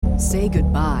Say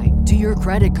goodbye to your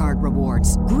credit card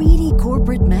rewards. Greedy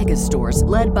corporate mega stores,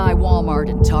 led by Walmart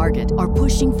and Target, are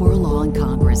pushing for a law in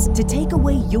Congress to take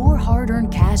away your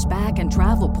hard-earned cash back and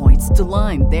travel points to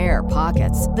line their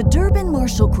pockets. The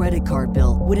Durbin-Marshall credit card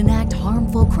bill would enact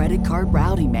harmful credit card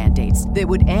routing mandates that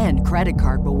would end credit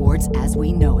card rewards as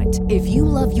we know it. If you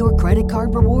love your credit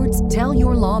card rewards, tell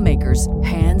your lawmakers,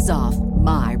 hands off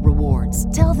my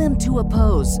rewards. Tell them to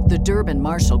oppose the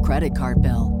Durbin-Marshall credit card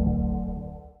bill.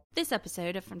 This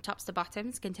episode of From Tops to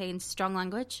Bottoms contains strong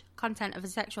language, content of a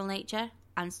sexual nature,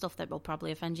 and stuff that will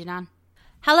probably offend your nan.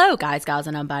 Hello, guys, gals,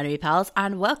 and non-binary pals,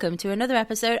 and welcome to another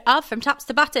episode of From Tops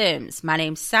to Bottoms. My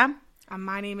name's Sam. And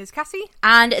my name is Cassie.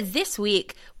 And this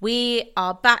week, we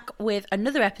are back with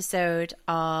another episode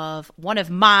of one of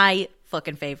my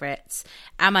fucking favourites,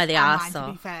 Am I the Arsehole?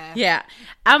 To be fair. Yeah,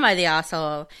 Am I the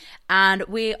Arsehole? And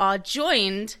we are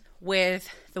joined with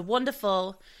the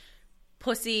wonderful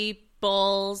pussy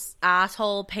balls,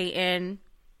 asshole painting.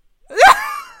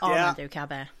 Armando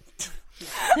Cabba.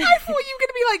 I thought you were going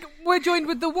to be like, we're joined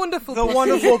with the wonderful The pussy.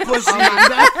 wonderful pussy.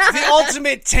 The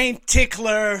ultimate taint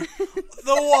tickler.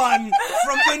 The one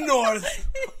from the north.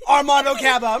 Armando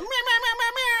Cabba.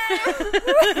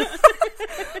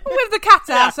 With the cat's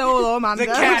asshole, Armando.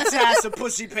 The cat's ass of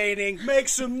pussy painting. Make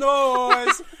some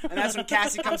noise. And that's when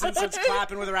Cassie comes in and starts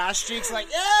clapping with her ass cheeks like,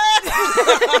 yeah.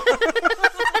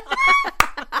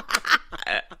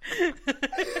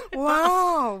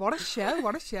 Wow, what a show,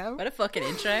 what a show. What a fucking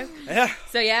intro. Yeah.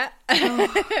 So yeah,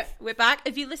 we're back.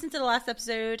 If you listened to the last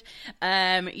episode,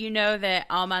 you know that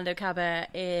Armando Cabba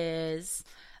is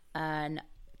an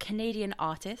Canadian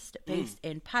artist based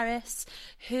in Paris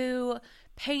who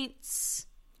paints...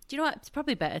 Do you know what? It's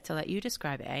probably better to let you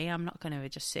describe it, eh? I'm not going to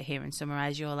just sit here and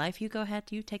summarize your life. You go ahead.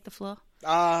 You take the floor.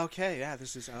 Okay, yeah,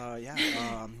 this is,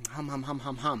 hum.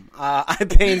 I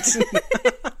paint...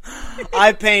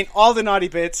 I paint all the naughty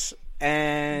bits,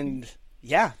 and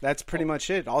yeah, that's pretty much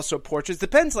it. Also portraits.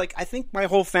 Depends, like, I think my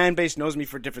whole fan base knows me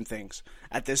for different things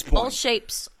at this point. All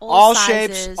shapes, all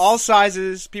sizes. Shapes, all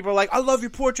sizes. People are like, I love your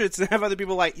portraits, and I have other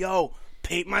people like, yo,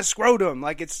 paint my scrotum.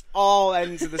 Like, it's all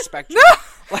ends of the spectrum.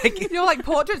 Like, You're like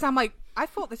portraits, I'm like, I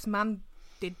thought this man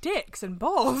did dicks and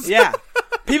balls. yeah.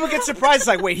 People get surprised,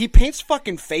 like, wait, he paints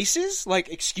fucking faces? Like,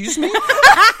 excuse me?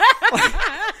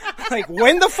 like,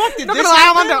 when the fuck did Not this gonna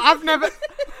lie, happen? Armando,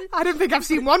 I don't think I've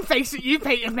seen one face that you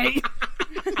painted, mate.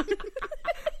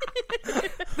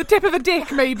 The tip of a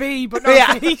dick, maybe, but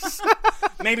not a face.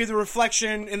 Maybe the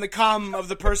reflection in the cum of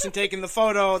the person taking the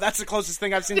photo. That's the closest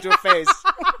thing I've seen to a face.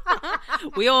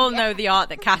 We all know the art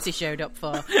that Cassie showed up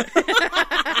for.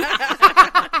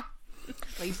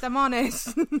 At least I'm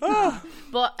honest.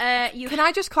 But Can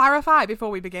I just clarify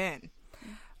before we begin?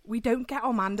 We don't get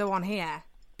Armando on here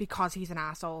because he's an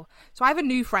asshole. So I have a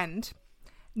new friend,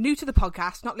 new to the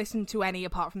podcast, not listened to any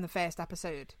apart from the first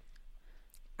episode.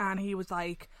 And he was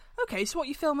like, okay, so what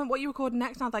you filming, what you recording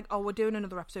next? And I was like, oh, we're doing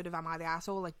another episode of Am I the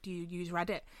Arsehole? Like, do you use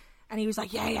Reddit? And he was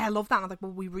like, yeah, I love that. And I was like,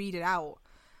 well, we read it out.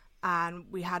 And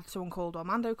we had someone called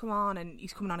Armando come on, and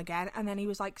he's coming on again. And then he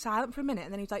was like silent for a minute.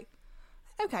 And then he was like,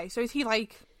 okay, so is he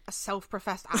like a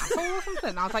self-professed asshole or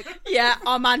something? I was like, yeah,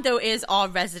 Armando is our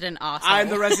resident arsehole. I'm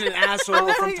the resident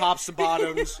asshole from tops to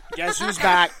bottoms. Guess who's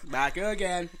back? Back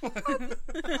again. I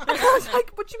was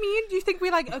like, what do you mean? Do you think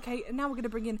we're like, okay, now we're going to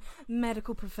bring in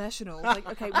medical professionals? Like,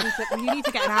 okay, we need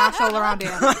to get an asshole around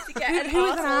here. Who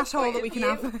is an asshole that we can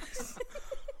have?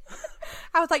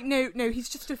 I was like, no, he's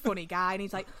just a funny guy. And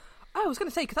he's like, oh, I was going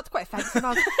to say, because that's quite offensive. I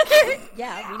was like,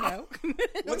 yeah, we know.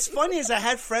 What's funny is I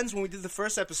had friends when we did the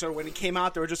first episode, when it came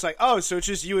out, they were just like, oh, so it's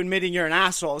just you admitting you're an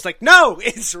asshole. It's like, no,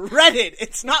 it's Reddit.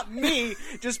 It's not me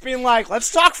just being like,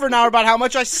 let's talk for an hour about how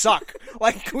much I suck.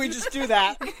 Like, can we just do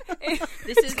that?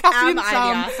 This is Cassie Am and I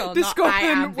Sam the asshole, not I discussing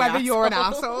am the whether you're an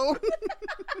asshole. asshole.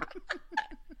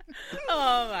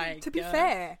 Oh my god.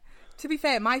 To be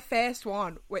fair, my first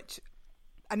one, which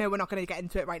I know we're not going to get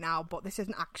into it right now, but this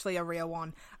isn't actually a real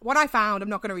one. One I found, I'm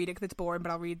not going to read it because it's boring,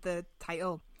 but I'll read the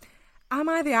title. Am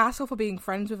I the asshole for being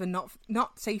friends with a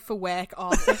not safe for work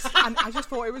artist? And I just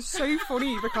thought it was so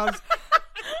funny because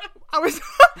I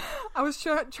was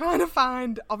trying to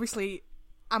find, obviously,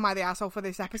 am I the asshole for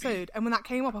this episode? And when that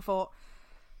came up, I thought,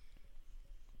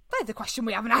 there's a question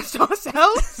we haven't asked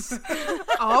ourselves.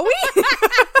 Are we?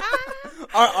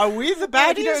 Are we the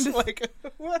baddies? don't Like,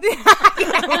 what?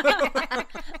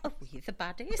 Are we the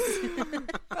baddies?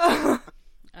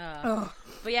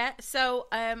 But yeah, so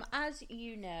as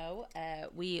you know,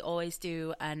 we always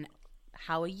do an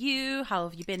how are you? How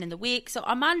have you been in the week? So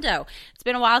Armando, it's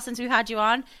been a while since we've had you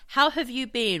on. How have you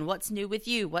been? What's new with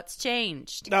you? What's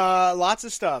changed? Lots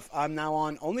of stuff. I'm now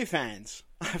on OnlyFans.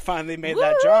 I finally made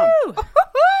that jump.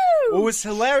 What was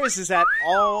hilarious is that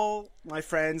all my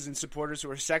friends and supporters who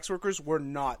are sex workers were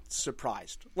not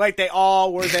surprised. Like, they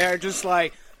all were there just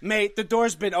like, mate, the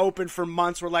door's been open for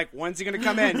months. We're like, when's he going to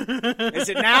come in? Is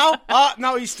it now? Oh,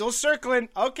 no, he's still circling.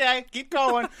 Okay, keep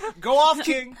going. Go off,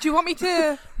 King. Do you want me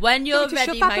to... When you're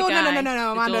ready, my guy.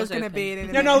 No. Amanda's going to be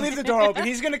in. No, leave the door open.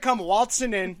 He's going to come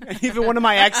waltzing in. And even one of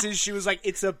my exes, she was like,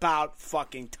 it's about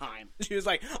fucking time. She was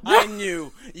like, I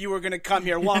knew you were going to come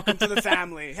here. Welcome to the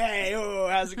family. Hey,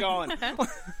 how's it going?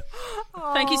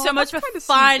 Thank you so much for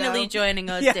finally joining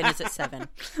us. Yeah. Dinner's at 7.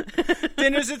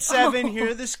 Dinner's at 7.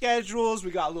 Here are the schedules.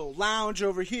 We got a little lounge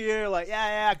over here. Like,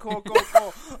 yeah, cool.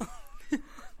 That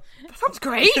sounds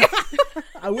great.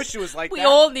 I wish it was like we that.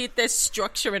 We all need this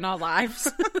structure in our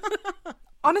lives.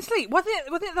 Honestly, was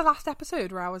it the last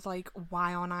episode where I was like,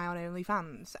 why aren't I on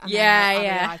OnlyFans? And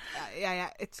yeah. Yeah.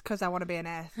 It's because I want to be an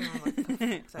earth. And I'm like, for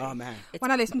fuck's sake. Oh, man.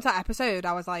 When I listened to that episode,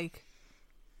 I was like,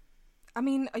 I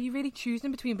mean, are you really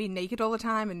choosing between being naked all the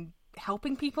time and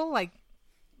helping people? Like,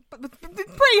 it's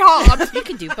pretty hard. You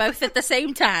can do both at the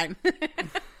same time.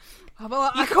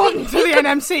 Well, according to the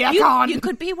NMC, I can't. You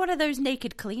could be one of those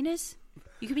naked cleaners.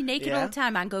 You could be naked all the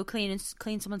time and go clean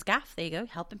someone's gaff. There you go.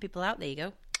 Helping people out. There you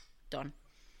go. Done.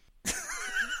 In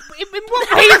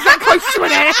what way is that close to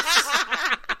an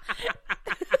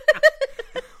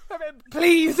S?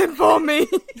 Please inform me.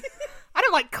 I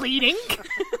don't like cleaning.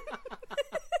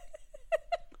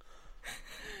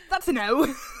 That's a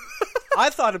no. I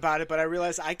thought about it, but I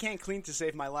realized I can't clean to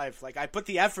save my life. Like, I put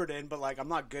the effort in, but like, I'm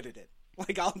not good at it.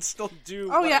 Like, I'll still do.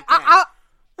 Oh yeah,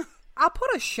 I'll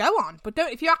put a show on, but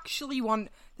don't. If you actually want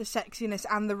the sexiness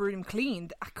and the room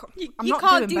cleaned, you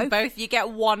can't do both. You get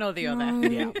one or the other.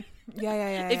 Yeah.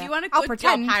 If you want a good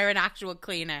job, hire an actual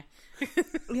cleaner.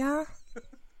 Yeah,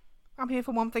 I'm here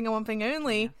for one thing and one thing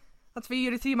only. Yeah. That's for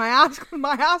you to see my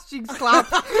ass cheeks clap.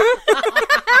 I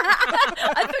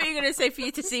thought you were going to say for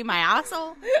you to see my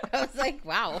asshole. I was like,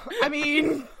 wow. I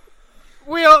mean,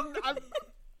 we'll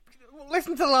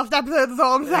listen to the last episode, that's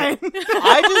all I'm saying.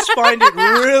 I just find it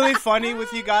really funny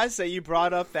with you guys that you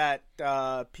brought up that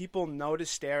people know to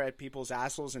stare at people's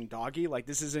assholes and doggy. Like,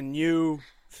 this is a new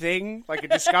thing, like a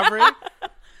discovery.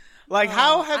 Like,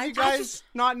 how have you guys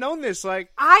not known this?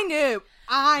 Like, I knew.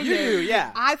 You knew,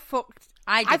 yeah. I fucked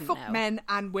know. men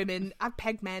and women. I've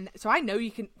pegged men, so I know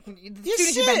you can. As you soon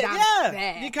as you bend down,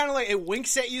 there. You kind of like, it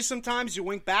winks at you sometimes. You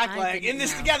wink back, like, in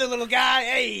this together, little guy.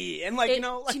 Hey, and like, do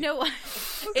like, you know what?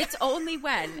 It's only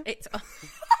when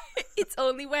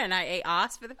I ate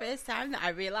ass for the first time that I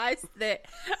realised that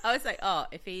I was like, oh,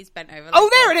 if he's bent over.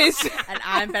 Like there it is. And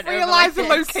I'm bent over. Realise the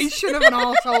location of an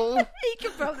arsehole. He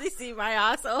can probably see my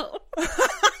arsehole.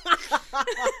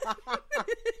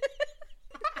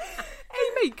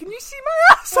 Hey mate, can you see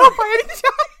my asshole by any chance?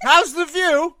 How's the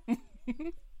view?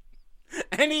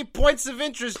 Any points of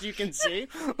interest you can see?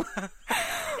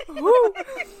 Oh,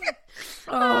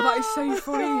 that is so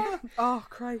funny. Oh,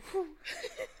 Christ.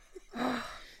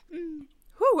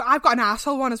 Ooh, I've got an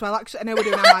asshole one as well. Actually, I know we're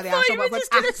doing Am I the Asshole. You were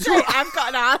just going to say, I've got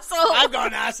an asshole. I've got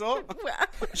an asshole.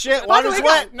 Shit, water's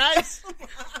wet. Nice.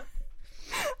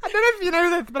 I don't know if you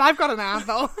know this, but I've got an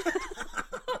asshole.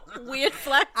 Weird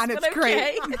flex, and it's okay.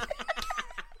 Great.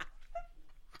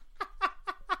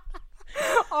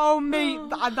 Oh, mate,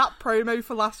 that promo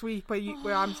for last week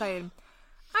where I'm saying,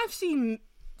 I've seen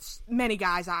many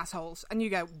guys' assholes, and you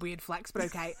go, weird flex, but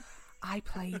okay. I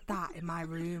played that in my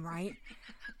room, right?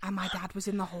 And my dad was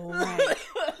in the hallway.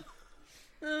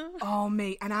 Oh,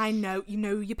 mate, and I know, you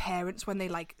know your parents when they,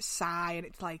 like, sigh, and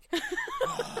it's like...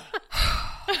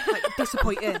 like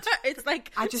disappointed. It's like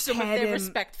I just some of their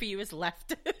respect for you is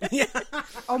left. Yeah.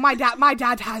 Oh, my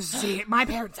dad has my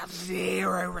parents have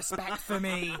zero respect for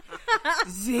me.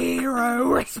 Zero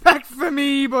respect for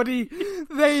me, buddy.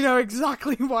 They know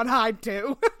exactly what I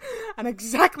do and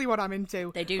exactly what I'm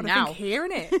into. They do but now.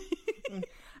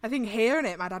 I think hearing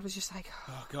it, my dad was just like,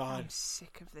 oh God, I'm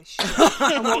sick of this shit.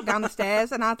 I walked down the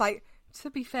stairs and I was like, to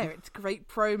be fair, it's great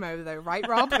promo though, right,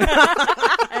 Rob?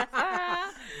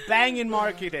 Banging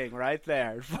marketing right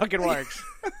there. It fucking works.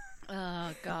 Oh,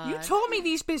 God. You taught me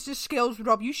these business skills,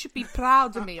 Rob. You should be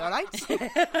proud of me, all right?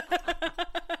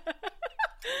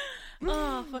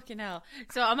 Oh, fucking hell.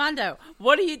 So, Armando,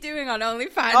 what are you doing on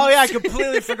OnlyFans? Oh, yeah, I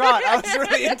completely forgot. I was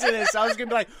really into this. I was going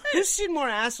to be like, who's seen more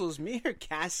assholes, me or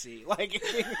Cassie? Like,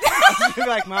 I was going to be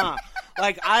like, Mom.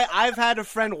 Like, I've had a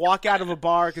friend walk out of a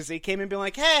bar because they came in being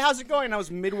like, hey, how's it going? And I was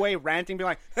midway ranting, being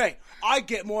like, hey, I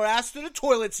get more ass than a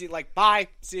toilet seat. Like, bye.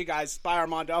 See you guys. Bye,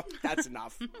 Armando. That's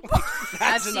enough.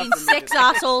 I've seen 6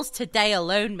 assholes today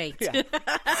alone, mate. Yeah.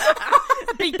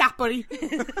 Beat that, buddy.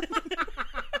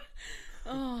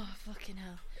 Oh, fucking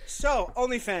hell. So,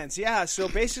 OnlyFans, yeah. So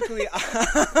basically,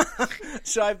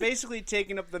 So I've basically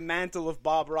taken up the mantle of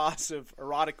Bob Ross of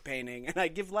erotic painting, and I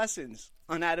give lessons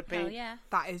on how to paint Hell yeah.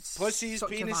 That is pussies,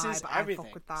 such a penises, vibe. I everything.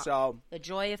 fuck with that. So The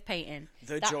joy of painting.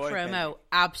 The that joy of promo painting.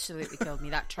 absolutely killed me.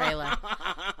 That trailer.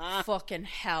 Fucking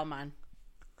hell, man.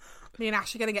 Me and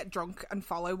Ash are gonna get drunk and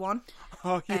follow one.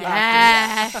 oh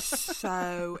yeah. Yes.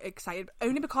 So excited,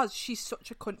 only because she's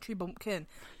such a country bumpkin.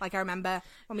 Like, I remember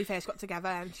when we first got together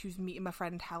and she was meeting my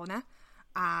friend Helena,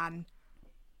 and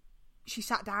she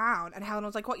sat down and Helena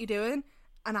was like, "What you doing?"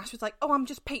 And Ash was like, "Oh, I'm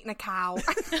just painting a cow."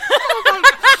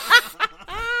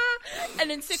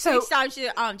 And in 6 So- weeks' time, she's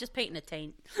like, "Oh, I'm just painting a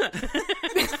taint."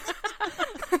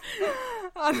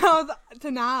 So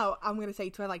now I'm going to say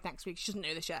to her, like, next week, she doesn't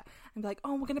know this yet, and be like,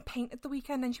 "Oh, we're going to paint at the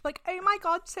weekend." And she'll be like, "Oh my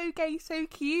God, so gay, so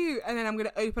cute." And then I'm going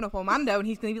to open up Armando and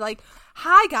he's going to be like,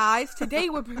 "Hi guys, today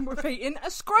we're painting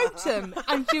a scrotum."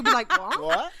 And she'll be like, "What?"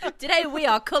 What? Today we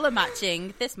are colour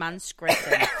matching this man's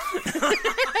scrotum.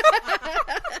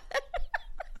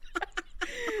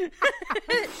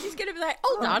 She's gonna be like,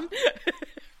 "Hold on."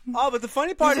 Oh, but the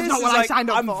funny part This is, is not what I like, signed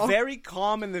up I'm for. very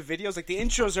calm in the videos. Like, the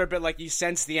intros are a bit like you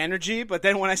sense the energy, but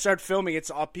then when I start filming,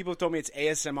 it's people told me it's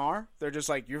ASMR. They're just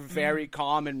like, you're very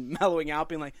calm and mellowing out,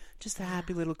 being like, just a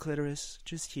happy little clitoris,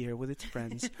 just here with its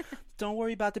friends. Don't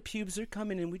worry about the pubes, they're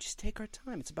coming in. We just take our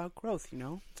time. It's about growth, you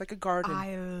know? It's like a garden.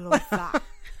 I love that.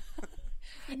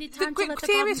 You need The time to quick, let the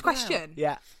serious garden grow. question.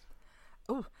 Yeah.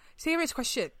 Oh, serious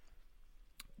question.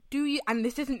 Do you, and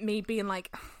this isn't me being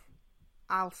like,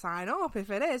 I'll sign up if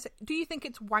it is, do you think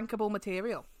it's wankable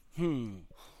material?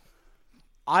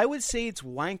 I would say it's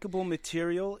wankable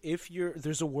material if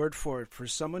there's a word for it, for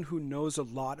someone who knows a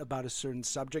lot about a certain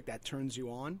subject that turns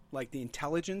you on, like the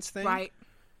intelligence thing. Right.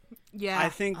 Yeah. I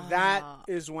think that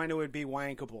is when it would be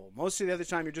wankable. Most of the other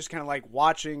time, you're just kind of like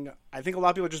watching. I think a lot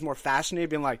of people are just more fascinated,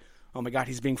 being like, "Oh my God,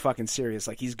 he's being fucking serious.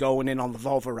 Like, he's going in on the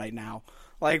vulva right now.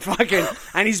 Like, fucking,"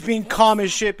 and he's being calm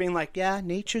as shit, being like, "Yeah,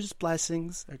 nature's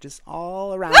blessings are just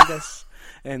all around us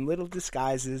in little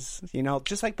disguises. You know,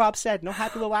 just like Bob said, no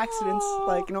happy little accidents.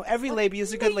 Like, you know, every labia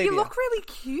is a good Mate, labia." you look really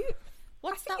cute.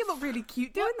 What's I think that? you look really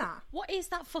cute doing that. What is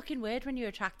that fucking word when you're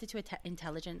attracted to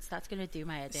intelligence? That's going to do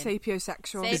my head in.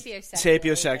 Sapiosexual.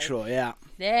 Sapiosexual, yeah.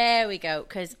 There we go.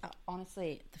 Because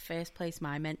honestly, the first place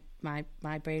my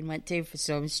brain went to for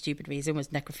some stupid reason was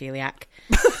necrophiliac,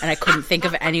 and I couldn't think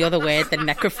of any other word than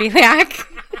necrophiliac.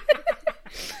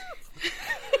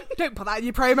 Don't put that in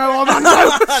your promo,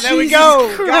 Armando. There we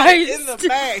go. Got it Christ. in the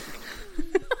bag.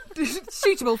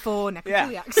 Suitable for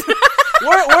necrophiliacs.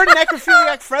 We're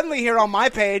necrophiliac friendly here on my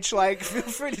page. Like, feel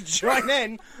free to join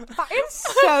in. That is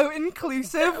so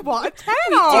inclusive. What a turn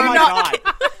Oh on. my God.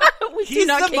 We do He's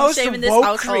not the kink most shame in this woke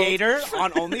household. creator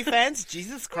on OnlyFans.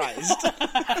 Jesus Christ.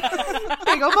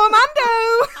 Big up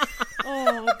Armando.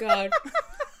 Oh god,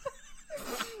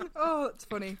 Oh, that's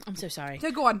funny. I'm so sorry.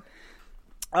 So go on.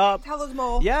 Tell us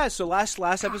more. Yeah, so last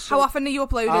episode. How often are you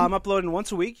uploading? I'm uploading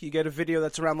once a week. You get a video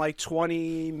that's around like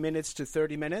 20 minutes to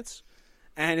 30 minutes.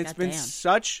 And it's been Goddamn.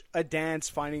 such a dance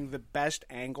finding the best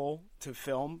angle to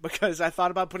film, because I thought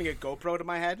about putting a GoPro to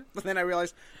my head, but then I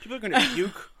realized people are going to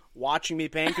puke watching me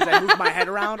paint because I move my head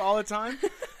around all the time,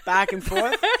 back and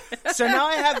forth. So now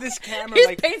I have this camera, His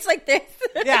like, paint's like this.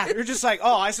 yeah, you're just like,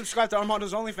 oh, I subscribed to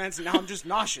Armando's OnlyFans and now I'm just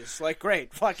nauseous. Like,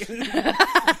 great, fucking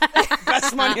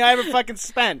best money I ever fucking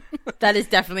spent. That is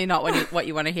definitely not what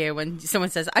you want to hear when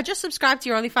someone says, "I just subscribed to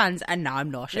your OnlyFans and now I'm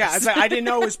nauseous." Yeah, it's like, I didn't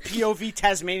know it was POV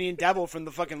Tasmanian Devil from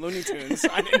the fucking Looney Tunes.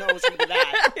 I didn't know it was going to be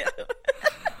that.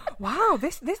 Wow,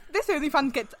 this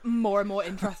OnlyFans gets more and more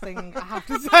interesting, I have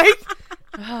to say.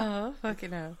 Oh,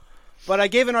 fucking hell. But I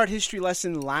gave an art history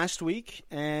lesson last week,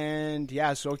 and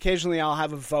yeah, so occasionally I'll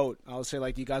have a vote. I'll say,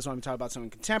 like, do you guys want me to talk about something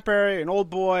contemporary, an old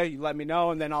boy? You let me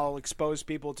know, and then I'll expose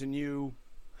people to new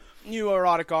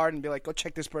erotic art and be like, go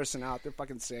check this person out. They're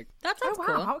fucking sick. That Oh sounds wow,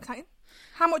 cool. how exciting.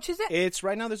 How much is it? It's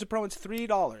right now, there's a promo, it's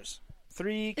 $3.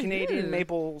 3 Canadian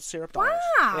maple syrup dollars.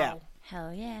 Wow. Yeah.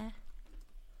 Hell yeah.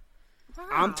 Wow,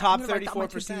 I'm top gonna write that on my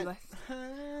 34%. to-do list.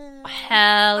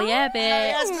 Hell yeah,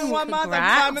 bitch. It's been 1 month, I'm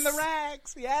Congrats. climbing the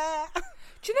racks. Yeah. Do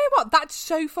you know what? That's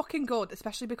so fucking good,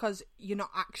 especially because you're not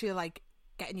actually, like,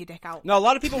 getting your dick out. No, a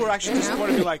lot of people were actually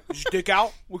disappointed. Be like, "Is your dick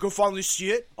out? We're gonna finally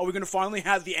see it. Are we gonna finally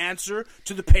have the answer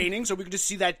to the painting so we can just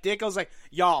see that dick?" I was like,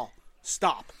 "Y'all,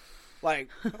 stop! Like,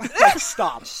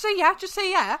 stop! So yeah, just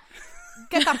say yeah.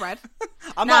 Get that bread.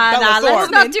 I'm Nah, not Bella Thorne.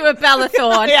 let's not do a Bella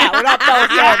Thorne. Yeah, we're not Bella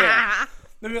Thorne here.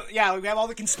 Yeah, we have all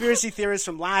the conspiracy theorists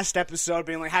from last episode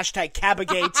being like hashtag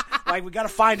Cabagate. Like, we gotta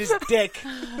find his dick.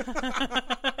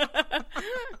 I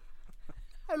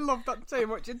love that so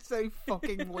much. It's so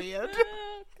fucking weird.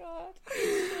 Oh,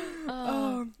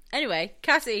 God. Anyway,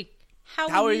 Cassie, how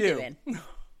How are are you you? doing?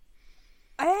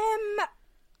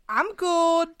 I'm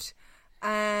good.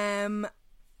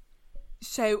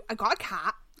 So I got a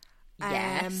cat.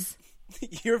 Yes.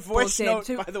 Your voice Bullshit. note,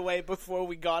 So- by the way, before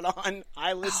we got on,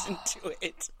 I listened to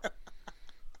it.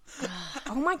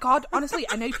 Oh my god! Honestly,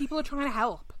 I know people are trying to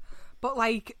help, but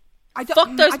like, I don't.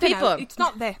 Fuck those I don't know. people.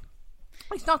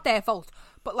 It's not their fault.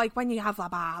 But like, when you have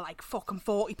like fucking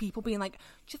 40 people being like,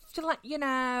 just to let you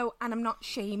know, and I'm not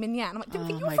shaming you, and I'm like, don't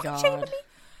think you're my fucking God.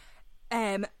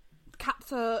 shaming me.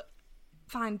 Cats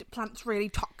find plants really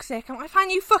toxic. I'm like, I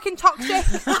find you fucking toxic.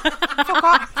 Fuck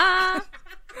off.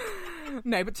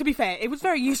 No, but to be fair, it was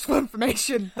very useful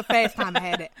information the first time I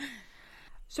heard it.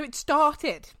 So it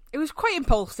started. It was quite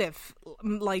impulsive,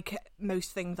 like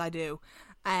most things I do.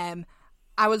 I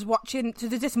was watching. So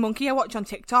there's this monkey I watch on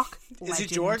TikTok. Is it Legend.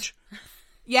 George?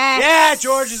 Yes. Yeah,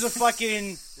 George is a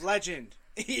fucking legend.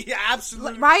 Yeah,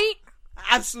 absolute, Right?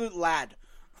 absolute lad.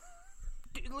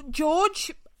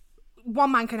 George,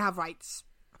 one man can have rights.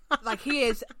 Like, he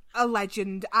is a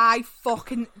legend.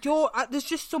 George, there's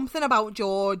just something about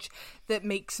George that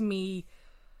makes me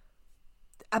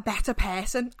a better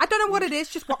person. I don't know what it is.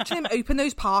 Just watching him open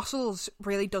those parcels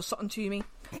really does something to me.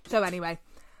 So anyway,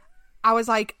 I was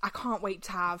like, I can't wait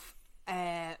to have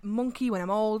a monkey when I'm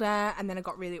older. And then I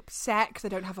got really upset because I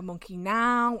don't have a monkey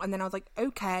now. And then I was like,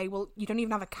 okay, well, you don't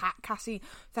even have a cat, Cassie.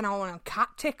 Then I went on cat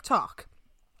TikTok.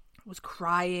 I was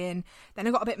crying. Then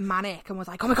I got a bit manic and was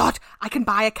like, oh my god, I can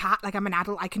buy a cat. Like, I'm an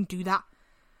adult, I can do that.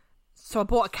 So I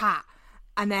bought a cat.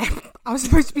 And then I was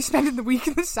supposed to be spending the week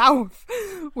in the south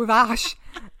with Ash.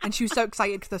 And she was so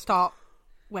excited because I start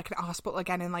working at a hospital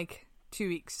again in like 2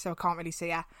 weeks. So I can't really see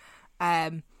her.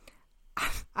 I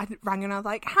rang her and I was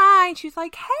like, hi. And she was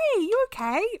like, hey, you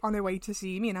okay? On her way to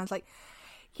see me. And I was like,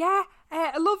 yeah,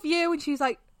 I love you. And she was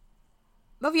like,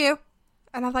 love you.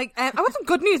 And I was like, I want some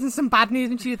good news and some bad news.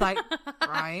 And she was like,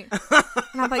 right.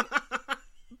 And I was like,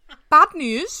 bad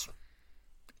news?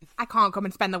 I can't come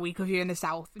and spend the week with you in the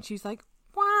south. And she's like,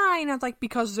 why? And I was like,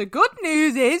 because the good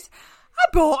news is I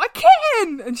bought a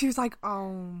kitten. And she was like,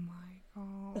 oh my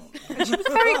God. And she was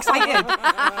very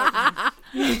excited.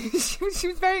 she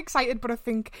was very excited, but I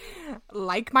think,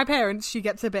 like my parents, she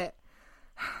gets a bit,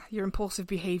 your impulsive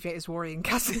behaviour is worrying,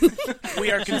 Cassie.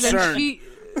 We are So then concerned.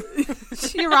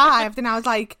 she arrived and I was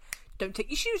like, don't take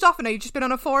your shoes off. I know you've just been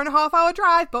on a 4.5 hour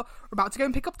drive, but we're about to go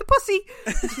and pick up the pussy.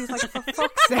 And she was like, for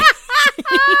fuck's sake.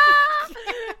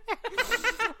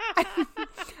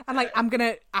 And like, I'm going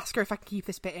to ask her if I can keep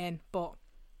this bit in, but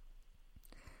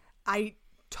I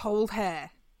told her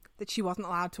that she wasn't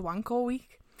allowed to wank all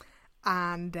week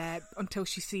and until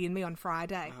she's seeing me on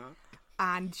Friday.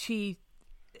 And she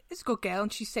is a good girl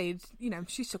and she said, you know,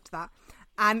 she stuck to that.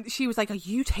 And she was like, are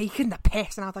you taking the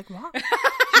piss? And I was like, what?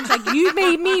 She was like, you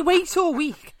made me wait all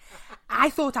week. I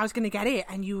thought I was going to get it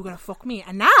and you were going to fuck me.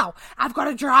 And now I've got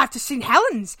to drive to St.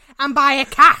 Helens and buy a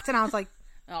cat. And I was like,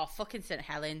 Oh, fucking St.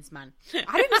 Helens, man.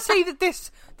 I didn't say that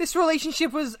this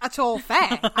relationship was at all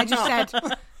fair. I just said,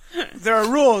 There are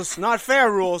rules, not fair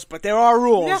rules, but there are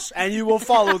rules, and you will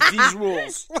follow these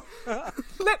rules.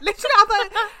 literally,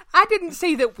 I didn't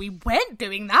say that we weren't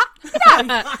doing that. Did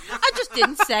I? I just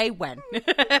didn't say when.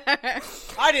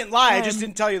 I didn't lie, I just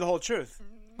didn't tell you the whole truth.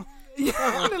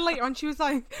 Yeah. And then later on, she was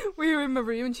like, we were in my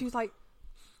room, and she was like,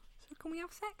 so can we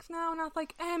have sex now? And I was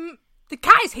like, the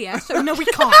cat is here, so no, we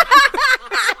can't.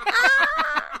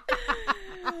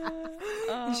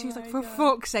 And she was like, for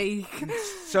fuck's sake.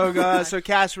 So,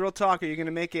 Cass, real talk, are you going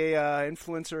to make a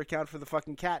influencer account for the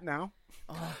fucking cat now?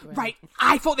 Right,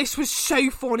 I thought this was so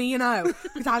funny, you know,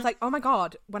 because I was like, oh my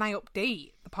god, when I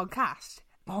update the podcast,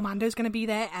 Armando's going to be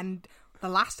there, and the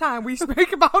last time we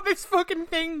spoke about this fucking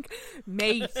thing,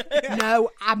 mate,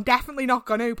 no, I'm definitely not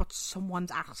going to, but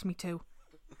someone's asked me to.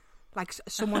 Like,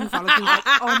 someone who follows me, like,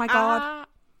 oh my god,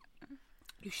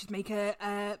 you should make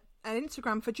an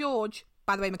Instagram for George.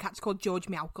 By the way, my cat's called George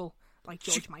Meowkle, like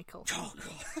George Michael.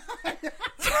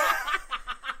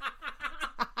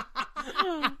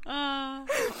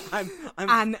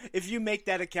 And if you make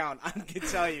that account, I'm going to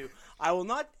tell you, I will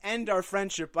not end our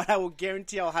friendship, but I will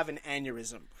guarantee I'll have an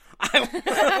aneurysm.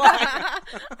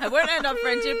 I won't end up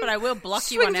friendship, but I will block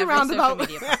you on Swings every around social about.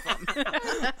 media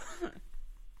platform.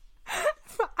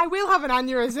 I will have an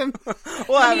aneurysm.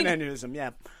 We'll have an aneurysm, yeah.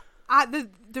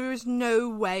 There is no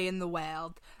way in the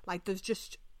world. Like, there's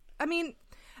just, I mean,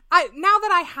 now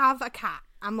that I have a cat,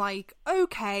 I'm like,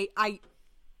 okay,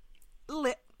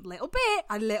 little bit,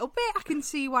 I can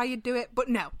see why you do it, but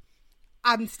no,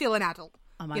 I'm still an adult.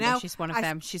 Oh my you God, know? she's one of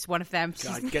them. She's one of them.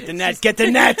 God, get the net, get the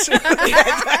net!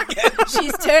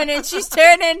 She's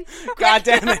turning. God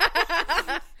damn it.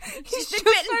 He's just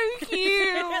so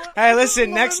cute. Hey,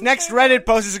 listen, next Reddit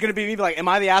post is going to be me like, am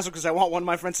I the asshole because I want one of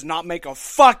my friends to not make a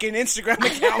fucking Instagram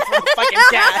account for a fucking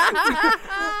cat?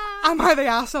 Am I the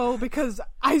asshole because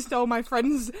I stole my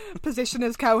friend's position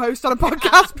as co-host on a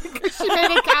podcast because she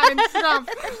made a cat Instagram?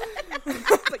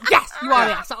 Like, yes, you are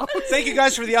the asshole. Thank you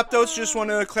guys for the updates. Just want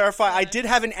to clarify, I did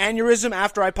have an aneurysm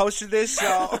after I posted this,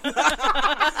 so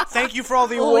thank you for all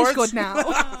the awards. Always good now.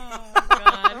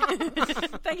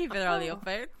 Thank you for all the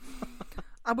upvote.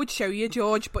 I would show you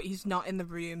George, but he's not in the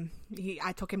room.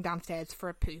 I took him downstairs for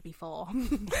a poo before.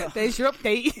 There's your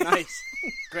update. Nice.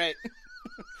 Great.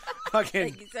 Fucking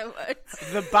Thank you so much.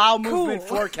 the bowel movement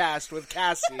forecast with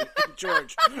Cassie and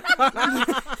George.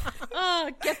 Oh,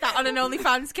 get that on an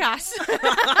OnlyFans cast.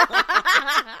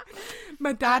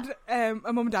 My dad,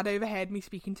 my mum and dad overheard me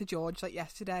speaking to George like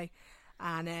yesterday,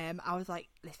 and I was like,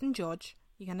 "Listen, George,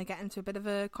 you're gonna get into a bit of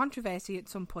a controversy at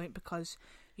some point because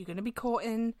you're gonna be caught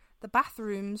in the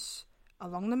bathrooms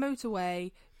along the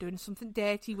motorway doing something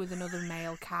dirty with another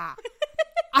male cat."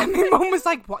 And my mum was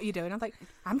like, "What are you doing?" I was like,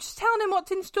 "I'm just telling him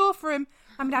what's in store for him."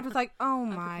 And my dad was like, "Oh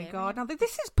my god!" And I was like,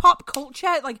 "This is pop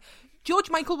culture. Like, George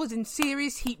Michael was in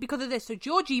serious heat because of this. So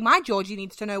my Georgie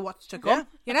needs to know what's to come. Yeah.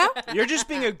 You know?" You're just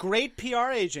being a great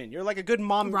PR agent. You're like a good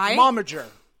Right? momager.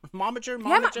 Momager?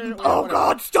 Oh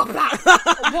god, stop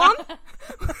that!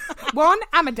 One,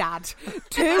 I'm a dad.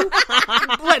 Two,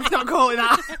 let's not call it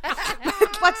that.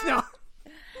 Let's not.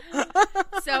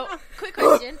 So, quick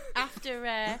question.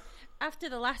 After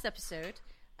the last episode,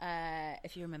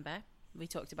 if you remember, we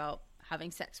talked about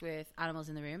having sex with animals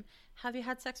in the room. Have you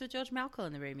had sex with George Michael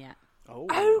in the room yet?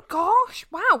 Oh gosh,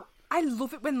 wow. I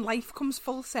love it when life comes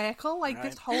full circle, like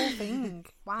this whole thing.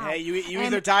 Wow. Hey, you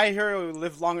either die here or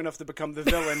live long enough to become the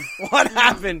villain. What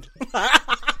happened?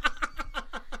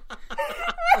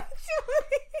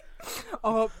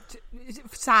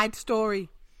 Side story.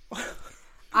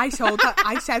 I said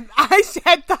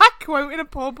that quote in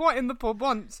the pub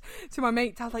once to my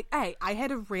mates. I was like, "Hey, I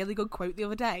heard a really good quote the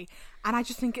other day, and I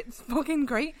just think it's fucking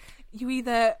great. You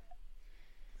either..."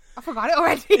 I forgot it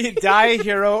already. You die a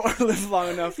hero or live long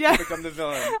enough to become the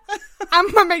villain.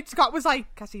 And my mate Scott was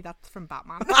like, "Cassie, that's from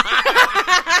Batman." And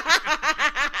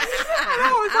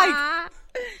I was like,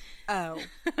 "Oh,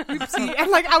 oopsie." And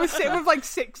like I was sitting with like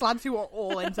 6 lads who were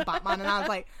all into Batman, and I was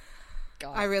like,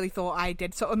 God. I really thought I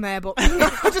did something there, but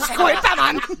I just call it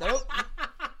Batman. Nope.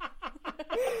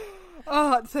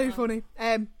 Oh, that's so funny.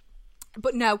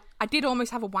 But no, I did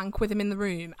almost have a wank with him in the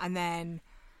room, and then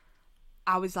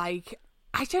I was like,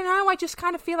 I don't know, I just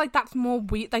kind of feel like that's more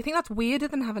weird. I think that's weirder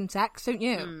than having sex, don't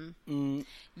you?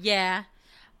 Yeah.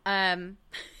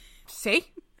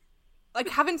 See? Like,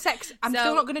 having sex, I'm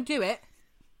still not going to do it,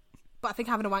 but I think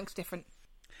having a wank's different.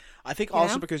 I think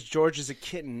also because George is a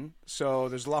kitten, so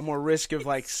there's a lot more risk of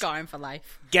like scarring for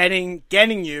life. Getting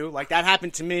you. Like that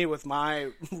happened to me with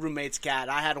my roommate's cat.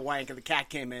 I had a wank and the cat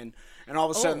came in, and all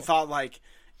of a sudden thought like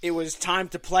it was time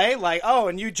to play. Like, oh,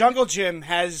 a new jungle gym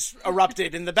has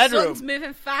erupted in the bedroom. Sun's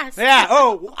moving fast. Yeah.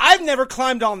 Oh, I've never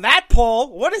climbed on that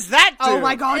pole. What does that do? Oh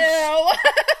my god. Ew.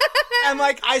 And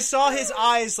like I saw his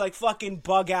eyes like fucking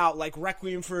bug out, like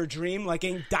Requiem for a Dream, like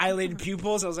getting dilated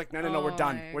pupils. I was like, no, we're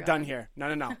done. We're done here.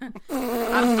 No.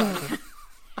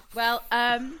 Well,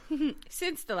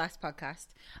 since the last podcast,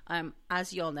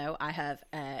 as you all know, I have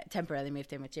temporarily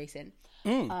moved in with Jason,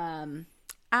 and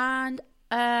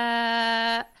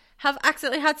have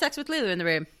accidentally had sex with Lulu in the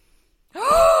room.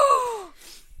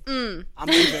 I'm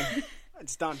leaving.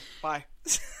 It's done. Bye.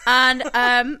 And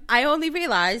I only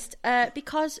realised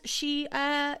because she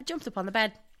jumped up on the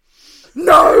bed.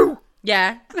 No!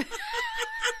 Yeah.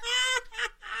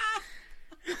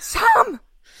 Sam!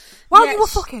 While you were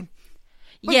fucking.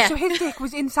 Wait, yeah. So his dick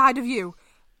was inside of you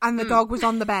and the dog was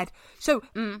on the bed. So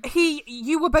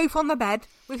you were both on the bed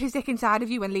with his dick inside of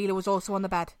you and Leela was also on the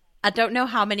bed. I don't know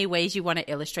how many ways you want to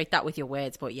illustrate that with your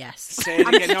words, but yes. Say it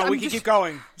again. No, we can keep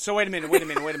going. So wait a minute.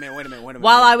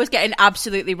 While I was getting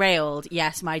absolutely railed,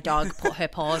 yes, my dog put her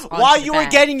paws on While the you bed. were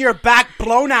getting your back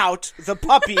blown out, the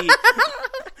puppy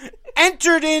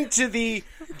entered into the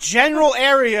general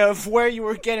area of where you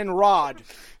were getting rawed.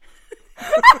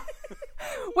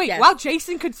 Wait, Yes. while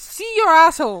Jason could see your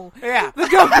asshole. Yeah. The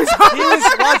dog was on.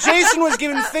 While Jason was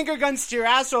giving finger guns to your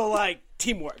asshole, like,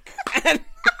 teamwork. And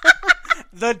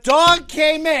the dog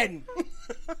came in.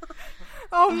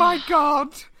 Oh my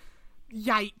god.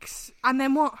 Yikes. And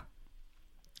then what?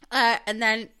 And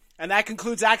then And that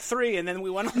concludes Act 3, and then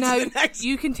we went on No, to the next.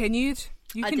 you continued.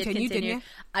 You I did continued, continue. didn't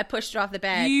I pushed her off the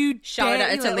bed, you? You shouted at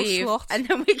her dirty to little leave, slut. and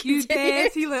then we You continued.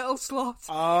 dirty little slut.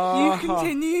 Oh. You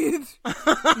continued.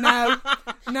 No.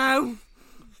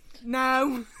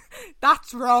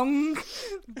 That's wrong.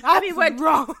 That's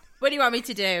wrong. What do you want me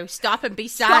to do? Stop and be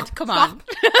sad? Come on.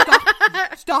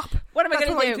 Stop. What am I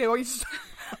going to do?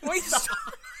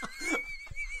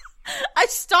 I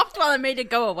stopped while I made her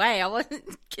go away. I wasn't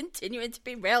continuing to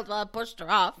be railed while I pushed her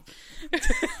off.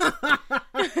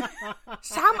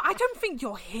 Sam, I don't think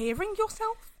you're hearing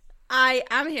yourself. I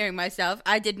am hearing myself.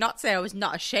 I did not say I was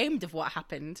not ashamed of what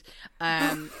happened.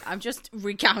 I'm just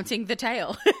recounting the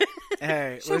tale.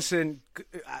 Hey, listen,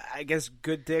 I guess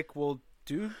good dick will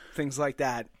do things like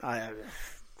that. I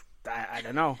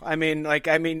don't know. I mean,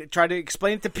 try to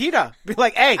explain it to PETA. Be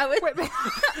like, hey.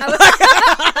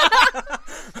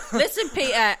 Listen,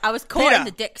 Peter, I was caught in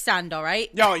the dick sand, all right?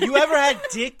 Yo, you ever had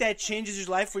dick that changes your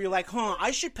life where you're like,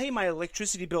 I should pay my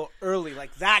electricity bill early?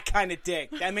 Like that kind of dick.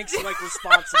 That makes you, like,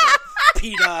 responsible.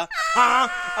 PETA. Huh?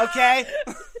 Okay?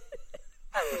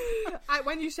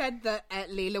 When you said that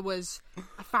Leela was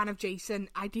a fan of Jason,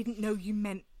 I didn't know you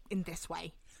meant in this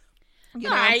way. You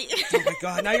know? Right. Oh my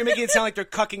god, now you're making it sound like they're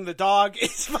cucking the dog.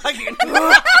 It's fucking...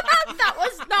 That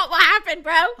was not what happened,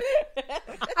 bro.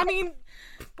 I mean,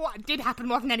 what did happen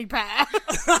wasn't any better.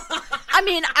 I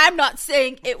mean, I'm not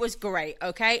saying it was great,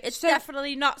 okay? It's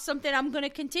definitely not something I'm going to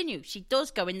continue. She does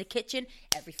go in the kitchen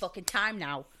every fucking time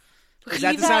now. Is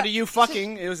that the sound of you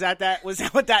fucking? Was that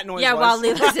what that noise was? Yeah, while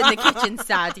Leela's in the kitchen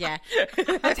sad, yeah.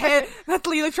 That's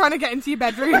Leela trying to get into your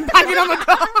bedroom and banging on the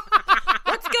door.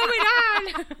 What's going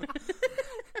on?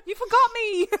 You forgot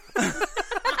me.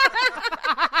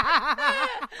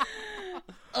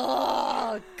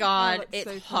 Oh, God. Oh, it's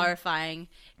so horrifying.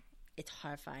 It's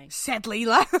horrifying. Said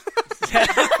Leela.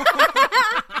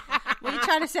 What are you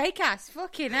trying to say, Cass?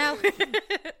 Fucking hell.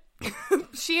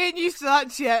 She ain't used to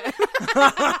that shit.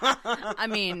 I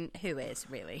mean, who is,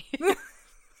 really?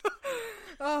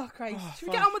 Oh, Christ. Should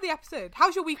we get on with the episode?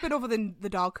 How's your week been other than the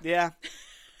dog? Yeah.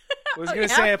 I was going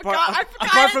to Yeah, say, I forgot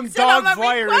apart from it's still on dog my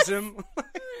voyeurism.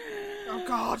 Oh,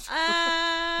 God.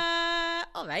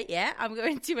 All right, yeah. I'm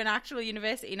going to an actual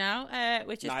university now,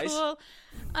 which is Nice. cool.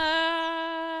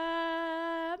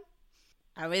 I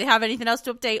don't really have anything else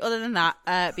to update other than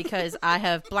that, because I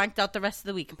have blanked out the rest of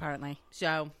the week, apparently.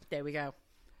 So, there we go.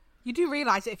 You do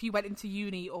realise that if you went into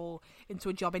uni or into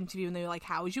a job interview and they were like,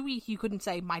 how was your week? You couldn't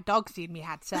say, my dog seen me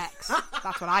had sex.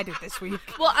 That's what I did this week.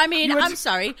 Well, I mean, I'm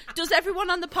sorry. Does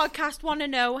everyone on the podcast want to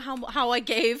know how I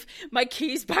gave my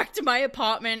keys back to my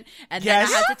apartment and then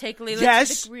Yes. I had to take Leela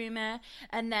Yes. to the groomer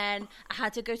and then I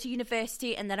had to go to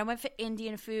university and then I went for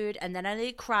Indian food and then I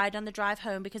nearly cried on the drive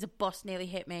home because a bus nearly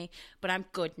hit me, but I'm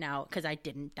good now because I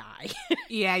didn't die.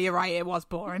 Yeah, you're right. It was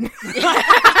boring.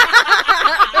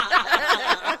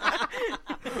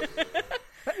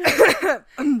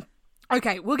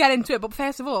 Okay, we'll get into it. But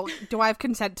first of all, do I have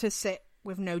consent to sit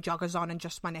with no joggers on and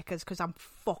just my knickers? Because I'm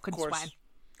fucking Of course. sweating.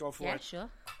 Go for Yeah, it. sure.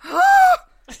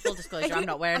 Full disclosure, I'm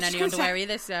not wearing I was any just gonna underwear say-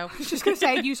 either, so. I was just going to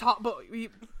say use hot, but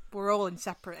we're all in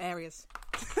separate areas.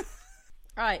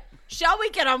 Right, shall we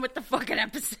get on with the fucking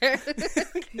episode?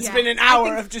 It's been an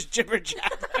hour of just jibber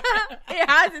jabber. It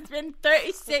has. It's been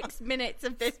 36 minutes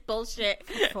of this bullshit.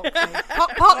 Fuck's sake.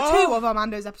 Part 2 of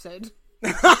Armando's episode.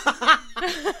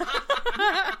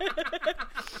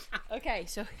 Okay,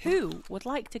 so who would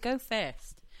like to go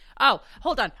first? Oh,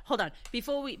 hold on.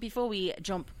 Before we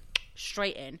jump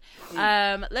straight in,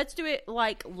 let's do it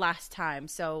like last time.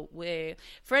 So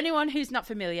for anyone who's not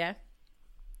familiar,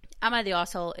 Am I the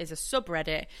Arsehole is a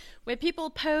subreddit where people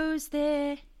pose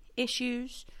their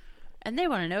issues and they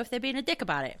want to know if they're being a dick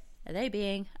about it. Are they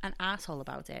being an asshole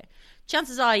about it?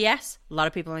 Chances are yes. A lot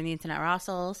of people on the internet are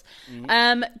assholes.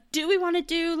 Do we want to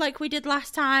do like we did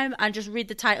last time and just read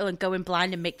the title and go in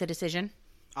blind and make the decision?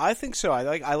 I think so. I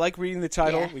like reading the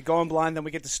title. Yeah. We go in blind, then we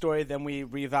get the story, then we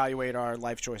reevaluate our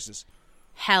life choices.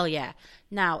 Hell yeah.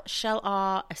 Now, shall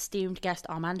our esteemed guest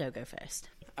Armando go first?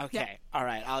 Okay. All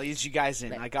right. I'll ease you guys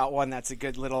in. I got one that's a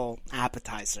good little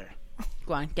appetizer.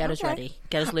 Go on, get us Okay. ready.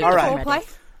 Get us lubed All up right. and ready.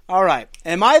 Roleplay? All right.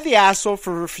 Am I the asshole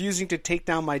for refusing to take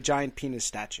down my giant penis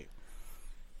statue?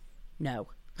 No.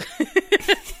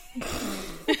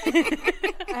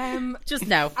 Just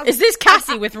No. Is this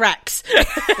Cassie with Rex?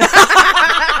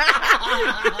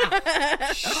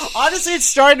 Honestly, it's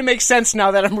starting to make sense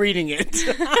now that I'm reading it.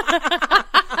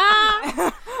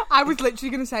 I was literally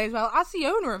going to say as well, as the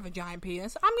owner of a giant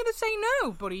penis, I'm going to say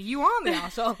no, buddy. You aren't the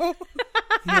asshole. All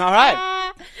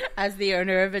right. As the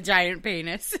owner of a giant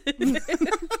penis.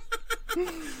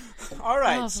 All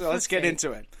right. Oh, So for let's get fuck's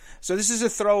into it. So this is a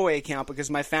throwaway account because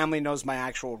my family knows my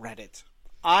actual Reddit.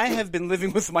 I have been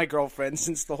living with my girlfriend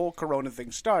since the whole Corona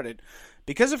thing started.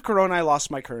 Because of Corona, I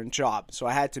lost my current job, so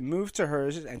I had to move to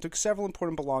hers and took several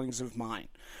important belongings of mine.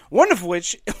 One of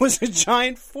which was a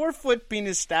giant 4-foot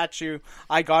penis statue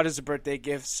I got as a birthday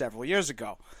gift several years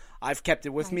ago. I've kept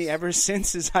it with me ever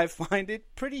since, as I find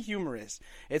it pretty humorous.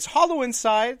 It's hollow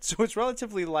inside, so it's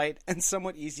relatively light and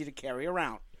somewhat easy to carry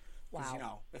around. Because,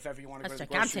 if ever you want to go to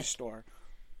the grocery store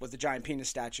with a giant penis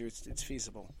statue, it's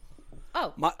feasible.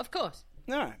 Oh, of course.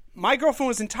 All right. My girlfriend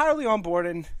was entirely on board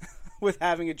and with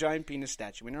having a giant penis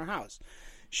statue in her house.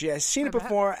 She has seen it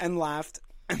before and laughed,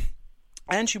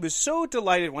 and she was so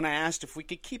delighted when I asked if we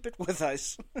could keep it with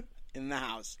us in the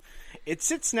house. It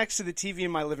sits next to the TV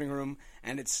in my living room,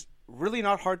 and it's really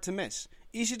not hard to miss.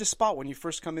 Easy to spot when you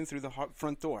first come in through the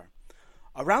front door.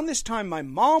 Around this time, my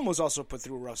mom was also put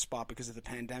through a rough spot because of the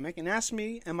pandemic and asked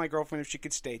me and my girlfriend if she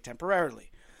could stay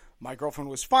temporarily. My girlfriend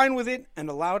was fine with it and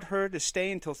allowed her to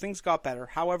stay until things got better.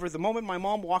 However, the moment my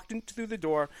mom walked in through the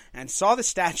door and saw the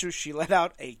statue, she let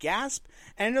out a gasp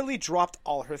and nearly dropped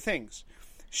all her things.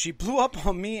 She blew up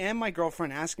on me and my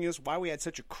girlfriend, asking us why we had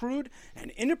such a crude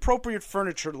and inappropriate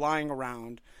furniture lying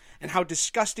around and how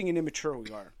disgusting and immature we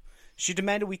are. She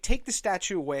demanded we take the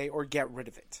statue away or get rid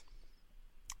of it.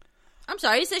 I'm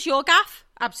sorry, is this your gaff?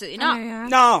 Absolutely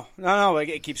not. No,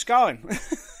 it keeps going.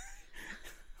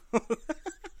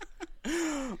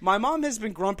 My mom has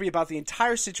been grumpy about the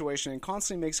entire situation and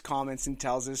constantly makes comments and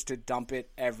tells us to dump it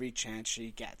every chance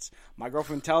she gets. My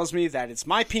girlfriend tells me that it's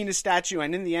my penis statue,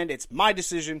 and in the end, it's my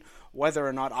decision whether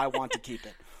or not I want to keep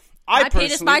it. My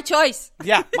penis, my choice.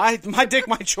 Yeah, my dick,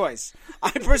 my choice.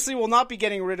 I personally will not be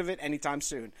getting rid of it anytime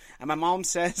soon. And my mom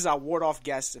says I'll ward off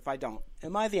guests if I don't.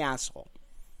 Am I the asshole?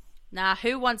 Nah,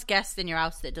 who wants guests in your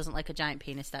house that doesn't like a giant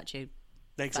penis statue?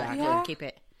 Exactly. Yeah. Keep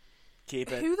it.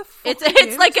 Keep it. Who the fuck It's are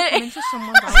you like to a- come into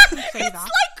someone's house and say It's that?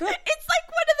 like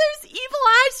one of those evil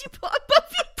eyes you put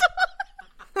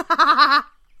above your door.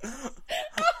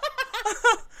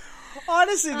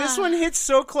 Honestly, this one hits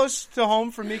so close to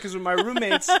home for me because with my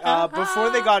roommates, before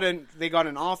they got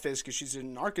an office because she's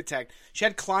an architect, she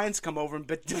had clients come over,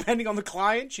 but depending on the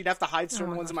client, she'd have to hide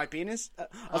certain ones of my penis,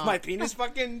 my penis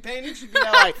fucking painting. She'd be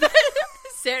like,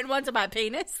 Certain ones of my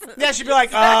penis. yeah, she'd be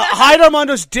like, hide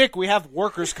Armando's dick. We have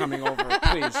workers coming over,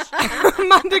 please.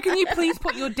 Amanda, can you please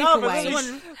put your dick No, but away this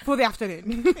one- for the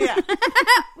afternoon? Yeah.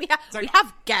 We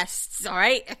have guests, all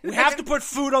right? We have to put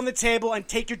food on the table and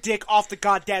take your dick off the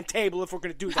goddamn table if we're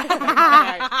going to do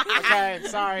that.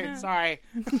 Okay, sorry.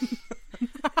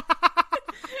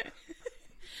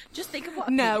 Just think of what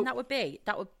a painting that would be.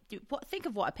 Think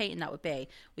of what a painting that would be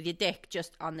with your dick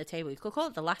just on the table. You could call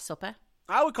it the Last Supper.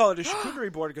 I would call it a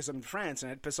charcuterie board because I'm in France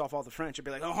and I'd piss off all the French. I'd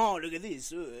be like, oh, look at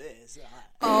this. Ooh, this.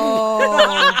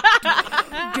 Oh,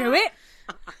 do it.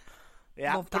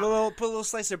 Yeah, Love put that. a little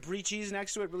slice of brie cheese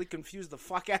next to it. Really confuse the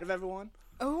fuck out of everyone.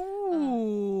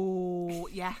 Oh,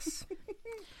 yes.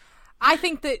 I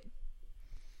think that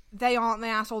they aren't the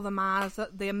asshole. The ma is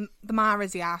the ma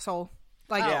is the asshole.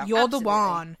 Like you're absolutely. the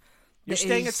one. You're that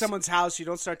staying is- at someone's house. You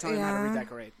don't start telling them how to Yeah.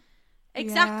 redecorate.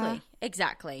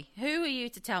 Exactly. Who are you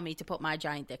to tell me to put my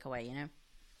giant dick away, you know?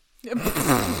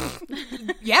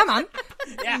 Yeah, man.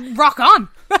 Yeah. Rock on.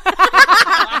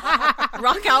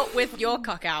 Rock out with your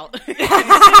cock out.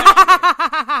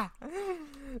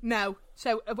 No.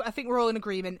 So I think we're all in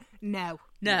agreement. No.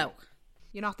 No.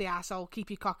 You're not the asshole. Keep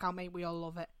your cock out, mate. We all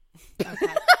love it.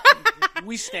 Okay.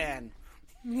 We stand.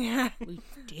 Yeah. We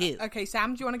do. Okay,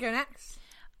 Sam, do you want to go next?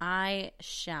 I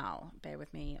shall. Bear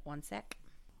with me one sec.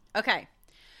 Okay.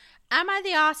 Am I the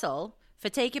arsehole for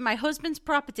taking my husband's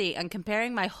property and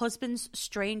comparing my husband's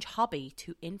strange hobby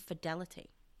to infidelity?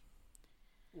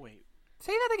 Wait.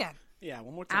 Say that again. Yeah,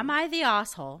 one more time. Am I the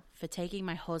arsehole for taking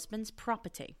my husband's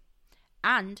property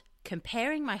and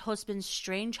comparing my husband's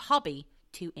strange hobby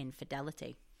to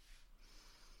infidelity?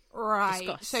 Right.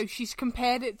 Discuss. So she's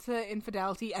compared it to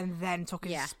infidelity and then took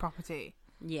his Yeah. property.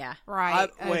 Yeah. Right.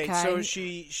 Wait, okay. so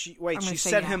she gonna she say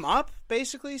set yes. him up,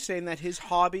 basically, saying that his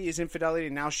hobby is infidelity,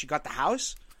 and now she got the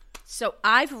house? So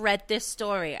I've read this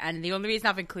story, and the only reason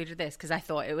I've included this because I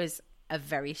thought it was a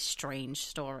very strange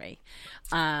story.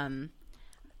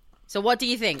 So what do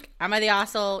you think? Am I the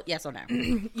arsehole? Yes or no?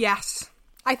 Yes.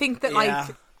 I think that, Yeah.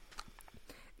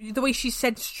 like, the way she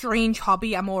said strange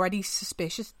hobby, I'm already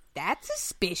suspicious. That's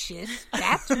suspicious.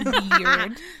 That's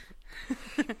weird.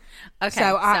 Okay.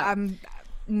 So I'm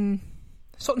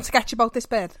something sketchy about this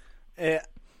bed. This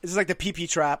is like the pee-pee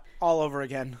trap all over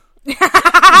again.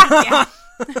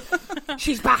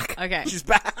 She's back. Okay. She's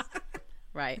back.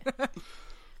 Right.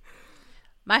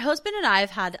 My husband and I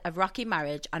have had a rocky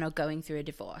marriage and are going through a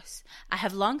divorce. I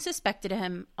have long suspected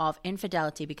him of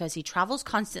infidelity because he travels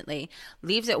constantly,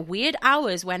 leaves at weird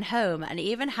hours when home, and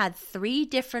even had 3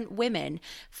 different women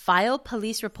file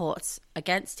police reports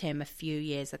against him a few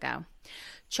years ago.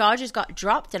 Charges got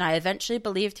dropped, and I eventually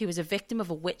believed he was a victim of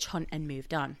a witch hunt and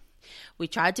moved on. We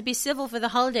tried to be civil for the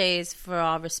holidays for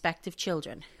our respective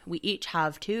children. We each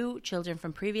have 2 children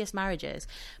from previous marriages,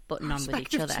 but none with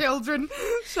each other. Children.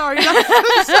 Sorry,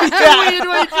 that's such a weird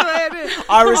way to end it.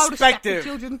 Our respective respective.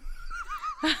 children.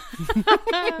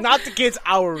 Not the kids,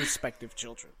 our respective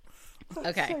children.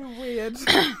 Okay. So weird.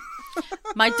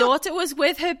 My daughter was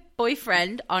with her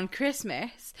boyfriend on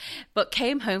Christmas, but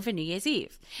came home for New Year's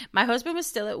Eve. My husband was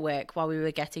still at work while we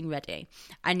were getting ready.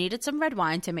 I needed some red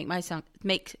wine to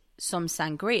make some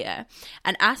sangria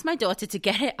and asked my daughter to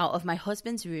get it out of my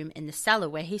husband's room in the cellar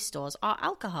where he stores our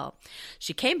alcohol.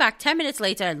 She came back 10 minutes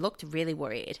later and looked really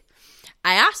worried.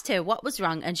 I asked her what was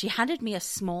wrong, and she handed me a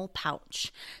small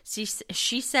pouch.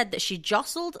 She said that she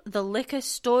jostled the liquor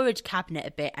storage cabinet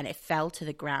a bit and it fell to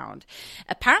the ground.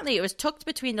 Apparently, it was tucked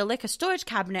between the liquor storage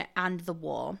cabinet and the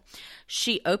wall.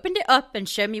 She opened it up and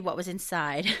showed me what was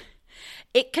inside.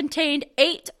 It contained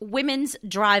 8 women's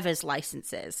driver's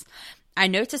licenses. I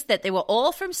noticed that they were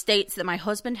all from states that my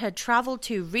husband had traveled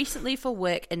to recently for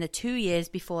work in the 2 years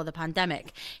before the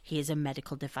pandemic. He is a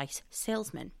medical device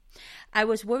salesman. I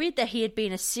was worried that he had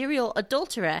been a serial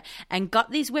adulterer and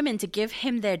got these women to give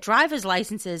him their driver's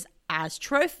licenses as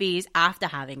trophies after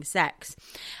having sex.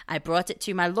 I brought it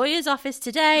to my lawyer's office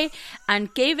today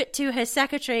and gave it to her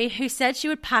secretary, who said she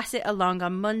would pass it along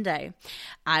on Monday.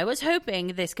 I was hoping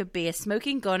this could be a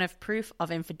smoking gun of proof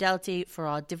of infidelity for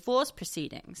our divorce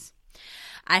proceedings.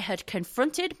 I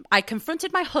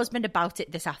confronted my husband about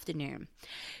it this afternoon.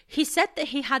 He said that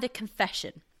he had a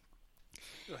confession.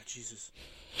 Oh, Jesus.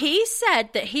 He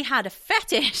said that he had a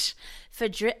fetish for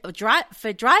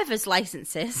driver's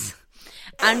licenses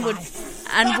and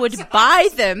would buy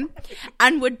them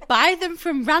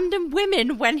from random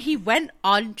women when he went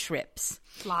on trips.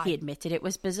 Lie. He admitted it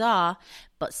was bizarre,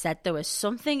 but said there was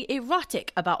something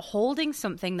erotic about holding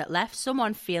something that left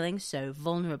someone feeling so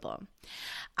vulnerable.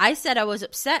 I said I was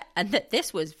upset and that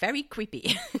this was very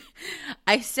creepy.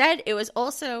 I said it was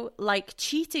also like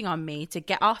cheating on me to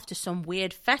get off to some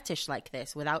weird fetish like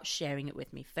this without sharing it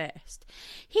with me first.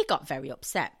 He got very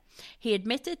upset. He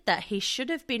admitted that he should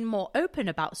have been more open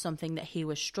about something that he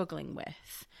was struggling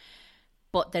with,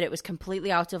 but that it was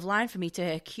completely out of line for me to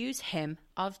accuse him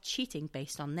of cheating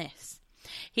based on this.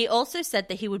 He also said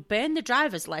that he would burn the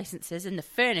driver's licenses in the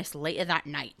furnace later that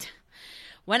night.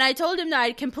 When I told him that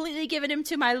I'd completely given him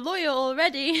to my lawyer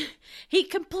already, he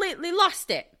completely lost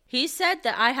it. He said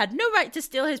that I had no right to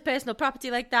steal his personal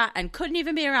property like that and couldn't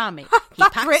even be around me.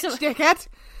 That's rich, dickhead.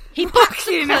 He packed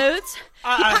some clothes.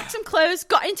 He packed some clothes,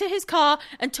 got into his car,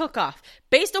 and took off.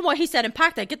 Based on what he said and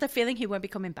packed, I get the feeling he won't be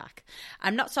coming back.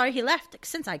 I'm not sorry he left,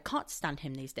 since I can't stand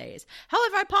him these days.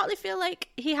 However, I partly feel like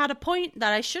he had a point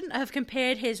that I shouldn't have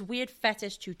compared his weird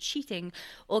fetish to cheating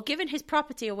or given his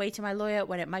property away to my lawyer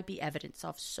when it might be evidence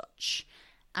of such.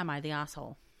 Am I the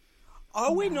asshole?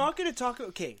 Are we not going to talk?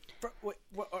 Okay,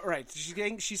 all right.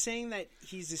 She's saying that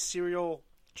he's a serial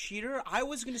cheater. I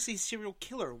was going to say serial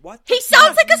killer. What? He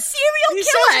sounds like a serial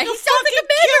killer. He He sounds like a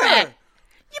murderer. killer.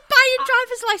 You buying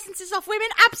driver's licenses off women?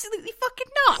 Absolutely fucking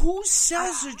not. Who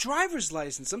sells a driver's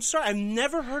license? I'm sorry, I've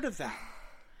never heard of that.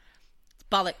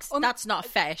 Bollocks. That's not a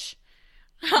fetish.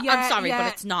 Yeah, I'm sorry, yeah.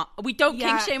 but it's not. We don't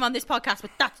Yeah. kink shame on this podcast,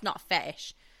 but that's not a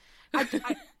fetish.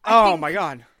 Oh my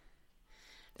god.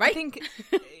 Right? I think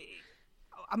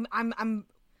I'm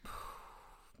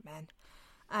man.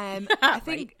 I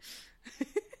think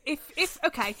if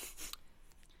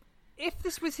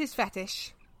this was his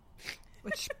fetish,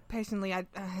 which personally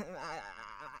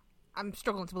I'm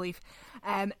struggling to believe,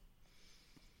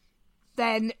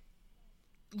 then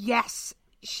yes,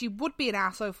 she would be an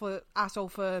asshole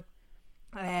for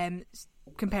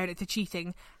comparing it to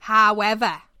cheating.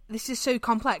 However, this is so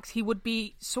complex. He would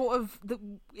be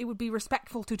it would be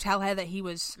respectful to tell her that he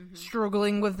was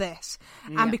struggling with this.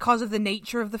 And because of the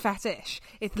nature of the fetish,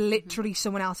 it's literally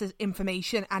someone else's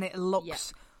information and it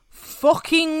looks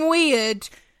fucking weird.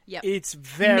 Yep. It's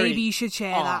very Maybe you should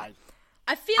share that. odd.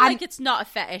 I feel like it's not a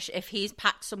fetish if he's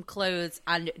packed some clothes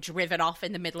and driven off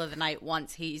in the middle of the night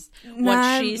once she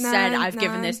said, I've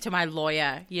given this to my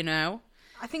lawyer, you know?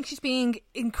 I think she's being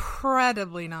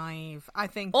incredibly naive. I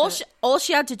think All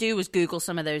she had to do was Google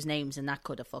some of those names and that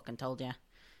could have fucking told you.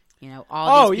 You know,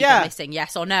 are these people missing,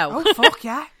 yes or no? Oh, fuck,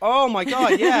 yeah. Oh my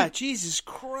god, yeah. Jesus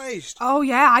Christ. Oh,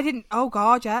 yeah, I didn't... Oh,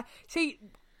 God, yeah. See,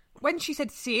 when she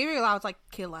said cereal, I was like,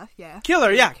 killer, yeah.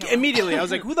 Killer, yeah. Killer. Immediately. I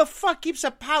was like, who the fuck keeps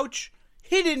a pouch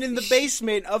hidden in the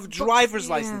basement of driver's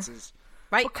licenses?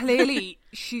 Right. But clearly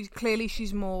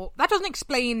she's more. That doesn't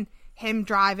explain him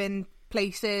driving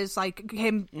places, like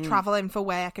him traveling for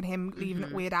work and him leaving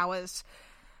at weird hours.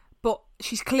 But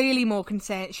she's clearly more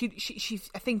concerned. She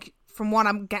I think from what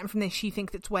I'm getting from this, she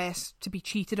thinks it's worse to be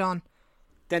cheated on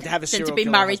Than to have a Than serial to be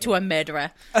killer married husband. to a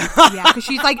murderer. Yeah, because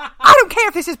she's like, I don't care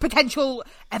if this is potential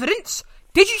evidence.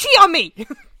 Did you cheat on me? Did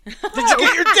you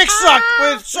get your dick sucked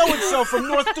with so-and-so from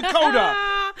North Dakota?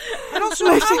 And also,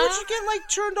 how would you get, like,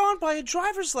 turned on by a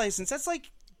driver's license? That's like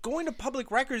going to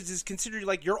public records is considered,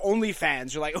 like, your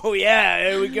OnlyFans. You're like, oh, yeah,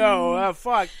 here we go. Oh,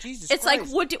 fuck. Jesus It's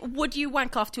Christ. like, would you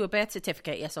wank off to a birth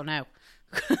certificate, yes or no?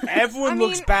 Everyone I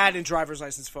looks mean- bad in driver's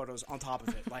license photos on top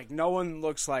of it. Like, no one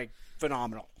looks, like,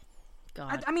 phenomenal.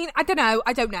 God. I mean, I don't know.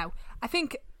 I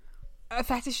think a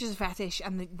fetish is a fetish,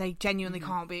 and they genuinely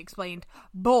can't be explained.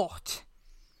 But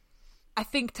I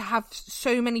think to have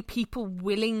so many people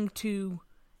willing to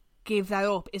give that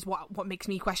up is what makes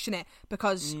me question it.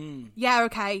 Because, yeah,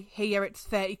 okay, here it's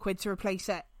 30 quid to replace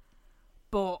it.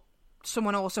 But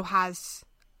someone also has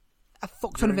a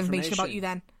fuck ton Your of information about information. you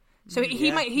then. So he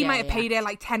Yeah. might Yeah, have yeah. paid her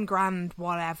like 10 grand,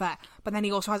 whatever. But then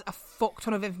he also has a fuck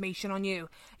ton of information on you.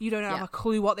 You don't have Yeah. a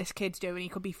clue what this kid's doing. He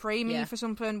could be framing Yeah. you for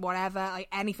something, whatever. Like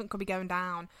anything could be going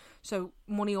down. So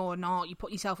money or not, you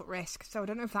put yourself at risk. So I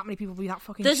don't know if that many people would be that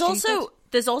fucking There's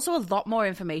stupid. also a lot more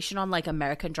information on like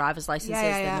American driver's licenses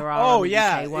Yeah. than there are on Oh, the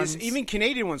yeah. UK ones. Even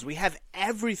Canadian ones. We have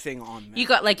everything on there. You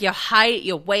got like your height,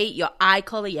 your weight, your eye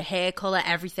color, your hair color,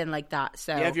 everything like that.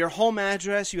 So You have your home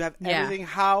address. You have Yeah. everything.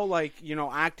 How, like, you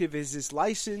know, active is this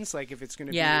license? Like, if it's going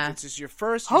to Yeah. be, if it's just your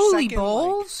first, your Holy second,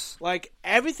 balls. Like,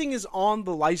 everything is on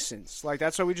the license. Like,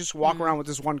 that's why we just walk around with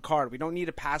this one card. We don't need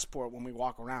a passport when we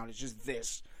walk around. It's just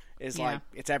this. Is Yeah. like,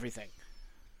 it's everything.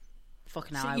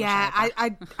 fucking hell. Yeah, I wish I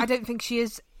had that. I don't think she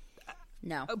is.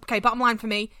 No. Okay, bottom line for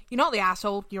me, you're not the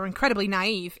asshole. You're incredibly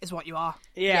naive, is what you are.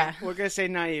 Yeah, Yeah. we're going to say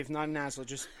naive, not an asshole.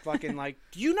 Just fucking, like,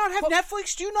 do you not have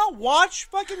Netflix? Do you not watch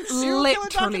fucking serial killer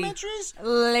documentaries?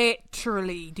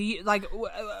 Literally. Do you like?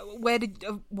 Where did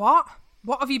what?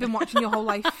 What have you been watching your whole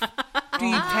life? Do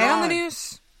you care on the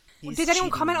news? Did anyone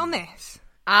comment on this?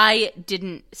 I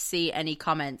didn't see any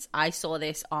comments. I saw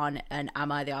this on an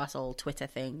Am I the Arsehole Twitter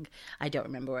thing. I don't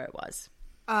remember where it was.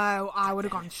 Oh, I would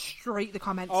have gone straight to the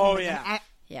comments. Oh, and yeah.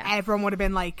 Yeah. Everyone would have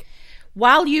been like,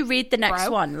 While you read the next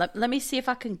Bro. one, let me see if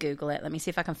I can Google it. Let me see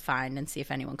if I can find and see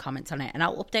if anyone comments on it. And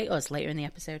I'll update us later in the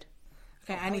episode.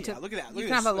 okay, I need Yeah, to look at that. You Look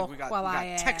can at have a this. look we got, while we got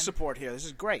I tech support here. This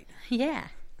is great. Yeah.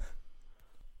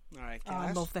 All right, Oh, I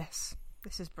Cass. love this.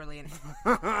 This is brilliant.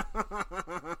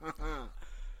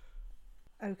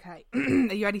 Okay, are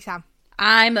you ready, Sam?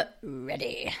 I'm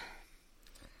ready.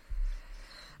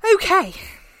 Okay,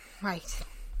 right.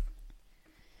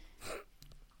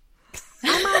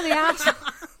 Am I the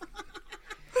arsehole?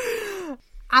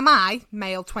 Am I,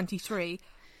 male 23,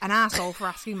 an arsehole for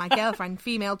asking my girlfriend,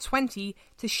 female 20,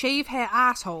 to shave her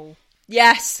asshole?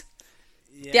 Yes.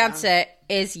 Yeah. The answer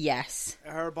is yes.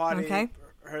 Her body, Okay.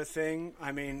 her thing.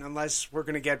 I mean, unless we're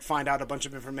gonna find out a bunch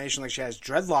of information, like she has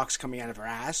dreadlocks coming out of her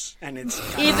ass, and it's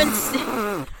Even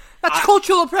That's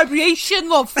cultural appropriation,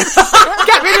 love. Get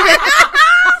rid of it.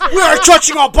 we are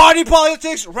touching on body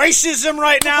politics, racism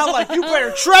right now. Like, you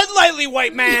better tread lightly,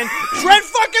 white man. Tread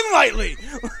fucking lightly.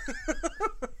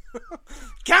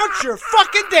 Count your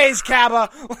fucking days, Cabba.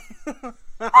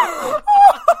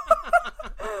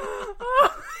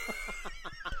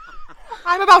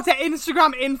 I'm about to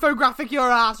Instagram infographic your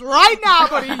ass right now,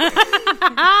 buddy.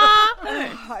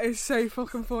 That is so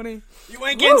fucking funny. You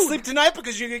ain't getting sleep tonight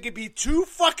because you're gonna be too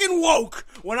fucking woke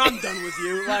when I'm done with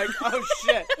you. Like, oh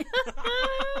shit.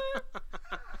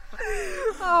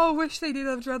 Oh, I wish they did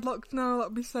have dreadlocks now.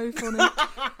 That'd be so funny.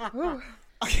 Ooh.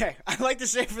 Okay, I'd like to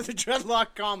say for the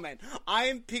dreadlock comment, I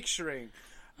am picturing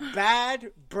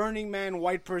bad Burning Man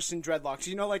white person dreadlocks.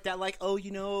 You know, like that, like, oh,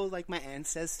 you know, like my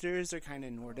ancestors are kind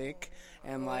of Nordic,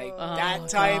 and like that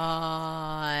type.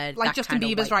 God, Like that Justin kind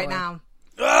of Bieber's white right boy. now.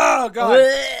 Oh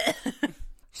god.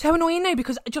 So annoying though,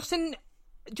 because Justin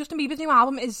Bieber's new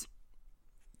album is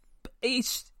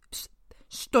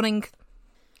stunning.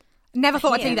 Never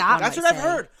thought I'd say that. That's might what I've say.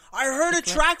 heard. I heard a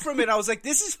track from it. I was like,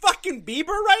 this is fucking Bieber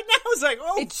right now. I was like,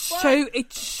 oh, It's fuck.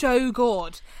 so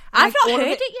good. I've Like, not all of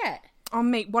heard it yet. Oh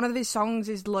mate, one of his songs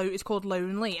is it's called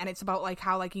Lonely, and it's about like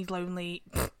how like he's lonely.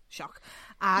 Shock.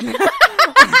 And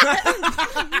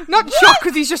not shock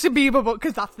because he's Justin Bieber, but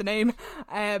because that's the name.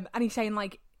 And he's saying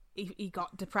like he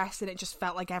got depressed and it just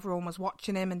felt like everyone was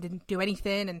watching him and didn't do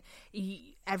anything, and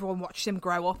everyone watched him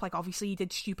grow up. Like obviously he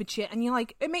did stupid shit, and you're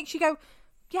like, it makes you go,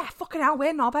 yeah, fucking hell,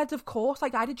 we're knobheads, of course.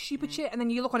 Like, I did stupid shit. And then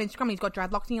you look on Instagram and he's got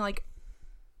dreadlocks and you're like,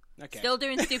 Okay. Still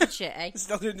doing stupid shit, eh?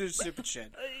 Still doing stupid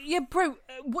shit. yeah, bro,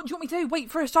 what do you want me to do? Wait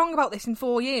for a song about this in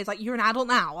 4 years? Like, you're an adult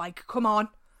now. Like, come on.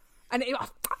 And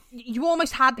I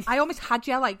almost had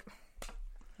you, like,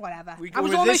 whatever. We I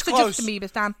was were almost this a close. Justin Bieber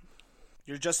stan.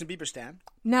 You're Justin Bieber stan?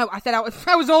 No, I said I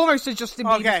was almost a Justin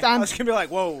Bieber Okay, stan. I was going to be like,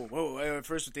 whoa,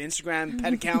 first with the Instagram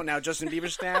pet account, now Justin Bieber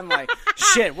stan? Like,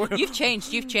 shit. You've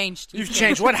changed. You've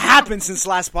changed. What happened since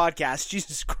last podcast?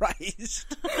 Jesus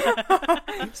Christ.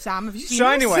 Sam, have you seen So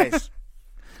this? anyways.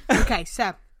 Okay,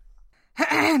 so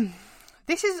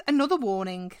this is another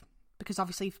warning because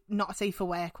obviously not safe for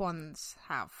work ones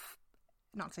have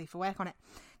not safe for work on it.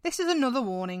 This is another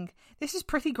warning. This is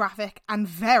pretty graphic and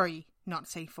very not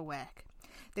safe for work.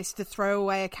 This is the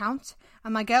throwaway account,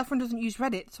 and my girlfriend doesn't use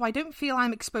Reddit, so I don't feel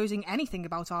I'm exposing anything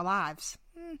about our lives.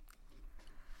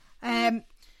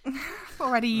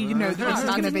 Already you know that this is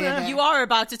going to be a bit. You are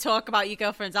about to talk about your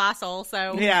girlfriend's asshole,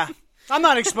 so Yeah. I'm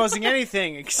not exposing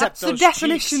anything except That's the those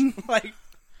definition. cheeks. Like,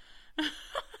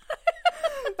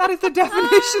 That is the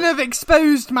definition of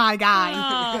exposed, my guy.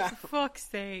 Oh, for fuck's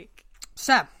sake.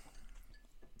 So,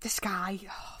 this guy,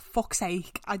 fuck's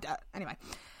sake. Anyway,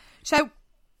 so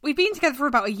we've been together for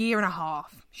about 1.5 years.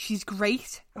 She's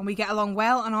great, and we get along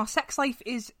well, and our sex life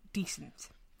is decent.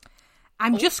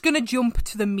 I'm just going to jump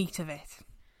to the meat of it.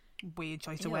 Weird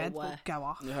choice of words, but go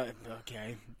off.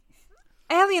 okay.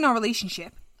 Early in our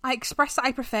relationship, I expressed that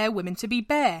I prefer women to be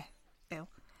bare. Ew.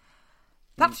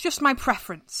 That's just my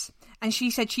preference. And she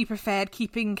said she preferred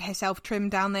keeping herself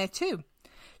trimmed down there too.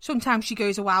 Sometimes she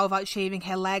goes a while without shaving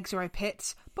her legs or her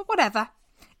pits, but whatever.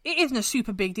 It isn't a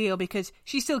super big deal because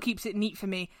she still keeps it neat for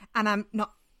me, and I'm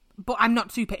not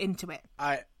super into it.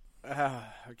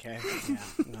 Okay. Yeah,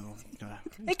 no.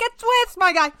 It gets worse,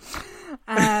 my guy.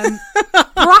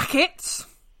 Brackets.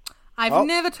 I've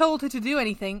never told her to do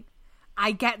anything.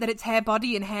 I get that it's her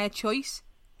body and her choice.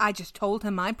 I just told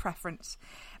her my preference.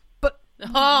 But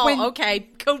Okay.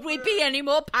 Could we be any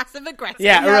more passive aggressive?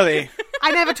 Yeah, really.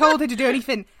 I never told her to do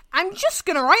anything. I'm just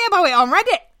going to write about it on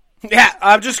Reddit. Yeah,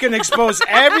 I'm just going to expose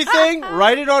everything,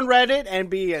 write it on Reddit,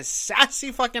 and be a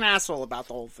sassy fucking asshole about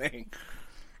the whole thing.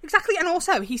 Exactly, and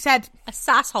also he said... A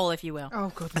sasshole, if you will.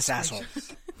 Oh, goodness. A asshole.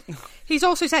 He's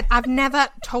also said, I've never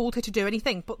told her to do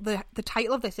anything, but the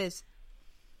title of this is,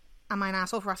 Am I an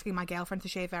asshole for asking my girlfriend to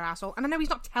shave her asshole? And I know he's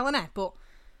not telling her, but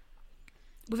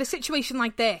with a situation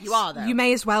like this... You are, though. You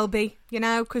may as well be, you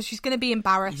know, because she's going to be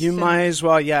embarrassed. You might as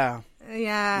well, yeah.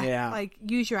 Yeah. Like,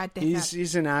 use your head, dickhead.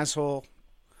 He's an asshole.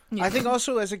 Yeah. I think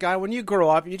also as a guy, when you grow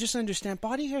up, you just understand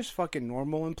body hair is fucking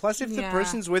normal. And plus, if the Yeah.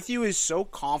 person's with you is so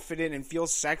confident and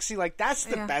feels sexy, like, that's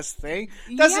the Yeah. best thing.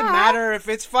 Doesn't Yeah. matter if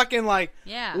it's fucking, like,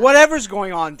 Yeah. whatever's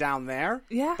going on down there.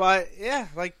 Yeah. But, yeah,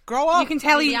 like, grow up. You can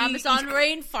tell The Amazon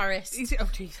rainforest. Oh,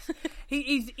 Jesus.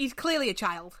 He's clearly a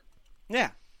child. Yeah.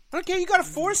 Okay, you gotta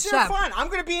force it. So- Fine. I'm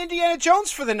gonna be Indiana Jones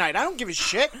for the night. I don't give a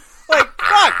shit. Like,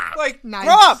 fuck. Like, Nice.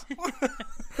 grow up.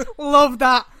 Love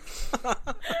that.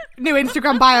 New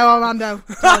Instagram bio, Armando.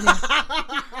 Telling you.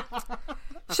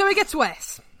 So it gets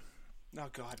worse. Oh,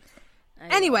 God.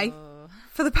 Anyway,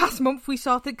 for the past month, we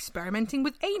started experimenting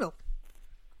with anal.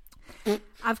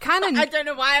 I've kind of... I don't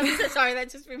know why I'm so sorry. That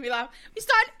just made me laugh. We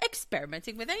started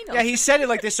experimenting with anal. Yeah, he said it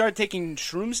like they started taking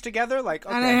shrooms together. Like,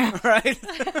 okay, know. right?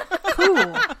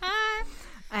 cool.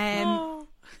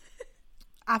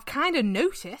 I've kind of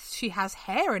noticed she has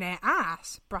hair in her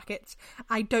ass. Brackets.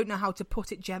 I don't know how to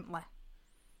put it gently.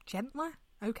 Gently?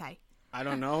 Okay. I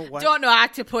don't know. What? Don't know how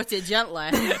to put it gently.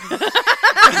 She's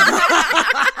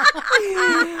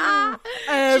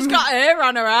got hair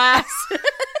on her ass.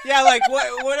 Yeah, like,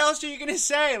 what else are you going to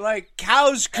say? Like,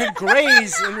 cows could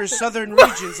graze in her southern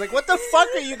regions. Like, what the fuck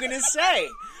are you going to say?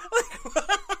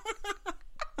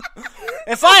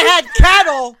 If I had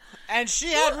cattle and she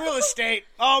had real estate,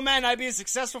 oh, man, I'd be a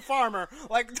successful farmer.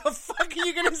 Like, the fuck are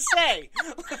you going to say?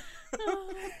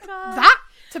 That,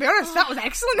 to be honest, that was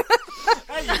excellent.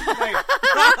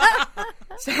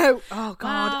 So, oh,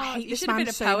 God, I hate You this should have man been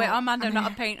a so poet, much. Armando,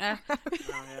 not a painter.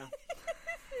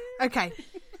 Okay.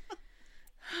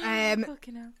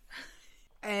 Fucking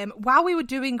hell. While we were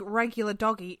doing regular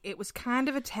doggy, it was kind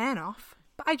of a turn-off,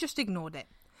 but I just ignored it.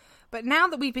 But now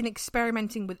that we've been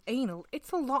experimenting with anal,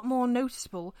 it's a lot more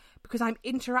noticeable because I'm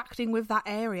interacting with that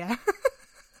area.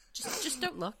 Just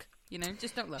don't look. You know,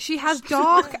 just don't look. She has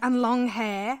dark and long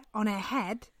hair on her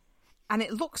head, and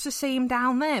it looks the same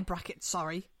down there, brackets,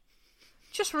 sorry.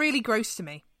 Just really gross to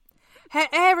me. Her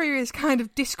area is kind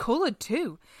of discoloured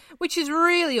too, which is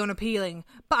really unappealing,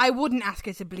 but I wouldn't ask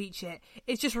her to bleach it.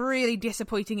 It's just really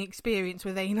disappointing experience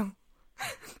with anal.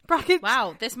 Brackets.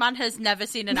 Wow, this man has never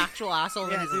seen an actual asshole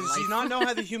in Yeah, his does life. he not know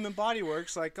how the human body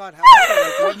works? Like, God, how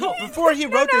before he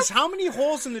wrote this, how many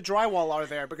holes in the drywall are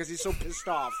there? Because he's so pissed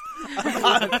off.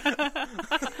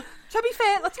 To be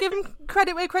fair, let's give him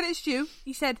credit where credit's due.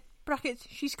 He said, brackets,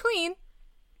 she's clean.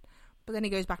 But then he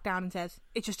goes back down and says,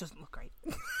 it just doesn't look great.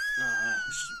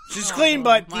 She's clean,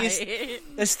 but My-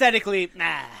 aesthetically,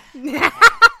 nah.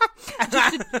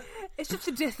 It's just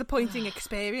a disappointing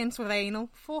experience with anal.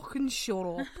 Fucking shut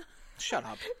up. Shut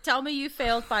up. Tell me you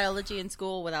failed biology in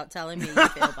school without telling me you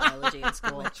failed biology in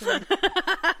school.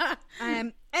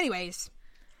 Anyways.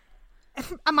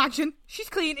 Imagine. She's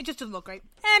clean, it just doesn't look great.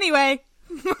 Anyway.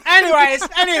 Anyways,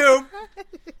 anywho.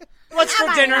 What's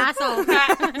for dinner? Asshole.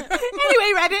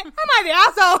 Anyway, Reddit, am I the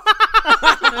asshole?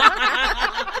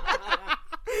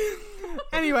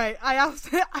 Anyway, I asked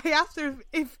her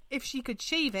if she could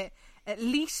shave it at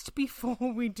least before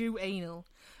we do anal.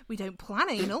 We don't plan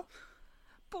anal,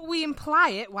 but we imply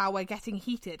it while we're getting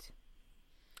heated.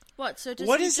 What? So does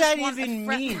What he does just that want a even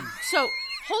mean? So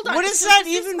hold on. What does So that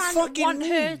this even man fucking want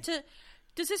her mean? to?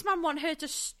 Does this man want her to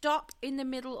stop in the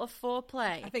middle of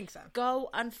foreplay? I think so. Go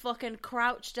and fucking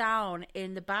crouch down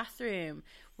in the bathroom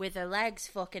with her legs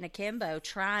fucking akimbo,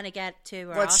 trying to get to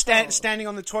her. What, arsehole. standing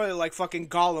on the toilet like fucking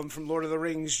Gollum from Lord of the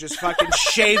Rings, just fucking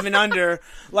shaving under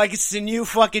like it's the new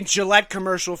fucking Gillette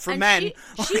commercial for And men.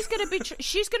 she's gonna be.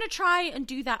 She's gonna try and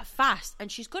do that fast, and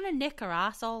she's gonna nick her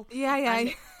asshole. Yeah.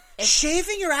 And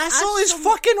Shaving your asshole As is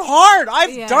someone- fucking hard.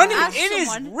 I've Yeah. done it. As It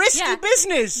is someone- risky yeah.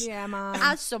 business. Yeah, man.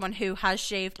 As someone who has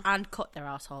shaved and cut their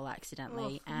asshole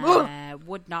accidentally,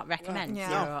 would not recommend. Yeah.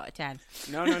 0 out of 10.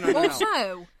 No.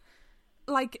 Also,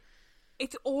 like,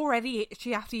 it's already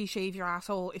itchy after you shave your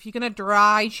asshole. If you're gonna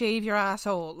dry shave your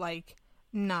asshole, like,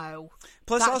 no.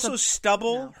 Plus, That's also,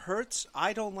 stubble hurts.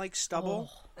 I don't like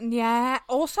stubble. Yeah.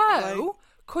 Also, Like-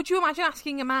 could you imagine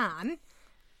asking a man,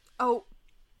 oh,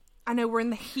 I know we're in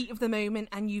the heat of the moment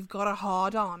and you've got a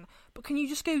hard on, but can you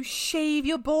just go shave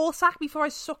your ball sack before I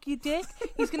suck your dick?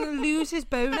 He's going to lose his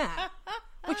boner.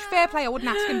 Which, fair play, I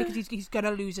wouldn't ask him because he's going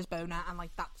to lose his boner and,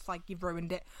 like, that's, like, you've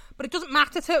ruined it. But it doesn't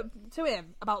matter to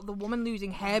him about the woman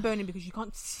losing hair boning because you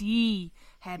can't see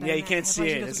hair boning. Yeah, you can't Hair see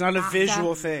boning it. It's doesn't not a matter.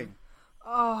 visual thing.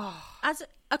 As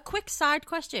a quick side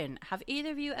question, have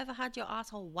either of you ever had your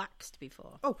asshole waxed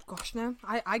before? Oh, gosh, no.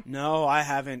 I No, I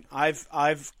haven't. I've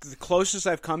the closest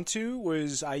I've come to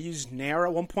was I used Nair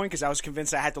at one point because I was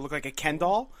convinced I had to look like a Ken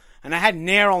doll, and I had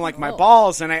Nair on like my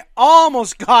balls, and I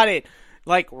almost got it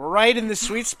like right in the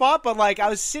sweet spot, but like I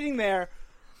was sitting there,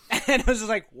 and I was just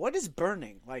like, "What is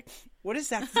burning? Like, what is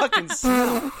that fucking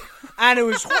smell?" And it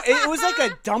was like a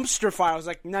dumpster fire. I was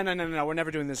like, "No, we're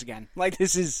never doing this again. Like,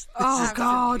 this is." Oh,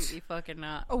 God. Absolutely fucking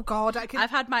not. Oh, God. I've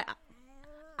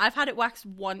had it waxed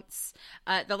once.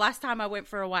 The last time I went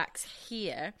for a wax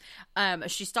here,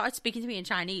 she started speaking to me in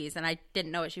Chinese, and I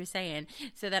didn't know what she was saying.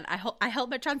 So then I held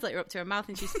my translator up to her mouth,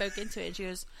 and she spoke into it, and she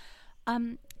goes,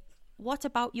 "What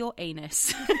about your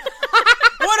anus?"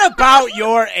 What about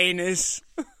your anus?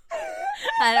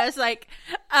 And I was like,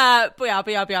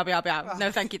 "Booyah.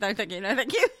 No, thank you. No, thank you. No,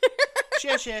 thank you."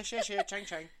 Share, chang,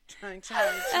 chang.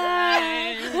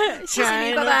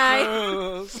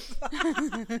 Bye-bye.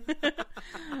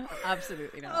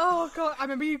 Absolutely not. Oh, God. I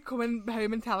remember you coming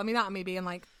home and telling me that and me being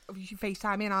like, you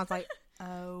FaceTime me, and I was like,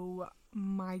 oh,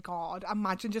 my God.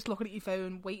 Imagine just looking at your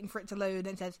phone, waiting for it to load,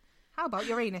 and it says, how about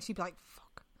your anus? You'd be like,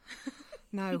 fuck.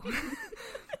 No.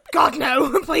 God,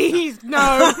 no. Please,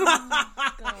 no.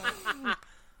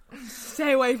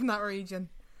 Stay away from that region.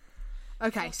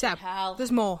 Okay, so, hell.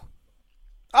 there's more.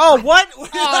 Oh, what?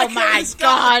 Oh my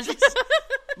God.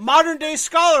 Modern day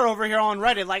scholar over here on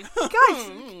Reddit, like,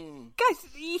 Guys,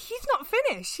 he's not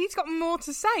finished. He's got more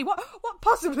to say. What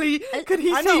possibly could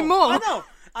he I say know, more? I know.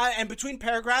 And between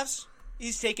paragraphs,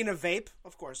 he's taking a vape,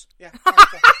 of course. Yeah.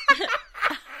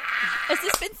 Has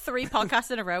this been 3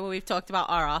 podcasts in a row where we've talked about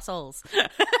our assholes?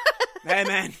 Hey,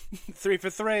 man, 3 for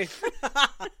 3.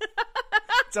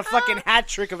 It's a fucking hat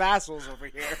trick of assholes over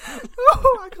here.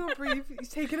 Oh, I can't breathe. He's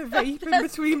taking a vape in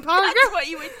between paragraphs. That's what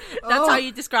you would. That's how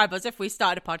you describe us if we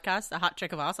started a podcast, a hat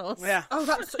trick of assholes. Yeah. Oh,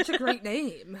 that's such a great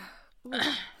name. Ooh.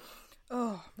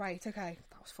 Oh, right, okay.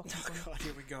 That was fucking funny. God,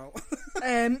 here we go.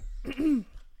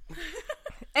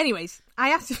 Anyways, I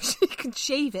asked if she could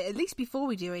shave it, at least before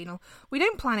we do anal. We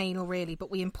don't plan anal, really,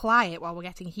 but we imply it while we're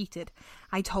getting heated.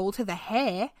 I told her the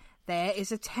hair there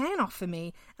is a turn off for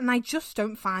me, and I just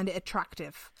don't find it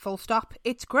attractive. Full stop.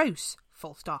 It's gross.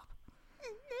 Full stop.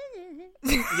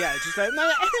 Yeah, just like,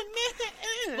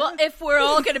 Well, if we're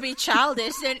all going to be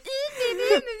childish, then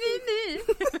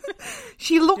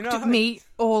She looked You know at me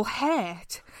all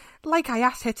hurt. Like I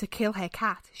asked her to kill her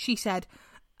cat. She said,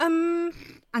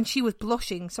 And she was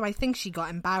blushing, so I think she got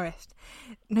embarrassed.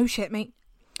 No shit, mate.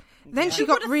 Then she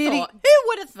got really... Who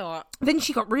would have thought? Then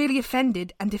she got really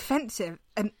offended and defensive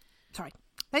and... Sorry.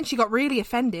 Then she got really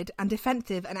offended and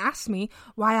defensive and asked me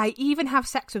why I even have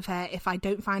sex with her if I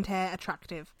don't find her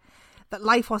attractive. That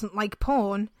life wasn't like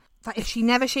porn. That if she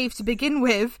never shaved to begin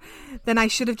with, then I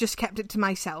should have just kept it to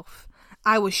myself.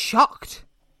 I was shocked.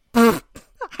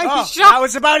 That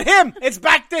was about him. It's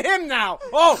back to him now.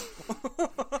 Oh.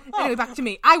 Anyway, back to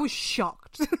me. I was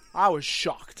shocked. I was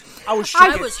shocked. I was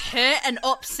shocked. I was hurt and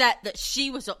upset that she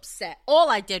was upset. All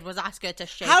I did was ask her to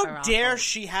shave her How asshole. dare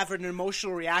she have an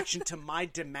emotional reaction to my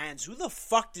demands? Who the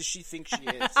fuck does she think she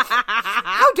is?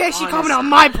 How dare she comment on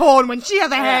my porn when she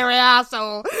has a hairy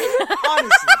asshole?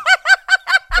 Honestly.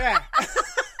 Yeah.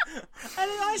 And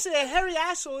then I say a hairy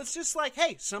asshole, it's just like,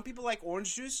 hey, some people like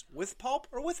orange juice with pulp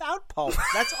or without pulp.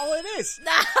 That's all it is.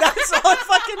 That's all it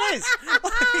fucking is.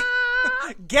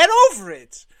 Like, get over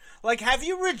it. Like, have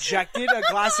you rejected a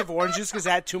glass of orange juice because it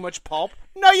had too much pulp?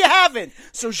 No, you haven't.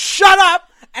 So shut up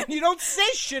and you don't say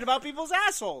shit about people's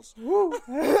assholes.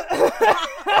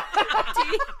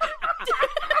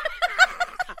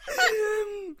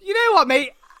 You know what,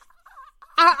 mate?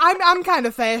 I'm kind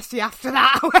of thirsty after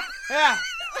that. Yeah.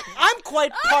 I'm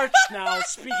quite parched now,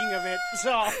 speaking of it,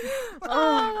 so...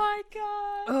 Oh my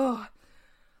god.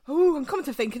 Oh, I'm coming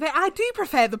to think of it. I do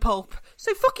prefer the pulp.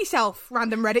 So fuck yourself,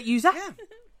 random Reddit user. Yeah.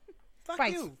 Fuck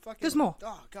Right. you. Fuck There's you. more.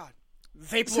 Oh, God.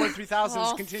 Vaporware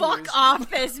 3000 continues. Fuck off,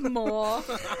 there's more.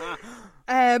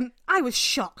 I was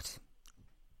shocked.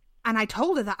 And I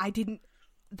told her that I didn't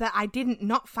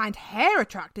not find hair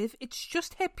attractive. It's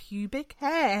just her pubic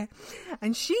hair.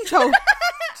 And she told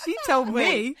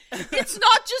me It's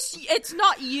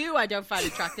not you I don't find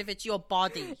attractive, it's your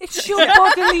body. it's your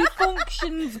bodily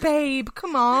functions, babe.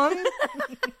 Come on.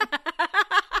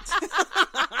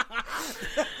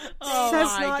 Oh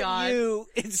That's my not god. you.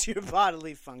 It's your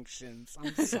bodily functions.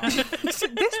 I'm sorry. This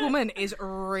woman is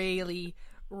really,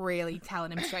 really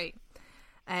telling him straight.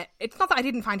 It's not that I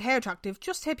didn't find hair attractive,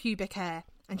 just her pubic hair.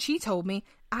 And she told me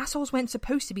assholes weren't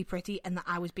supposed to be pretty and that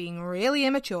I was being really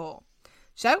immature.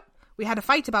 So, we had a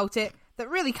fight about it that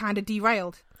really kind of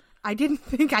derailed. I didn't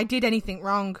think I did anything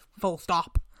wrong, full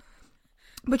stop.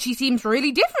 But she seems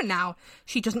really different now.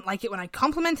 She doesn't like it when I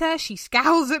compliment her. She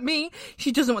scowls at me.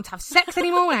 She doesn't want to have sex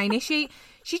anymore when I initiate.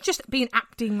 She's just been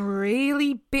acting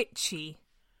really bitchy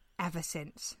ever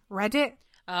since. Reddit?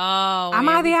 Oh, Am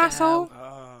here I the we go. asshole?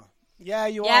 Yeah,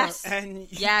 you Yes. are. And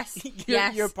Yes.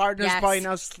 your partner's Yes. probably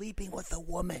now sleeping with a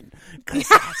woman. Because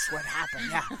that's what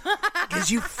happened, yeah. Because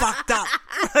you fucked up.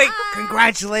 Like,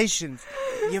 congratulations.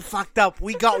 You fucked up.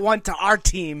 We got one to our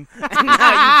team. And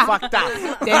now you fucked up.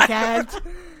 Dickhead.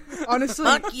 Honestly,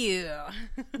 Fuck you.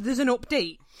 there's an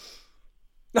update.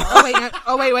 Oh, wait, no.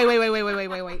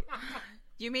 Oh, wait.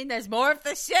 You mean there's more of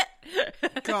this shit?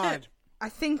 God. I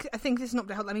think there's an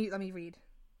update. Let me read.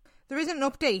 There isn't an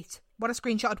update. What a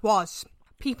screenshot was.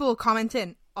 People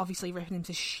commenting, obviously ripping him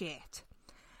to shit.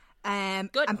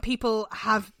 Good. And people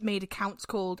have made accounts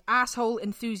called Asshole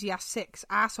Enthusiast 6,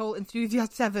 Asshole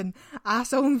Enthusiast 7,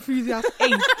 Asshole Enthusiast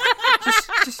 8.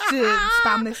 just to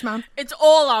spam this man. It's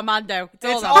all Armando.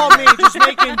 It's all me, just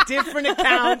making different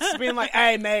accounts, being like,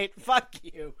 hey, mate, fuck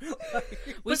you.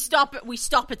 We stop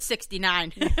at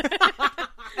 69.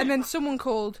 And then someone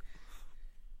called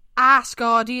Ass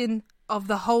Guardian of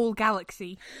the whole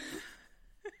galaxy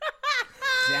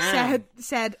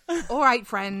said, all right,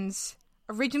 friends.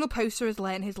 Original poster has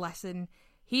learned his lesson.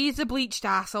 He's a bleached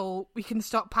asshole. We can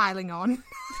stop piling on.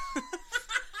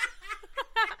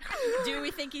 Do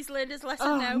we think he's learned his lesson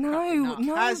Oh, now? no, Probably not.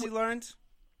 no. Has he learned?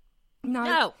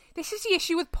 No. This is the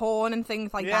issue with porn and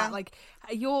things like Yeah. that. Like,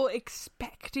 you're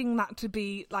expecting that to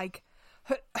be, like,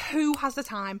 who has the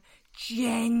time?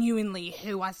 Genuinely,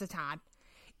 who has the time?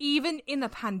 Even in the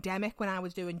pandemic when I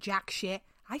was doing jack shit,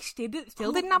 I still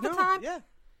didn't have the time. Yeah.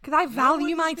 Because I value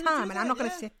one my is gonna time do and I'm that, not going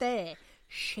to yeah. sit there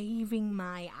shaving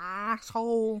my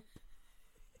asshole.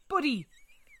 Buddy,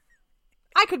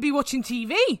 I could be watching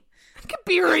TV. I could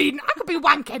be reading. I could be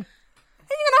wanking. And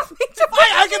you're going to ask me to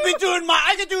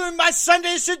I could do my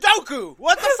Sunday Sudoku.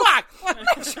 What the fuck?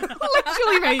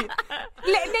 literally, mate.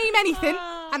 Name anything,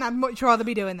 and I'd much rather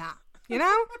be doing that. You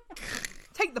know?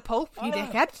 Take the pulp, you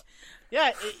dickhead.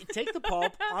 Yeah, take the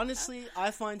pulp. Honestly,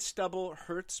 I find stubble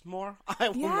hurts more. I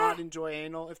will Yeah. not enjoy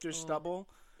anal if there's stubble.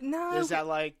 No. There's that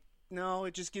like, no,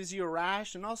 it just gives you a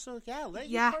rash, and also, let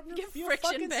Yeah. your partner Get feel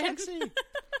friction fucking burn. sexy.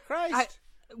 Christ.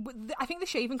 I think the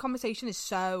shaving conversation is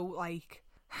so, like,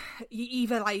 you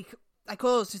either, like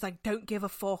us, just, like, don't give a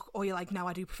fuck, or you're like, no,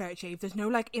 I do prefer it shaved. There's no,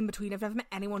 like, in-between. I've never met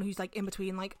anyone who's, like, in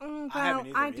between, like, well, haven't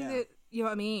either, I do yeah. it, you know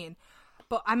what I mean?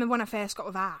 But I remember when I first got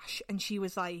with Ash, and she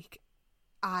was like,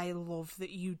 I love that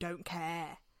you don't care.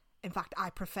 In fact, I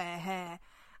prefer her.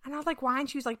 And I was like, why? And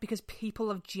she was like, because people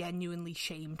have genuinely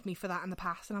shamed me for that in the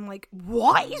past. And I'm like,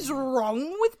 what is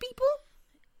wrong with people?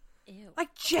 Ew.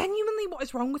 Like, genuinely, what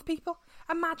is wrong with people?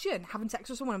 Imagine having sex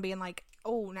with someone and being like,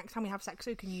 oh, next time we have sex,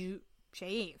 so can you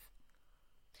shave?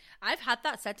 I've had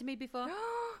that said to me before.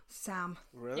 Sam.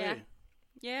 Really?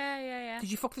 Yeah.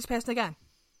 Did you fuck this person again?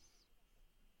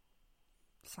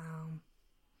 Sam.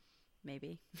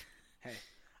 Maybe. Hey,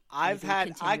 I got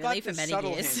Continually the for many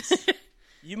subtle years. hints.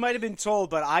 You might have been told,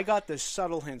 but I got the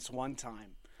subtle hints one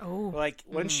time. Oh. Like,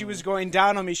 when she was going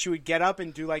down on me, she would get up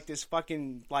and do, like, this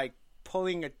fucking, like,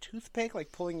 pulling a toothpick,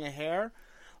 like, pulling a hair.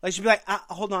 Like, she'd be like,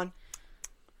 hold on.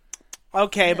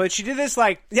 Okay, but she did this,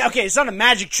 like, yeah, okay, it's not a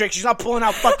magic trick. She's not pulling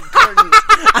out fucking curtains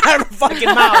out of her fucking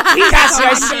mouth. Cassie,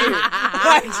 I see you.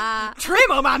 Like,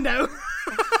 Trim, Armando!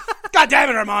 God damn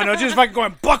it, Armando. Just fucking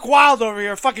going buck wild over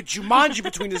here. Fucking Jumanji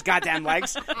between his goddamn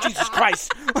legs. Jesus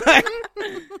Christ.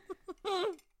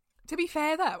 To be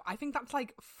fair, though, I think that's,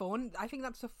 like, fun. I think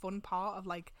that's the fun part of,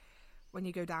 like, when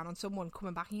you go down on someone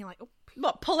coming back and you're like, oh.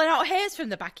 What, pulling out hairs from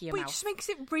the back of your But it mouth? just makes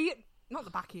it real. Not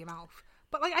the back of your mouth.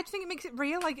 But, like, I just think it makes it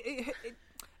real. Like, It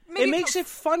maybe makes it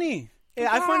funny. Yeah,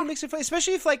 I find it makes it funny,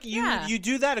 especially if like you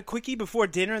do that a quickie before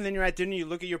dinner, and then you're at dinner, you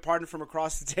look at your partner from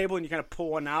across the table, and you kind of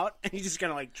pull one out, and you just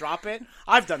kind of like drop it.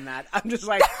 I've done that. I'm just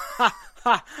like, ha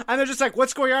ha, and they're just like,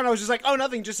 "What's going on?" I was just like, "Oh,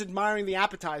 nothing, just admiring the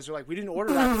appetizer." Like, we didn't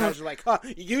order the appetizer. Like, huh,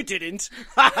 you didn't.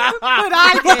 But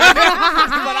I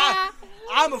did.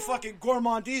 I'm a fucking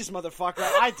gourmandise motherfucker.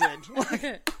 I did.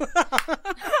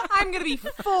 I'm gonna be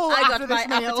full. I after got my this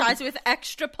meal. appetizer with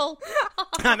extra pull.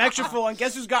 I'm extra full, and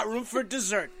guess who's got room for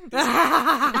dessert?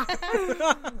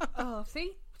 Oh,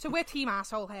 see? So we're team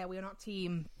asshole here. We're not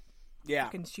team Yeah,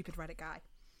 fucking stupid Reddit guy.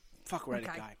 fuck Reddit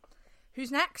Okay. guy.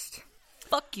 Who's next?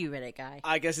 Fuck you, Reddit guy.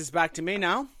 I guess it's back to me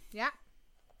now. Yeah.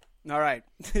 All right,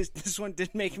 this one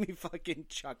did make me fucking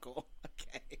chuckle.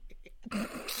 Okay.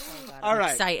 All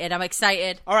right. I'm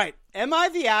excited. All right. Am I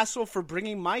the asshole for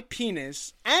bringing my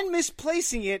penis and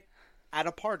misplacing it at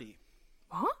a party?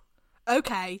 What?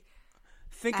 Okay.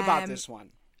 Think about this one.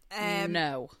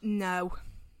 No. No.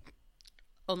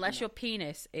 Unless your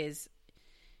penis is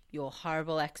your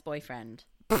horrible ex-boyfriend.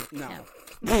 No.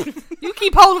 You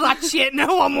keep hold of that shit.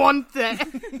 No one wants it.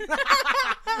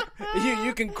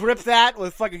 You can grip that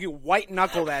with fucking white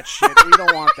knuckle that shit. We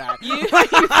don't want that. You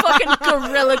fucking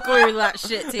gorilla glue that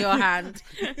shit to your hand.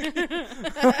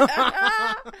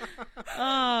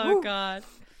 Oh, God.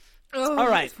 Oh, All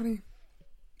right. that's funny.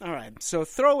 All right. So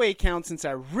throwaway account, since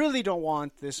I really don't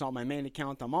want this on my main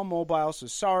account. I'm on mobile, so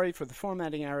sorry for the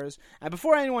formatting errors. And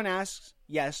before anyone asks,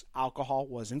 yes, alcohol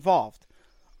was involved.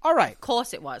 All right. Of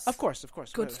course it was. Of course.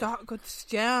 Good start. Good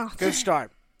start. Good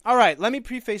start. All right, let me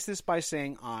preface this by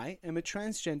saying I am a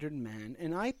transgendered man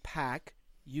and I pack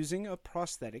using a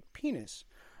prosthetic penis.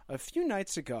 A few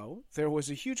nights ago, there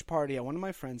was a huge party at one of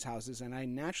my friends' houses and I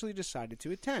naturally decided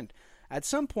to attend. At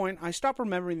some point, I stopped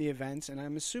remembering the events and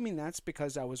I'm assuming that's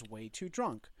because I was way too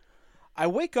drunk. I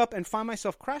wake up and find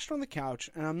myself crashed on the couch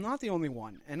and I'm not the only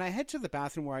one, and I head to the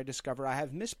bathroom where I discover I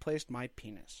have misplaced my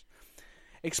penis.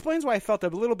 Explains why I felt a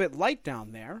little bit light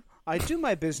down there. I do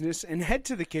my business and head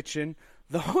to the kitchen.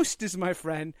 The host is my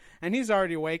friend, and he's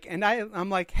already awake. And I'm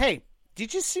like, "Hey,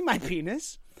 did you see my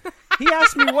penis?" He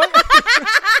asked me what.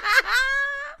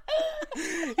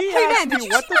 Hey man, did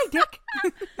you see my dick?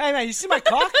 Hey man, you see my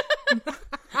cock?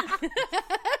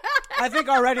 I think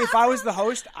already, if I was the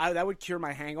host, that would cure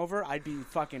my hangover. I'd be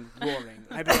fucking roaring.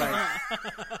 I'd be like.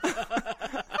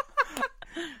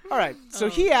 All right, so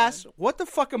he asks, what the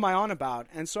fuck am I on about?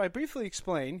 And so I briefly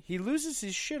explain. He loses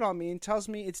his shit on me and tells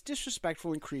me it's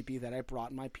disrespectful and creepy that I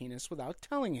brought my penis without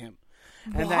telling him.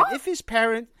 And that if his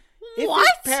parent...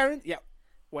 Yeah,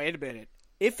 wait a minute.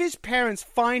 If his parents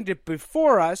find it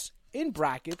before us, in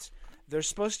brackets, they're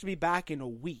supposed to be back in a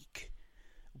week,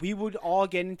 we would all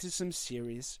get into some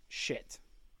serious shit.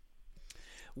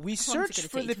 We searched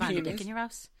for the penis... Dick in your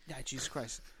house? Yeah, Jesus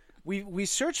Christ. We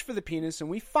search for the penis and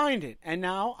we find it, and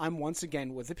now I'm once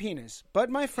again with the penis. But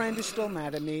my friend is still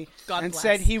mad at me and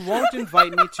said he won't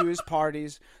invite me to his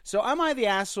parties. So am I the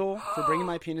asshole for bringing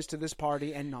my penis to this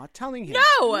party and not telling him?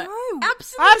 No,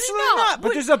 absolutely not.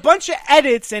 But there's a bunch of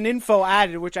edits and info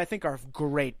added, which I think are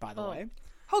great, by the way.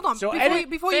 Hold on, So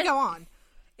before you go on,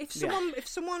 if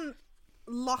someone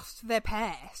lost their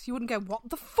purse, you wouldn't go, "What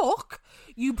the fuck?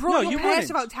 You brought your purse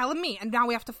without telling me, and now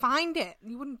we have to find it."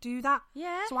 You wouldn't do that.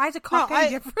 Yeah. So why is a cock any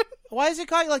different? Why is it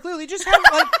cock? Like, literally, just have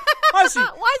like honestly.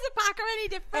 Why is the packer any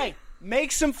different? Hey,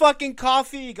 make some fucking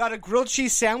coffee, you got a grilled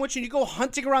cheese sandwich, and you go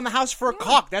hunting around the house for a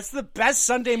cock. That's the best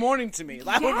Sunday morning to me.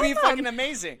 That would be fucking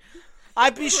amazing.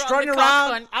 I'd be strutting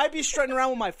around. I'd be strutting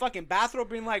around with my fucking bathrobe,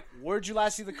 being like, "Where'd you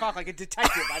last see the cock?" Like a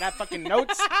detective. I'd have fucking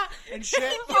notes and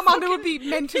shit. Armando would be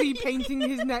mentally painting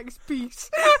his next piece.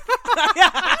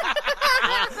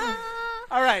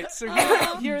 All right, so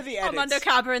here are the edits. Armando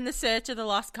Cabra in the search of the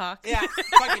lost cock. Yeah,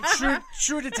 fucking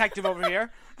true detective over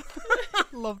here.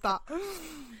 Love that.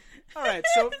 All right,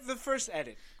 so the first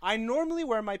edit. I normally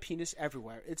wear my penis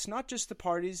everywhere. It's not just the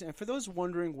parties, and for those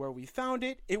wondering where we found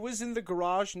it, it was in the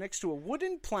garage next to a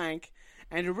wooden plank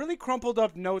and a really crumpled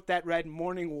up note that read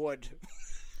 "Morning Wood."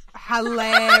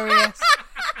 Hilarious.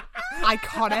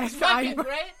 Iconic. Right?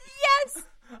 Yes!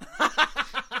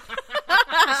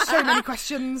 So many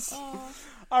questions.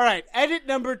 All right, edit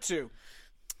number 2.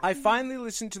 I finally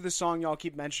listened to the song y'all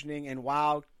keep mentioning, and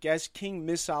wow, guess King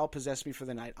Missile possessed me for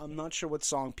the night. I'm not sure what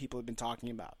song people have been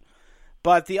talking about.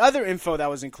 But the other info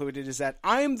that was included is that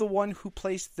I am the one who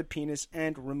placed the penis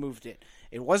and removed it.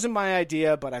 It wasn't my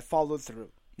idea, but I followed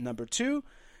through. Number 2,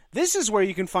 this is where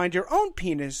you can find your own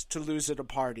penis to lose at a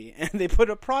party. And they put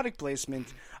a product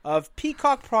placement of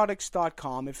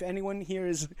peacockproducts.com. If anyone here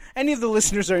is, any of the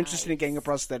listeners are interested in getting a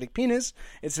prosthetic penis,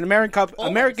 it's an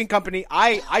American company.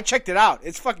 I checked it out.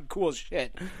 It's fucking cool as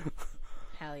shit.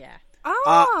 Hell yeah.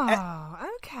 Oh,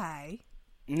 okay.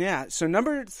 Yeah, so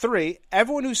number 3,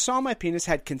 everyone who saw my penis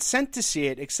had consent to see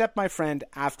it except my friend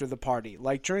after the party.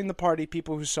 Like during the party,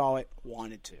 people who saw it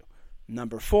wanted to.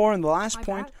 Number 4, and the last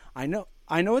point, I know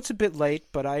it's a bit late,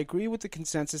 but I agree with the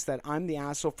consensus that I'm the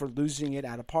asshole for losing it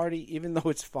at a party, even though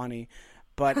it's funny.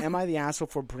 But am I the asshole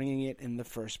for bringing it in the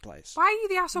first place? Why are you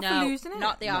the asshole for losing it?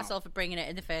 Not the asshole for bringing it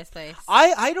in the first place.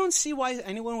 I don't see why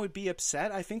anyone would be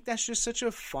upset. I think that's just such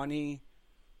a funny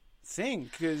thing,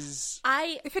 because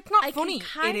if it's not funny,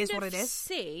 it is what it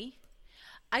is.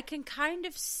 I can kind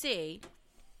of see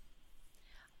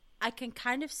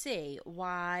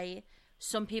why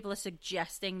some people are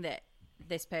suggesting that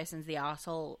this person's the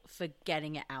arsehole for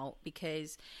getting it out,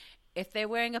 because if they're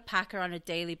wearing a packer on a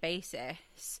daily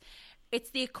basis,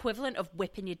 it's the equivalent of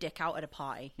whipping your dick out at a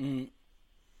party.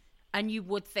 And you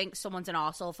would think someone's an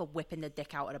arsehole for whipping their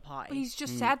dick out at a party. But he's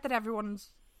just said that everyone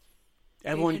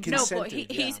consented. No, but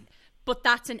but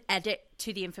that's an edit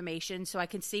to the information, so I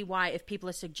can see why if people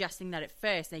are suggesting that at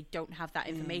first they don't have that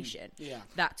information.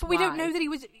 That's But we don't know that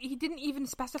he didn't even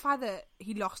specify that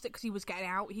he lost it because he was getting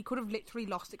out. He could have literally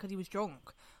lost it because he was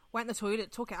drunk, went in the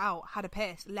toilet, took it out, had a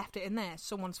piss, left it in there.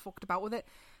 Someone's fucked about with it.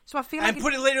 So I feel like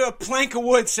put it later a plank of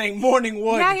wood saying "Morning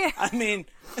Wood." Yeah. I mean,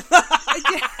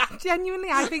 genuinely,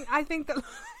 I think that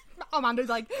Amanda's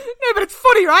like, no, but it's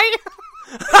funny, right?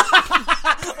 like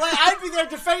I'd be there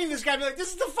defending this guy, be like,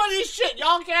 "This is the funniest shit.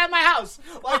 Y'all can have my house.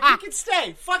 Like, you can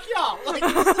stay. Fuck y'all. Like,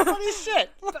 this is the funniest shit."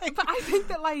 Like, but I think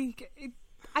that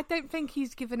I don't think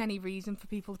he's given any reason for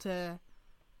people to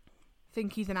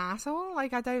think he's an asshole.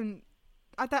 Like, I don't.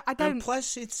 And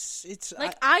plus, it's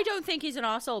like I don't think he's an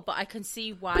arsehole, but I can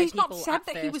see why. But he's people not said at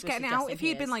that he first was were getting out. suggesting If he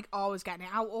had been is. like, "Oh, I was getting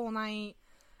it out all night,"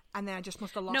 and then I just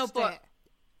must have lost it.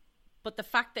 But the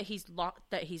fact that he's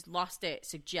lost it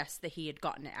suggests that he had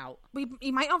gotten it out.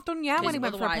 He might have done, when he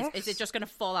went for a piss. Is it just going to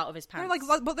fall out of his pants?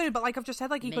 But like I've just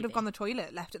said, like he could have Maybe. gone to the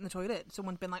toilet, left it in the toilet.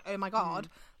 Someone's been like, "Oh my god,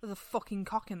 there's a fucking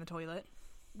cock in the toilet."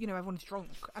 You know, everyone's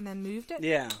drunk, and then moved it.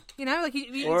 Yeah. You know, like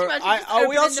Or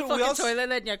we also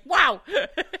toilet and you're like, wow.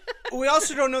 We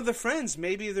also don't know the friends.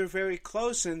 Maybe they're very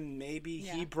close, and maybe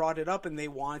he brought it up and they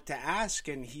want to ask,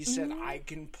 and he said, "I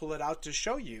can pull it out to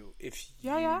show you if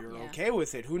you're okay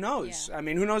with it." Who knows? Yeah. I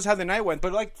mean, who knows how the night went?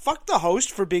 But like, fuck the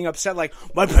host for being upset. Like,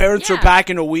 my parents are back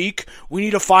in a week. We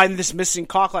need to find this missing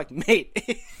cock. Like, mate,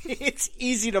 it's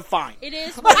easy to find. It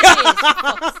is what it is. For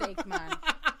fuck's sake, man.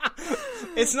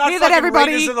 It's not Hear fucking that,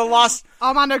 everybody? Raiders of the Lost.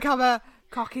 Armando cover.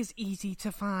 Cock is easy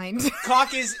to find.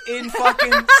 Cock is in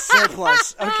fucking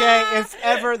surplus, okay? If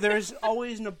ever, there's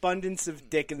always an abundance of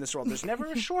dick in this world. There's never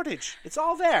a shortage. It's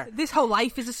all there. This whole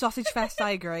life is a sausage fest,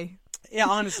 I agree. Yeah,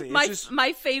 honestly.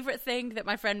 My favorite thing that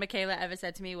my friend Michaela ever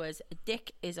said to me was,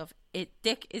 dick is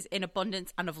in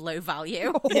abundance and of low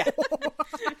value. Yeah.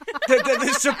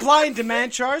 The supply and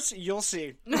demand charts, you'll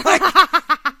see. Like,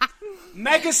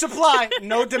 mega supply,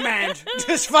 no demand.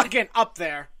 Just fucking up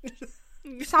there.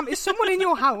 Sam, is someone in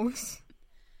your house?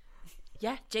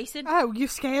 Yeah, Jason. Oh, you're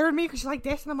scaring me because you're like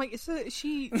this, and I'm like, is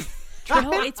she?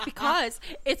 No,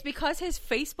 it's because his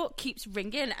Facebook keeps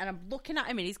ringing, and I'm looking at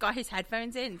him, and he's got his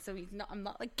headphones in, so I'm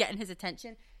not like getting his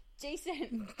attention.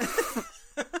 Jason,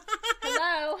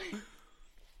 hello.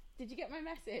 Did you get my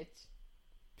message?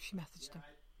 She messaged him.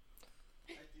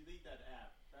 I delete that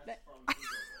app. That's from Google Voice.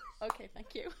 Okay,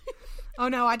 thank you. Oh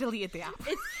no, I deleted the app.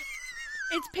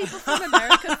 It's people from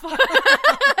America.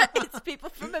 It's people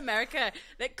from America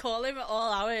that call him at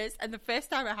all hours. And the first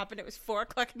time it happened, it was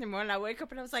 4:00 in the morning. I woke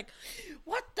up and I was like,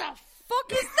 "What the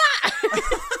fuck is that?"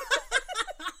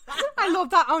 I love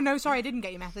that. Oh no, sorry, I didn't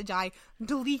get your message. I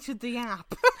deleted the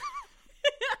app.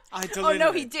 I deleted Oh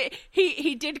no, it. he did.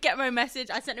 He did get my message.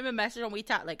 I sent him a message on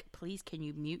WeChat like, "Please, can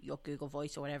you mute your Google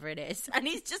Voice or whatever it is?" And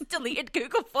he's just deleted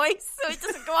Google Voice so it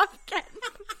doesn't go off again.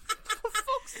 For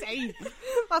fuck's sake.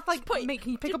 That's like, mate,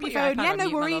 can you pick just up put your your phone? iPad Yeah, on no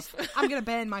mute, my worries. love. I'm gonna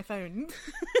burn my phone.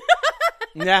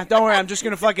 Yeah, don't worry. I'm just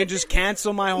gonna fucking just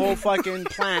cancel my whole fucking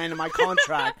plan and my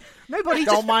contract. Nobody,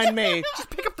 Don't just mind me.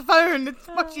 pick up the phone. It's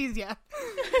much easier.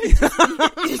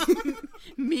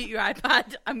 Mute your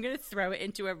iPad. I'm gonna throw it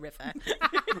into a river.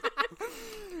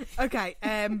 Okay,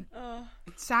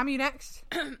 Sam, you next?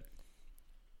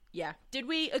 Yeah. Did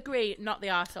we agree? Not the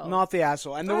arsehole. Not the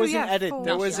asshole. And there Oh, was yeah, an edit. full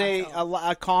There was a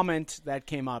asshole. comment that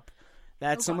came up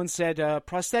that someone said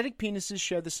prosthetic penises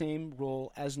share the same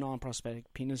role as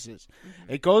non-prosthetic penises.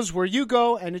 It goes where you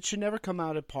go, and it should never come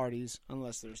out at parties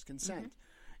unless there's consent.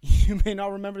 You may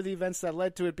not remember the events that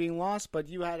led to it being lost, but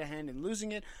you had a hand in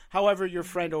losing it. However, your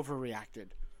friend overreacted.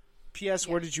 P.S.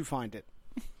 Where did you find it?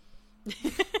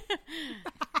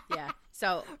 Yeah.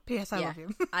 So. P.S. I yeah, love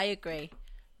you. I agree.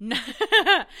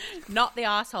 Not the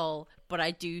arsehole, but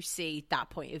I do see that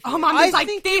point of view. Oh man, I it's like,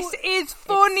 think this is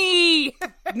funny.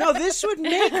 No, this would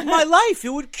make my life. It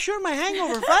would cure my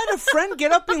hangover. If I had a friend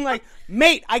get up and like,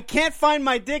 mate, I can't find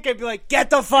my dick, I'd be like, get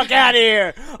the fuck out of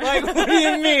here. Like, what do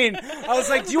you mean? I was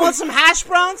like, do you want some hash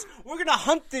browns? We're gonna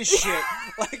hunt this shit.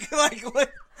 Like, I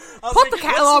was Put like, the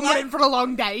kettle what's on, my- we're in for a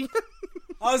long day.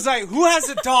 I was like, who has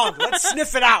a dog? Let's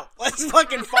sniff it out. Let's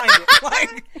fucking find it.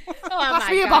 Like, Oh That's my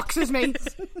for your God. boxers, mate.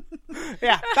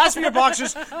 yeah, pass me your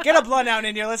boxers. Get a blood out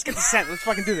in here. Let's get the scent. Let's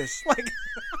fucking do this. Like,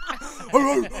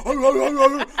 we're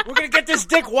gonna get this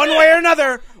dick one way or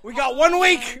another. We got 1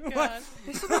 week.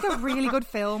 This is like a really good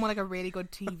film or like a really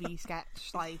good TV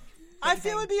sketch. Like, I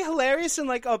feel it'd be hilarious in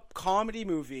like a comedy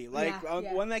movie, like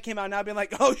Yeah. one that came out now, being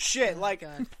like, "Oh shit!" Like,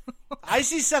 I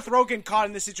see Seth Rogen caught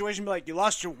in this situation, be like, "You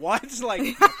lost your what?" It's like,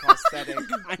 "My prosthetic.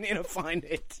 I need to find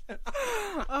it."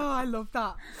 oh, I love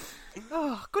that.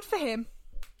 Oh, good for him.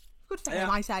 Good for him, Yeah.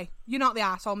 I say. You're not the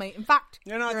asshole, mate. In fact,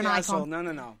 You're not an the icon. asshole.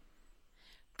 No.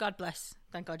 God bless.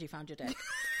 Thank God you found your dick.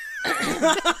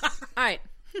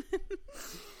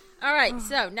 All right.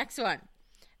 So next one.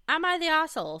 Am I the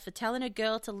arsehole for telling a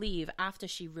girl to leave after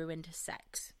she ruined Oh.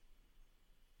 sex?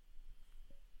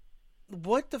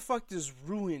 What the fuck does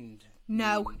ruined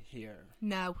No. mean here?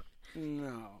 No.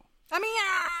 No. I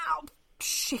mean,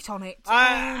 shit on it.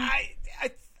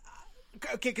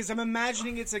 Okay, because I'm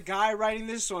imagining it's a guy writing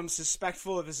this, so I'm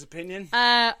suspectful of his opinion.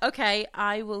 Okay,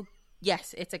 I will.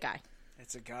 Yes, it's a guy.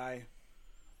 It's a guy.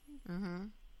 Mm-hmm.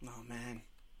 Oh man,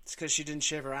 it's because she didn't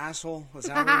shave her asshole. Was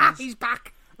that what it is? He's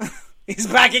back. He's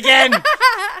back again.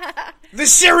 The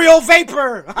cereal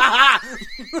vapor.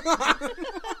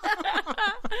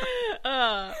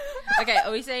 Okay,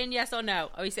 are we saying yes or no?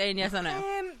 Are we saying yes or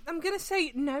no? I'm gonna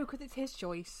say no because it's his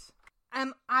choice.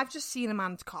 I've just seen a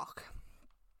man's cock.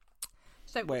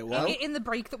 So Wait, what? in the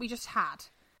break that we just had,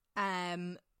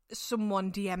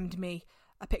 someone DM'd me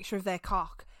a picture of their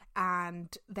cock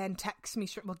and then texted me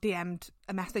DM'd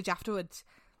a message afterwards,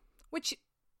 which,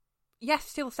 yes,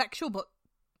 still sexual, but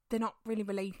they're not really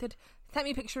related. Sent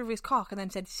me a picture of his cock and then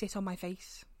said, "Sit on my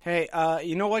face." Hey,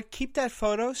 you know what? Keep that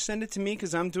photo. Send it to me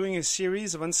because I'm doing a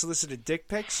series of unsolicited dick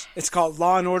pics. It's called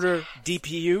Law and Order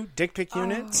DPU, Dick Pic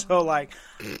Unit. So, like,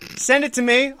 send it to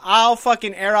me. I'll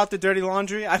fucking air out the dirty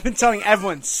laundry. I've been telling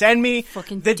everyone, send me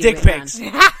Fucking the do dick it, man. pics.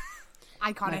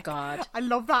 Iconic. My God. I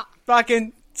love that.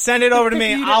 Fucking send it over to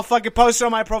me. I'll fucking post it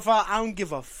on my profile. I don't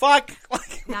give a fuck.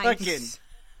 Like, Nice. fucking.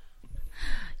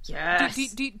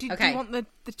 Yes. Do Okay. you want the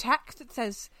text that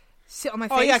says "sit on my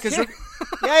face"? Oh yeah, because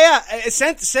yeah.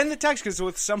 Send the text because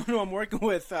with someone who I'm working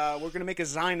with, we're gonna make a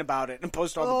Zine about it and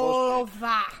post all the bullshit. love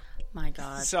that. My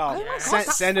God. So Oh my God,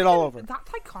 that's send it all over. That's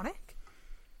iconic.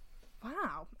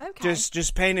 Wow. Okay.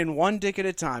 Just painting one dick at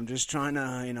a time. Just trying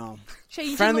to,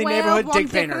 Changing friendly the world, neighborhood one dick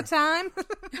dick painter. at a time.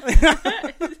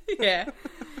 Yeah.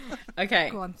 Okay.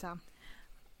 Go on, Sam.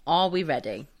 Are we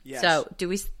ready? Yes. So, do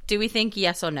we think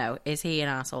yes or no? Is he an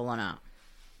asshole or not?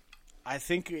 I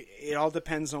think it all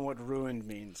depends on what ruined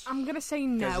means. I'm gonna say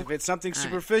 'Cause no. if it's something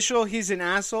superficial, he's an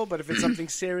asshole. But if it's something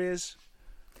serious,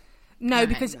 No,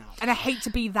 because no. and I hate to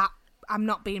be that. I'm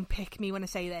not being pick me when I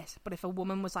say this, but if a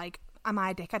woman was like, "Am I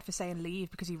a dickhead for saying leave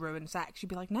because he ruined sex?" You'd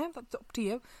be like, "No, that's up to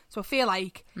you." So I feel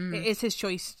like it is his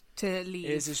choice to leave.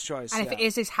 it is his choice. and if yeah. it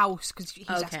is his house because he's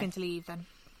Okay. asking to leave, then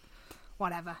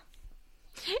whatever.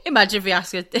 Imagine if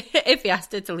he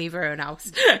asked her to leave her own house.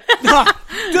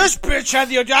 This bitch had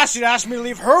the audacity to ask me to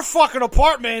leave her fucking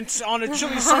apartment on a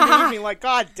chilly Sunday evening. Like,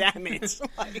 God damn it.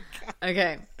 Like,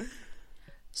 Okay.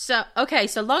 So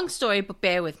long story, but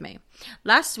bear with me.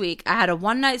 Last week, I had a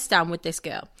one-night stand with this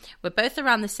girl. We're both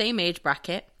around the same age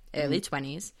bracket, early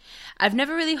 20s. I've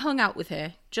never really hung out with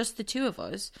her, just the two of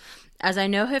us, as I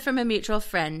know her from a mutual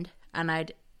friend, and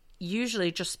I'd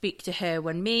usually just speak to her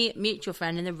when me, mutual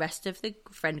friend, and the rest of the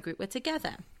friend group were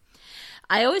together.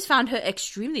 I always found her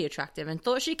extremely attractive and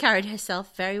thought she carried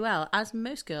herself very well, as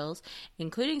most girls,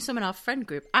 including some in our friend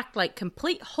group, act like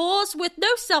complete whores with no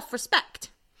self-respect.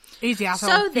 Easy asshole.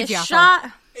 So this Easy asshole.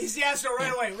 shot... he's the asshole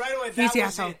right away. That He's the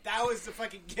was asshole. it. That was the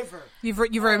fucking giver. You've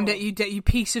ruined it. You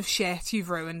piece of shit. You've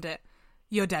ruined it.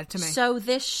 You're dead to me. So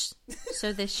this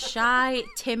shy,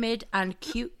 timid, and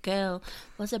cute girl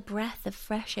was a breath of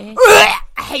fresh air. I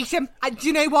hate him. Do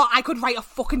you know what? I could write a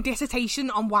fucking dissertation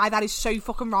on why that is so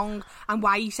fucking wrong and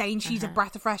why he's saying she's a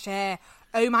breath of fresh air.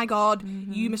 Oh my God,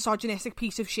 you misogynistic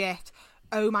piece of shit.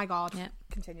 Oh my God. Yep.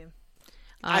 Continue.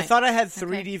 I thought I had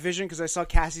 3D vision because I saw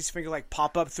Cassie's finger like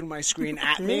pop up through my screen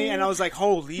at me, and I was like,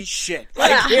 "Holy shit!"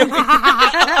 Like,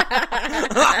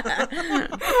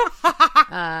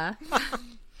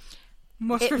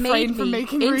 Must It refrain made from me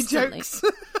making rude instantly- jokes.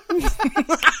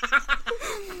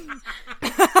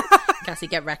 Cassie,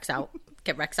 get Rex out.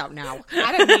 Get Rex out now.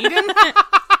 I don't need him.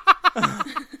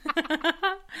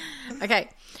 Okay.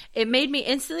 It made me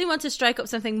instantly want to strike up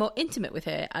something more intimate with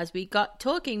her as we got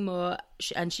talking more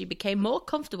and she became more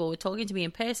comfortable with talking to me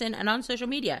in person and on social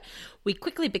media. We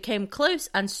quickly became close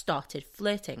and started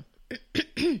flirting.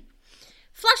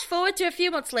 Flash forward to a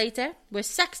few months later, we're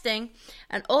sexting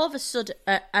and all of a sudden,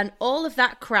 and all of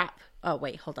that crap. Oh,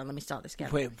 wait, hold on. Let me start this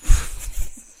again. wait,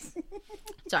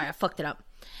 Sorry, I fucked it up.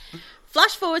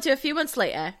 Flash forward to a few months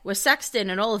later, we're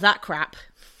sexting and all of that crap.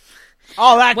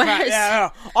 all that crap, Whereas- yeah,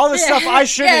 all the stuff I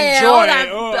should Yeah, enjoy,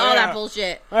 all that yeah.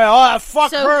 bullshit. Yeah, all that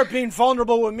fuck So- her being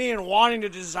vulnerable with me and wanting to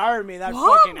desire me, that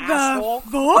What fucking the asshole.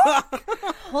 fuck?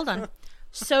 Hold on.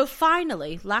 So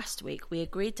finally, last week, we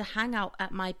agreed to hang out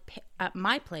at my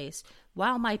place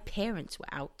while my parents were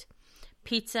out.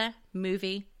 Pizza,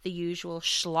 movie, the usual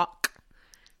schlock.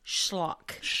 First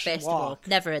of all,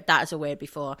 never heard that as a word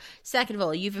before. Second of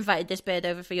all, you've invited this bird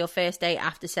over for your first date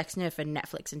after sexting her for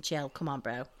Netflix and chill. Come on,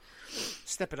 bro.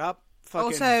 Step it up. Fucking.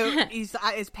 Also, he's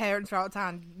at his parents are out of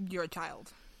town. You're a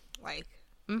child. Like,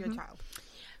 you're a child.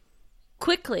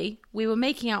 Quickly, we were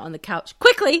making out on the couch.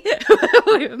 Quickly,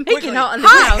 we were making out on the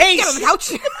Hi, couch. Hey, get on the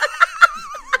couch.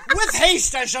 with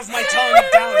haste, I shoved my tongue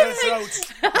down her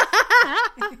throat.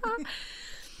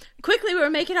 Quickly, we were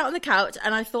making out on the couch,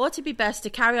 and I thought it'd be best to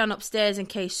carry on upstairs in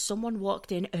case someone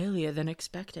walked in earlier than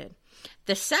expected.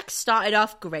 The sex started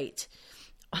off great.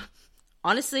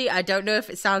 Honestly, I don't know if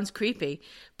it sounds creepy,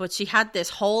 but she had this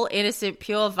whole innocent,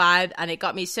 pure vibe, and it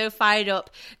got me so fired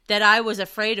up that I was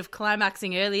afraid of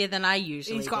climaxing earlier than I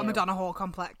usually He's got a do. Madonna whore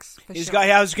complex. For He's sure. got.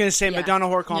 Yeah, I was gonna say Yeah. Madonna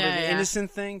horror comedy, Yeah, the yeah.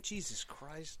 innocent thing. Jesus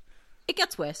Christ. It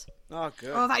gets worse. Oh, good.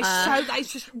 Oh, that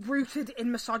is just rooted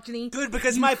in misogyny. Good,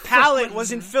 because You my fuck palate with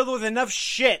wasn't me. filled with enough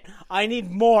shit. I need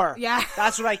more. Yeah.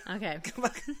 That's what I. Okay.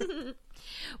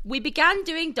 We began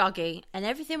doing doggy, and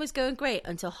everything was going great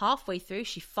until halfway through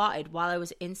she farted while I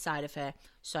was inside of her.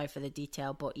 Sorry for the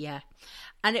detail, but yeah.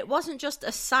 And it wasn't just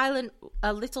a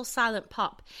little silent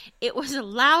pop. It was a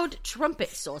loud trumpet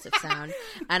sort of sound.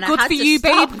 And Good I had for to you,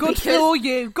 stop babe. Good because- for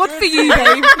you. Good for you,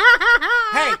 babe.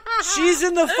 Hey, she's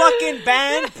in the fucking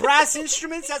band, brass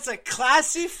instruments. That's a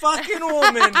classy fucking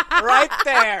woman right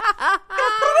there.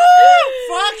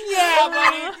 Fuck yeah,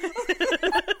 buddy.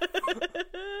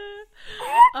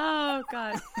 Oh,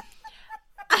 God.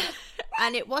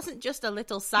 And it wasn't just a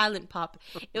little silent pop.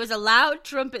 It was a loud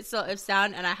trumpet sort of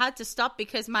sound, and I had to stop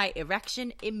because my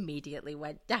erection immediately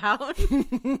went down.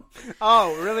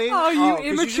 Oh, really? Oh, you 'cause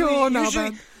immature now, usually,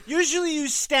 man. usually you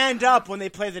stand up when they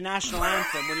play the national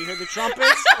anthem when you hear the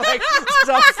trumpets. Like,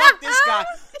 so fuck this guy.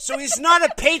 So he's not a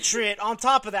patriot on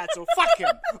top of that, so fuck him.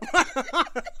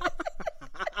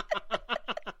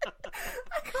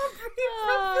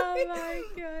 Oh, my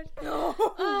God.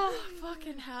 Oh,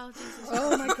 fucking hell, Jesus.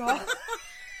 Oh my god.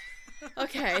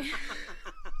 Okay.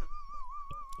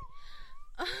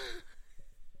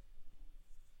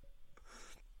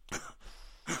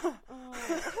 Oh,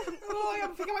 I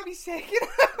think I might be sick.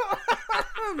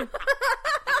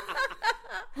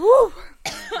 Woo.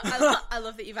 I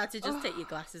love that you've had to just take your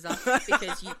glasses off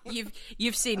because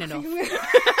you've seen enough.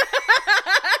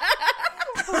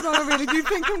 Hold on, I really do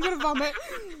think I'm gonna vomit.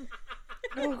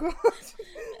 Oh god.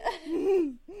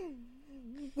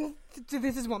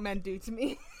 This is what men do to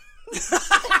me.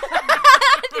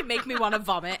 You make me want to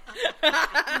vomit.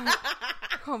 I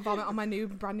can't vomit on my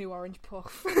brand new orange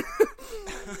puff.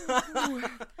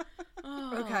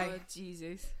 Okay. Oh,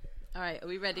 Jesus. All right, are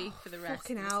we ready for the rest?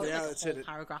 Fucking hell. Yeah, let's hit it.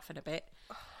 Paragraph in a bit.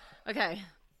 Okay.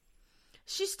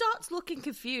 She starts looking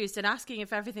confused and asking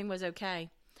if everything was okay.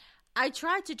 I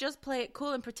tried to just play it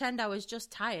cool and pretend I was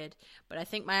just tired, but I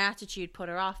think my attitude put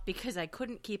her off because I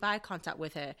couldn't keep eye contact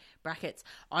with her. Brackets.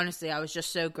 Honestly, I was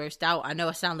just so grossed out. I know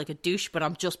I sound like a douche, but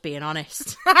I'm just being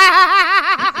honest.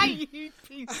 You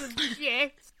piece of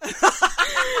shit.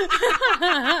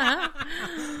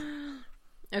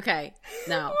 Okay,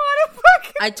 now. What a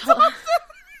fucking I told.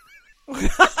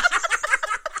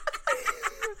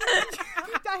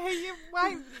 I hate you.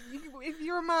 Why? If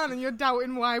you're a man and you're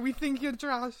doubting why we think you're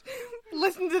trash,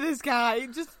 listen to this guy.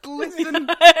 Just listen.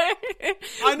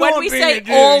 I know When I'm we being say a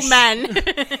douche. all men.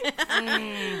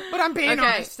 But I'm being Okay.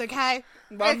 honest, okay?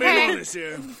 I'm being honest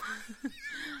here.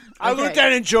 I looked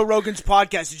at it in Joe Rogan's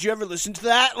podcast. Did you ever listen to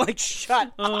that? Like,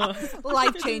 shut up.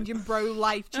 Life changing, bro.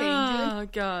 Life changing. Oh,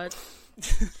 God.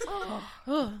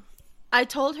 I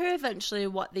told her eventually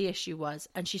what the issue was,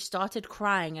 and she started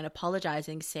crying and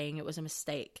apologizing, saying it was a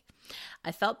mistake.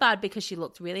 I felt bad because she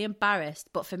looked really embarrassed,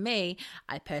 but for me,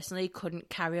 I personally couldn't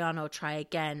carry on or try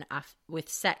again with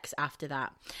sex after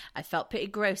that. I felt pretty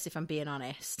gross, if I'm being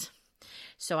honest.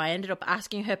 So I ended up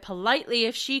asking her politely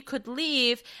if she could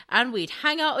leave and we'd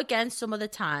hang out again some other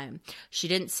time. She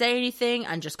didn't say anything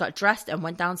and just got dressed and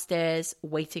went downstairs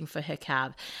waiting for her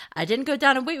cab. I didn't go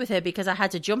down and wait with her because I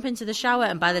had to jump into the shower,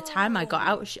 and by the time I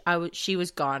got out, she was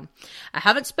gone. I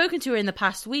haven't spoken to her in the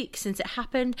past week since it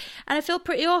happened, and I feel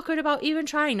pretty awkward about even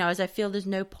trying now, as I feel there's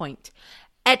no point.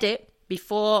 Edit,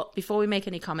 before we make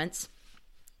any comments.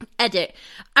 Edit.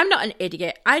 I'm not an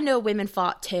idiot. I know women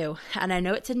fart too, and I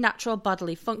know it's a natural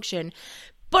bodily function,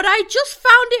 but I just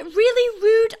found it really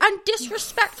rude and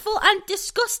disrespectful and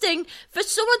disgusting for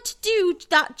someone to do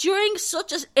that during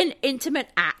such an intimate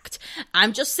act.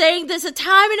 I'm just saying there's a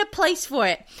time and a place for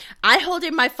it. I hold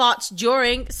in my farts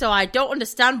during, so I don't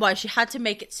understand why she had to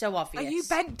make it so obvious. Are you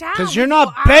bent down? Because you're with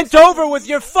not your bent ass over with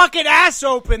your fucking ass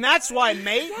open. That's why,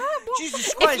 mate. Yeah, well,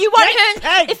 Jesus Christ. If you want get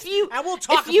her, pegged, and we'll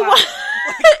talk if you about want,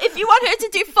 if you want her to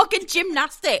do fucking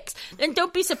gymnastics, then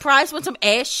don't be surprised when some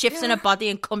air shifts in her body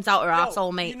and comes out her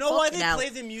asshole, mate. You know why Fucking they hell. play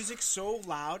the music so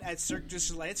loud at Cirque du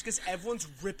Soleil? It's because everyone's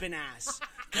ripping ass.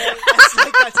 Okay?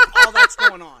 That's all that's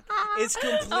going on. It's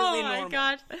completely Oh my normal.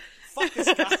 God. Fuck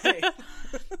this guy.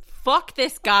 Fuck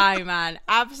this guy, man.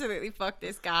 Absolutely fuck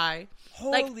this guy.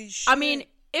 Holy shit. I mean,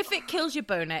 if it kills your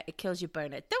boner, it kills your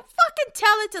boner. Don't fucking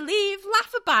tell her to leave.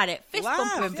 Laugh about it. Fist Laugh,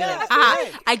 bump her and be yeah, like, that's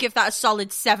right. I give that a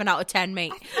solid 7 out of 10,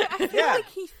 mate. I feel Yeah. like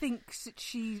he thinks that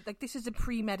she, like, this is a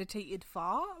premeditated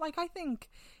fart. Like, I think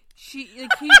she,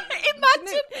 like, he...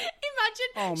 Imagine,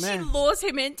 Oh, she man. lures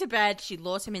him into bed. She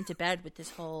lures him into bed with this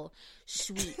whole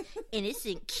sweet,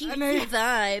 innocent, cute know.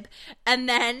 vibe. And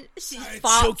then she choke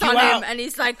farts you on out. him and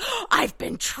he's like, oh, I've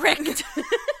been tricked.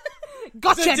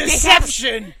 Gotcha, The dickhead.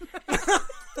 deception.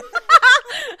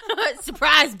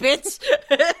 Surprise, bitch.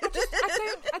 The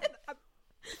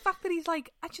fact that he's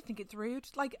like, I just think it's rude.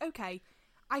 Like, okay,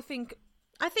 I think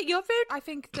you're rude. I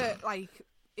think that, like,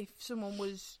 if someone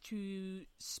was to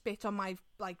spit on my,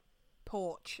 like,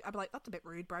 porch, I'd be like, that's a bit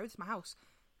rude, bro. It's my house.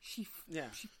 She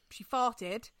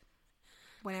farted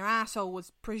when her asshole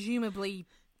was presumably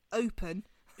open.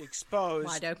 Exposed.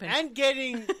 Wide open. And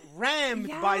getting rammed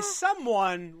Yeah. by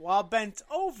someone while bent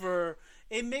over.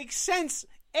 It makes sense.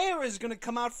 Air is going to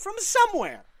come out from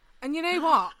somewhere. And you know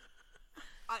what?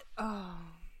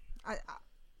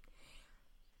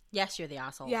 Yes, you're the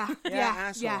asshole. Yeah.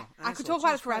 asshole. I could Asshole. talk about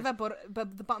it Jesus forever,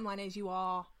 but the bottom line is you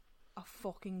are a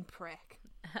fucking prick.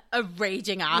 A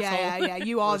raging asshole. Yeah.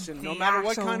 You are. Listen, no the matter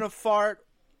what asshole. kind of fart,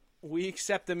 we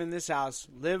accept them in this house.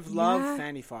 Live, love, Yeah.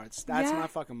 fanny farts. That's Yeah. my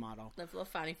fucking motto. Live, love,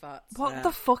 fanny farts. What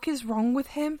the fuck is wrong with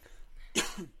him?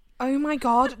 Oh my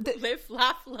god! Live,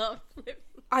 laugh, love. Live.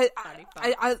 I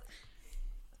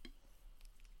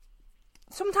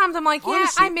sometimes I'm like, yeah,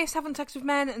 Honestly. I miss having sex with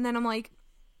men, and then I'm like,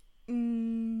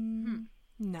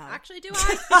 no. Actually, do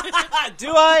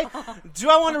I? Do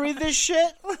I want to read this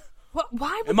shit? What?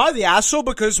 Why? Would, Am I the asshole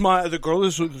because the girl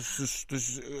is?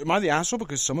 Am I the asshole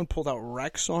because someone pulled out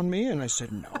Rex on me and I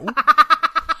said no?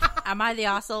 Am I the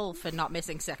asshole for not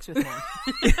missing sex with men?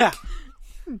 Yeah.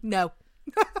 no.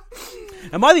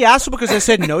 Am I the asshole because I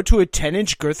said no to a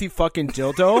 10-inch girthy fucking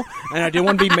dildo and I didn't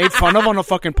want to be made fun of on a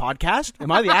fucking podcast? Am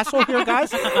I the asshole here, guys?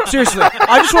 Seriously,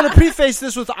 I just want to preface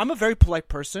this with I'm a very polite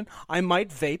person. I might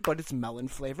vape, but it's melon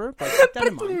flavor. But keep that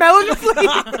in mind. Melon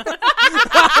flavor.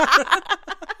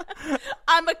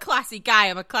 I'm a classy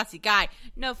guy.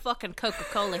 No fucking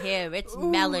Coca-Cola here. It's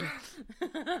melon.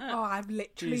 Oh, I've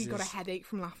literally got a headache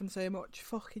from laughing so much.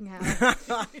 Fucking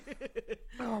hell.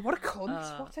 Oh, what a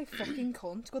cunt. What a fucking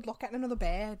cunt. Good luck getting another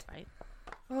bed. Right.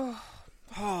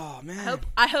 Oh, man.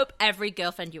 I hope every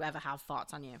girlfriend you ever have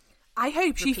farts on you. I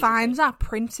hope she finds that,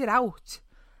 prints it out,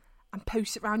 and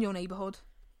posts it around your neighbourhood.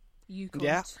 You cunt.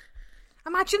 Yeah.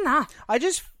 Imagine that.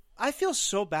 I feel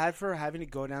so bad for her having to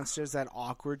go downstairs that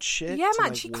awkward shit. Yeah, to, man,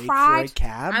 like, she wait cried. for a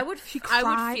cab. I would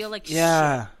feel like shit.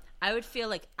 Yeah. I would feel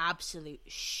like absolute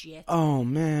shit. Oh,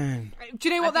 man. Do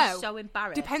you know what, I'd be though? so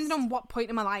embarrassed. Depending on what point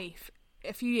in my life,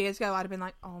 a few years ago, I'd have been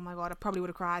like, oh my God, I probably would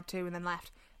have cried too and then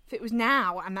left. If it was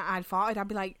now and I'd farted, I'd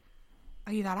be like,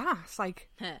 are you that ass? Like,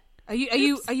 are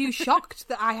you shocked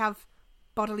that I have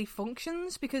bodily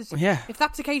functions? Because if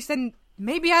that's the case, then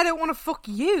maybe I don't want to fuck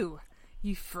you.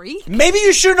 You freak. Maybe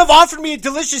you shouldn't have offered me a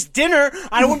delicious dinner.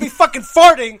 I wouldn't be fucking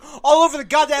farting all over the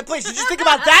goddamn place. Did you think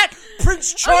about that,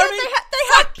 Prince Charming? Oh, yeah, they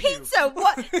had pizza.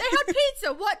 What? They had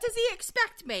pizza. What does he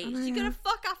expect me? Is he gonna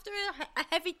fuck after a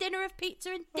heavy dinner of pizza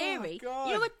and dairy? God.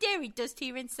 You know what dairy does to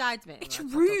your insides, mate? It's Well,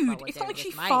 let's not talk rude. about what It's not dairy like she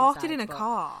does to my farted insides, in a but-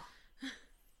 car.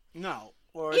 No.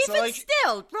 Or it's Even not like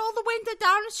still, roll the window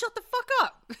down and shut the fuck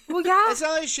up. Well, yeah. it's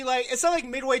not like she like it's not like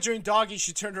midway during doggy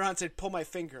she turned around and said, "Pull my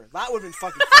finger." That would have been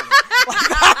fucking funny. Like,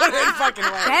 that would have been fucking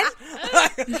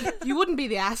hilarious. Then you wouldn't be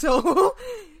the asshole.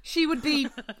 She would be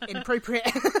inappropriate.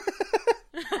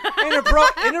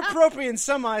 Inappropriate in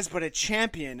some eyes, but a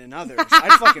champion in others.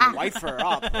 I'd fucking wipe her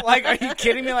up. Like, are you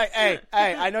kidding me? Like, hey,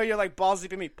 I know you're like balls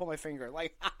deep in me. Pull my finger.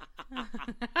 Like,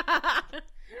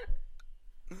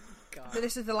 So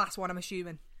this is the last one, I'm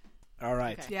assuming. all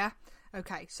right, Yeah?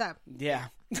 Okay, so yeah.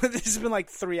 This has been like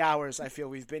 3 hours. I feel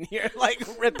we've been here, like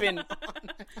ripping.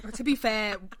 to be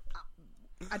fair,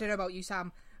 I don't know about you,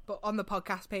 Sam, but on the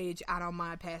podcast page and on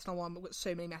my personal one, we've got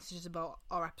so many messages about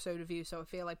our episode review, so I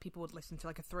feel like people would listen to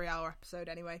like a 3-hour episode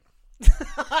anyway.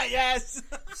 Yes.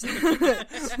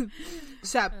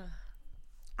 So, am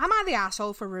I the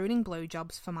asshole for ruining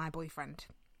blowjobs for my boyfriend?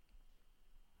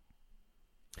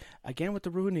 Again with the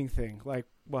ruining thing. Like,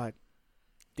 what?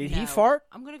 Did he No. fart?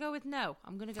 I'm gonna go with no.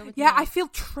 Yeah, no. I feel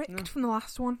tricked from the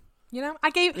last one. You know,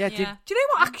 I gave. Yeah. Do you know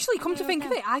what? Actually, come to think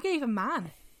of it, I gave a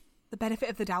man the benefit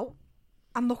of the doubt,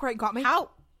 and look where it got me.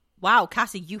 How? Wow,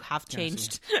 Cassie, you have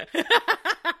changed.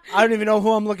 I don't even know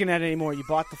who I'm looking at anymore. You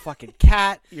bought the fucking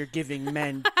cat. You're giving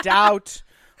men doubt.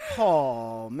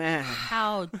 Oh, man.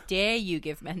 How dare you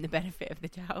give men the benefit of the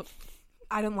doubt?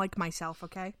 I don't like myself.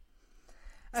 Okay.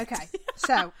 Okay.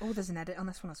 So, there's an edit on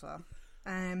this one as well.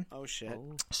 Oh, shit.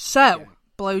 So,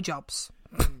 blowjobs.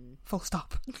 Full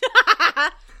stop.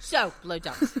 So,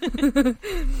 blowjobs.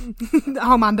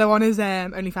 Armando on his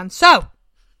OnlyFans. So,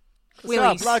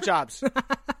 Willies. Blowjobs.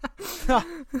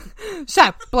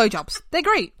 So, blowjobs. They're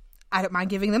great. I don't mind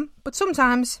giving them, but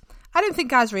sometimes I don't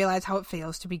think guys realise how it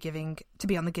feels to be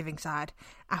on the giving side.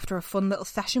 After a fun little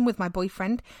session with my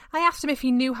boyfriend, I asked him if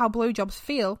he knew how blowjobs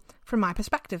feel from my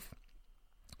perspective.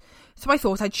 So I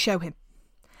thought I'd show him.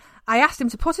 I asked him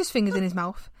to put his fingers in his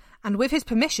mouth, and with his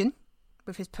permission,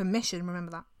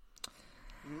 remember that,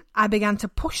 I began to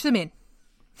push them in.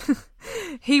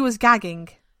 He was gagging,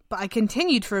 but I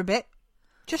continued for a bit,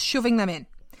 just shoving them in.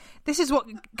 This is what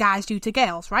guys do to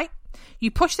girls, right?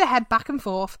 You push the head back and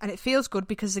forth, and it feels good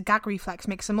because the gag reflex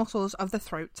makes the muscles of the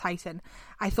throat tighten.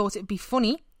 I thought it'd be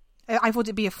funny. I thought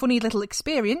it'd be a funny little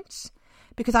experience,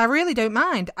 because I really don't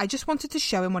mind. I just wanted to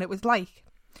show him what it was like.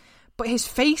 But his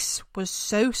face was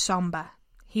so somber.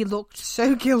 He looked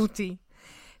so guilty.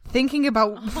 Thinking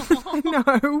about how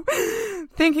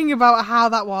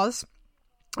that was.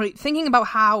 Thinking about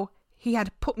how he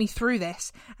had put me through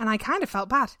this, and I kind of felt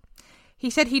bad. He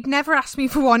said he'd never ask me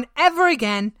for one ever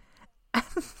again.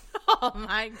 Oh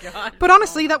my god. But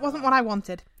honestly, that wasn't what I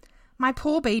wanted. My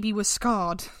poor baby was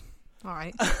scarred. All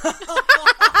right.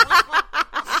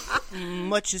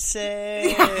 What you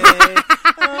say? Oh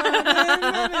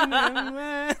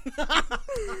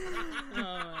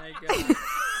my god.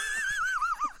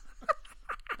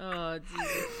 Oh,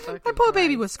 Jesus. My poor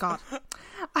baby was scarred.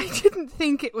 I didn't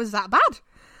think it was that bad.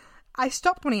 I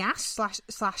stopped when he asked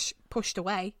 / pushed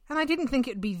away, and I didn't think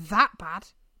it'd be that bad.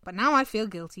 But now I feel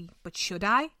guilty. But should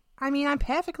I? I mean, I'm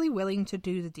perfectly willing to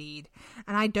do the deed,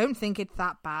 and I don't think it's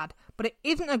that bad. But it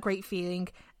isn't a great feeling,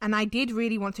 and I did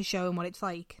really want to show him what it's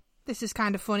like. This is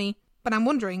kind of funny, but I'm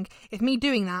wondering if me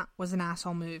doing that was an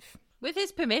asshole move. With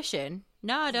his permission?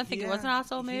 No, I don't think it was an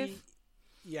asshole move.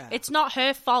 Yeah. It's not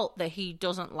her fault that he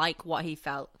doesn't like what he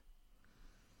felt.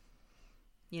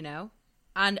 You know?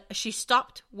 And she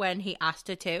stopped when he asked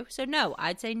her to. So no,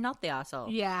 I'd say not the arsehole.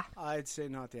 Yeah. I'd say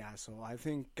not the asshole. I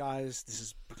think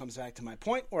guys, comes back to my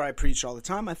point where I preach all the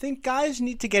time. I think guys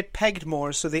need to get pegged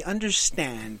more so they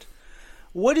understand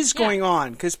what is going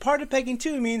on. Because part of pegging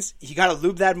too means you got to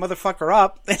lube that motherfucker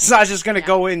up. It's not just going to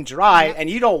go in dry, and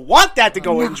you don't want that to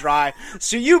go in dry.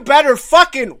 So you better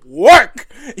fucking work.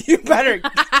 You better.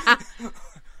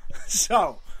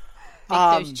 So.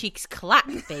 Make those cheeks clap,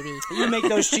 baby. You make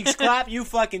those cheeks clap, you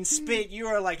fucking spit. You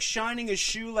are like shining a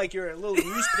shoe like you're a little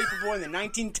newspaper boy in the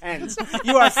 1910s.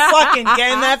 You are fucking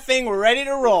getting that thing ready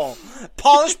to roll.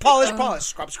 Polish, polish, polish.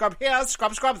 Scrub, scrub here,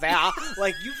 scrub there.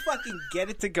 Like, you fucking get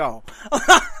it to go.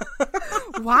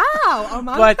 Wow. Oh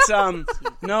my But,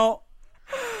 no.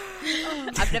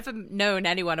 I've never known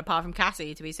anyone apart from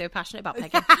Cassie to be so passionate about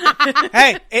pegging.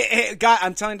 Hey, guy,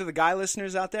 I'm telling to the guy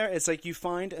listeners out there, it's like you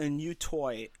find a new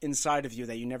toy inside of you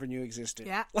that you never knew existed.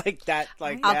 Yeah. Like that.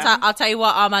 Like I'll tell you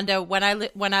what, Armando. When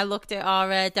I looked at our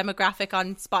demographic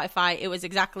on Spotify, it was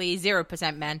exactly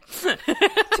 0% men. To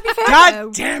be fair, God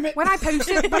though, damn it. When I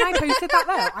posted that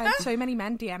though, I had so many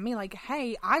men DM me like,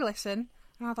 "Hey, I listen,"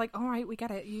 and I was like, "All right, we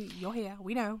get it. You're here.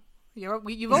 We know.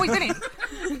 You've always been in."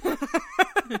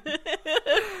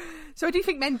 So I do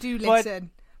think men do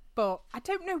listen, but I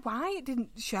don't know why it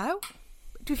didn't show.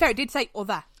 To be fair, it did say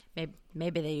other.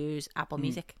 Maybe they use Apple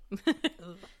Music.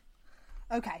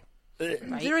 Okay,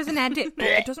 Right? there is an edit, but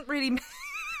it doesn't really.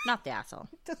 Not the asshole.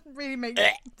 Doesn't really make.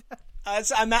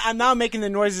 I'm now making the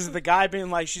noises of the guy being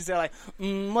like, she's there like,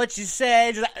 what you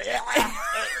say? Just like,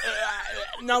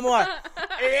 no more.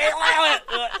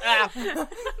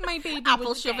 My baby Apple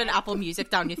was shoving Apple Music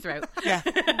down your throat. Yeah.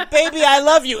 Baby, I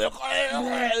love you.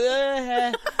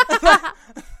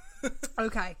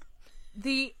 Okay,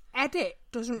 the edit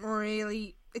doesn't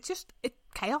really. It's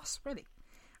chaos, really.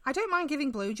 I don't mind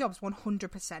giving blowjobs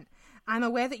 100%. I'm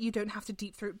aware that you don't have to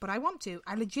deep throat, but I want to.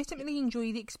 I legitimately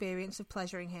enjoy the experience of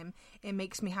pleasuring him. It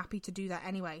makes me happy to do that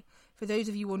anyway. For those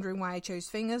of you wondering why I chose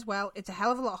fingers, well, it's a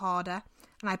hell of a lot harder,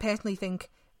 and I personally think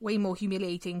way more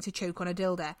humiliating to choke on a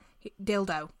dildo.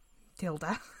 Dildo.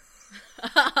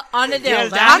 On a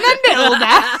dildo. On a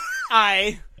dildo.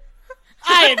 I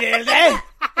did it.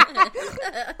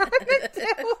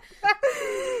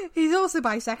 He's also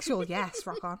bisexual, yes,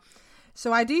 rock on.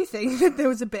 So I do think that there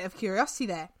was a bit of curiosity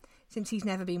there, since he's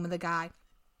never been with a guy.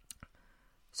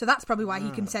 So that's probably why he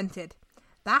consented.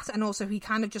 That, and also he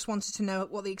kind of just wanted to know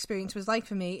what the experience was like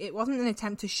for me. It wasn't an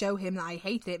attempt to show him that I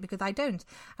hate it, because I don't.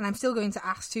 And I'm still going to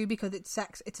ask to, because it's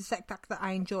a sex act that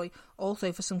I enjoy.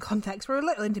 Also, for some context, we're a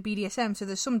little into BDSM, so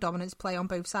there's some dominance play on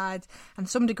both sides, and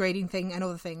some degrading thing and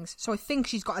other things. So I think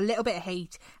she's got a little bit of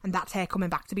hate, and that's her coming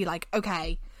back to be like,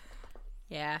 okay.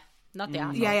 Yeah. Not the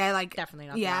asshole. Yeah, like... Definitely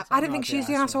not yeah, the asshole. I don't think she's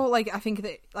the asshole. Like, I think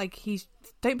that, like,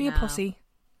 don't be a pussy.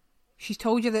 She's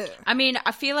told you that... I mean,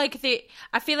 I feel like the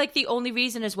only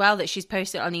reason as well that she's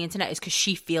posted it on the internet is because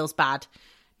she feels bad.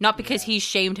 Not because he's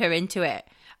shamed her into it.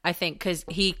 I think because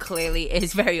he clearly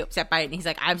is very upset by it, and he's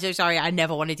like, I'm so sorry, I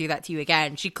never want to do that to you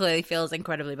again. She clearly feels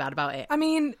incredibly bad about it. I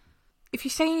mean, if you're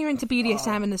saying you're into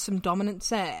BDSM and there's some dominance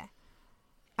there,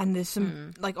 and there's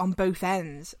some, like, on both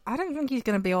ends, I don't think he's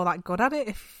going to be all that good at it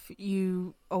if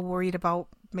you are worried about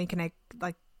making a,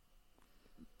 like,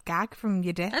 gag from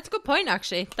your dick. That's a good point,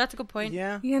 actually. That's a good point.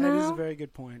 Yeah, You that is know? a very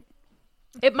good point.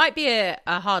 It might be a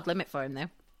hard limit for him, though.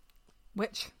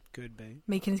 Which? Good, babe.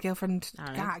 Making his girlfriend I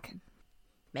don't know. gag.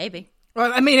 Maybe.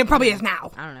 Well, I mean, it probably is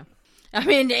now. I don't know. I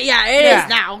mean, yeah, it is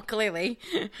now, clearly.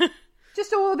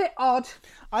 Just all a bit odd.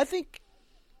 I think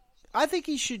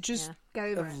he should just Go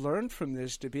over have it. learned from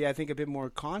this to be, I think, a bit more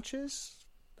conscious.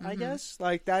 I guess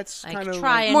like that's Like, kind of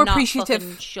try and More not appreciative.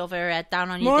 fucking shove her head down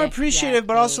on your more dick. appreciative, Yeah,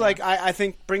 but there also you like go. I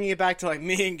think bringing it back to like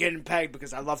me and getting pegged,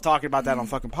 because I love talking about that on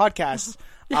fucking podcasts.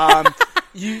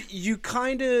 You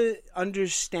kind of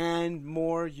understand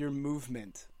more your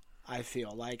movement. I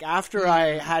feel like after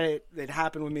I had it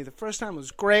happen with me the first time, it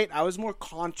was great. I was more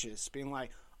conscious, being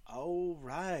like, oh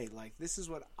right, like this is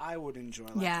what I would enjoy.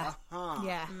 Like, Yeah. uh-huh.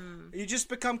 Yeah. You just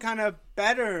become kind of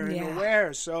better and Yeah.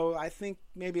 aware. So I think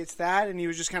maybe it's that. And he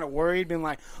was just kind of worried, being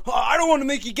like, oh, I don't want to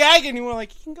make you gag anymore.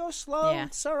 Like, you can go slow. Yeah.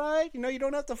 It's all right. You know, you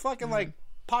don't have to fucking like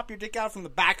pop your dick out from the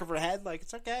back of her head. Like,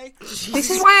 it's okay. This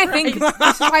is why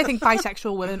I think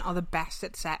bisexual women are the best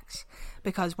at sex,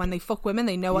 because when they fuck women,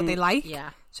 they know what they like. Yeah.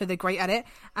 So they're great at it.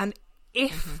 And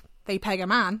if they peg a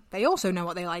man, they also know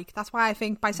what they like. That's why I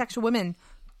think bisexual women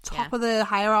top of the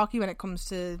hierarchy when it comes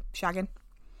to shagging.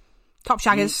 Top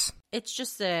shaggers. It's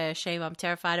just a shame I'm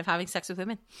terrified of having sex with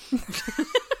women.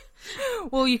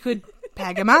 Well, you could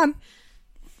peg a man.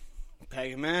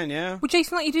 Peg a man, yeah. Would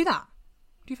Jason let you do that?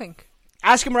 Do you think?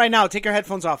 Ask him right now. Take your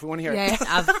headphones off. We want to hear Yeah. it.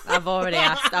 I've already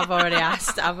asked.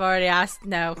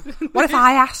 No, What if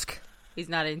I ask? he's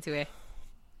not into it.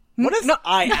 What if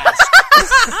I ask?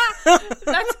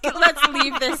 Let's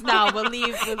leave this now. We'll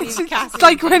leave Cassie. It's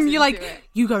like when into you're like, it.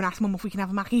 you go and ask Mum if we can have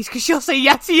a Mackey's because she'll say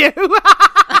yes to you.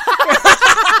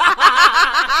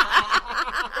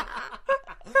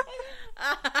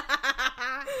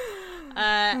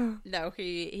 No,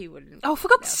 he wouldn't. Oh, for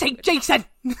God's sake, Jason!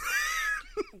 God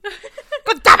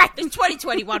damn it! It's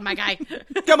 2021, my guy.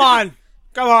 Come on.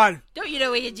 Don't you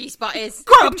know where your G-spot is?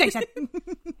 Grow up, Jason!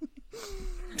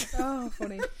 Oh,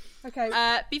 funny.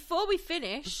 Okay. Before we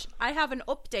finish, I have an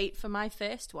update for my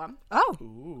first one.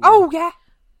 Oh, yeah.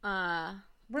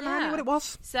 Remind me Yeah. what it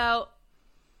was. So,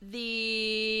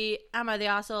 am I the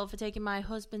arsehole for taking my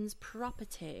husband's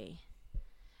property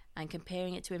and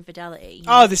comparing it to infidelity?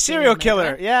 Oh, the serial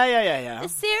killer. Yeah. The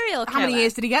serial killer. How many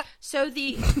years did he get? So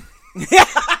the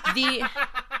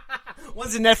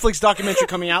When's the Netflix documentary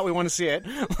coming out? We want to see it.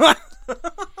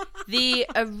 the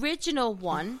original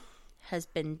one has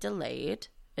been deleted.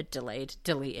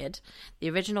 The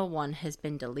original one has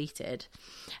been deleted.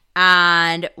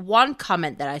 And one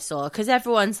comment that I saw, because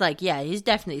everyone's like, yeah, he's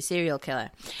definitely a serial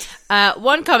killer.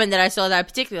 One comment that I saw that I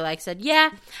particularly like said, yeah,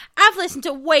 I've listened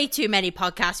to way too many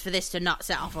podcasts for this to not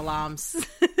set off alarms.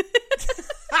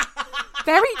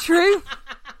 Very true.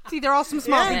 See, there are some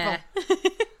smart Yeah.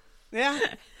 people. Yeah.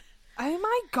 Oh,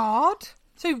 my God.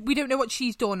 So we don't know what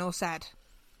she's done or said.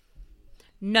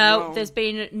 No, there's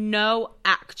been no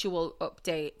actual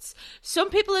updates.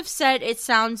 Some people have said it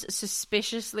sounds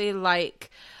suspiciously like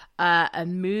a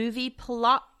movie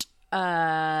plot.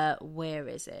 Where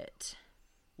is it?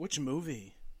 Which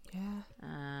movie? Yeah.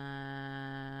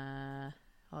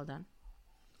 Hold on.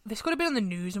 This could have been on the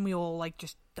news and we all, like,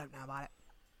 just don't know about it.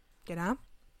 You know?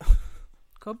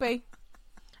 Could be.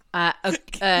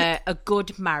 A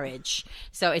Good Marriage.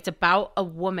 So it's about a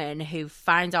woman who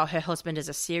finds out her husband is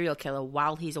a serial killer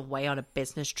while he's away on a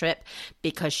business trip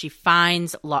because she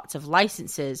finds lots of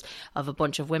licenses of a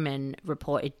bunch of women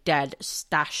reported dead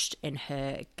stashed in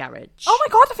her garage. Oh,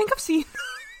 my God, I think I've seen...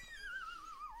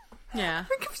 Yeah. I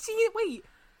think I've seen it. Wait.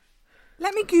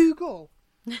 Let me Google.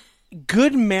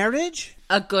 Good Marriage?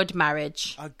 A Good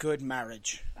Marriage. A Good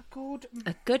Marriage. A good...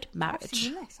 A Good I've Marriage.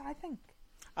 seen this, I think.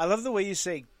 I love the way you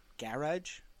say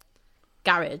garage.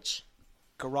 Garage.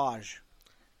 Garage.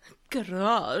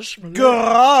 Garage.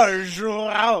 Garage.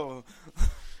 Wow.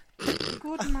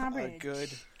 Good marriage. A good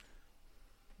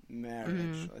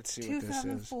marriage. Let's see what this is.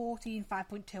 2014,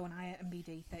 5.2 on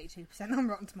IMDb, 32% on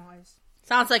Rotten Tomatoes.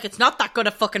 Sounds like it's not that good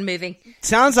a fucking movie.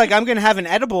 Sounds like I'm going to have an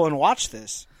edible and watch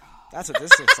this. That's what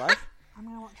this looks like. I'm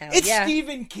gonna watch it. Hell It's yeah.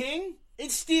 Stephen King.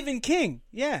 It's Stephen King.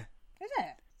 Yeah. Is it?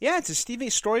 Yeah, it's a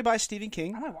story by Stephen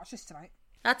King. I might watch this tonight.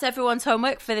 That's everyone's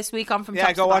homework for this week on From Yeah,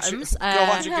 Tops go to watch Bottoms. it. Go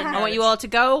watch a Good I want Marriage. you all to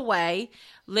go away,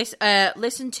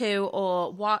 listen to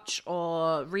or watch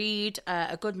or read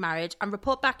A Good Marriage and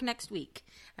report back next week.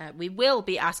 We will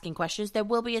be asking questions. There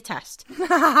will be a test.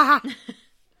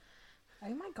 Oh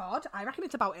my God, I reckon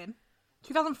it's about him.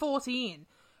 2014.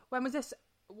 When was this?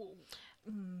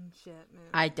 Shit, man.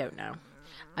 I don't know.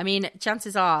 I mean,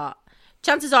 chances are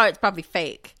it's probably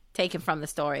fake, taken from the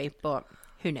story, but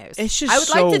who knows? It's just I would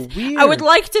so like to weird. I would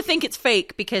like to think it's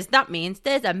fake because that means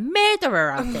there's a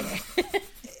murderer out there.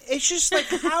 It's just like,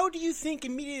 how do you think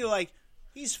immediately, like,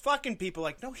 he's fucking people?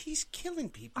 Like, no, he's killing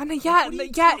people. I know, Like, yeah, what are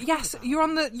you yeah, talking yes, about? you're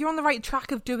on the right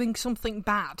track of doing something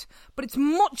bad, but it's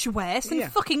much worse than Yeah.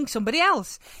 fucking somebody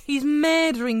else. He's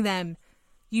murdering them.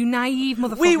 You naive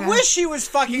motherfucker. We wish he was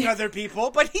fucking other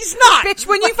people, but he's not. Bitch,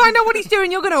 when you find out what he's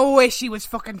doing, you're gonna wish he was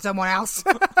fucking someone else.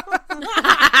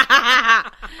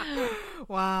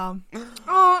 Wow.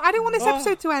 Oh, I didn't want this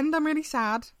episode to end. I'm really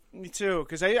sad. Me too,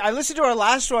 because I listened to our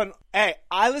last one. Hey,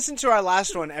 I listen to our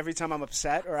last one every time I'm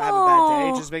upset or I have a bad day.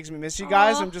 It just makes me miss you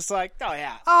guys. I'm just like, oh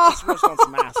yeah, let's roast on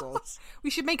some assholes. We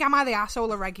should make Am I the Asshole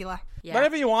a regular. Yeah.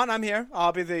 Whatever you want, I'm here.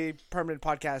 I'll be the permanent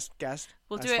podcast guest.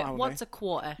 We'll That's do it fine with once me. a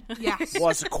quarter. Yes.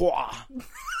 Once a quarter.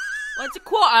 Once a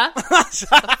quarter?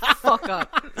 Fuck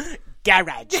up.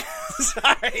 Garage.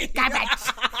 Sorry. Garage.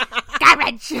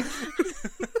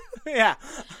 Yeah.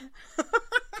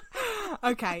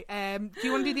 Okay, do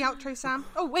you want to do the outro, Sam?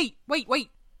 Oh, wait.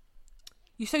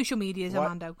 Your social medias, What?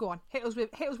 Armando. Go on. Hit us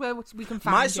where we can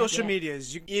find My you. social Yeah.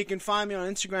 medias. You can find me on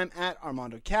Instagram at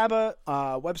Armando Caba,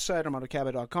 website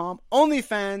ArmandoCaba.com,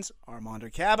 OnlyFans Armando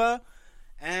Caba,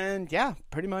 and yeah,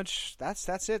 pretty much that's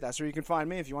it. That's where you can find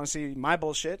me. If you want to see my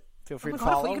bullshit, feel free Oh my to God,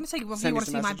 I follow. thought you were going to say, well, Send you me want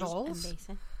to see some my messages. balls?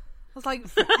 Amazing. I was like,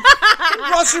 You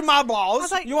want to see my balls?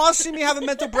 was like- You want to see me have a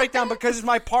mental breakdown because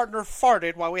my partner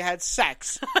farted while we had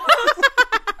sex?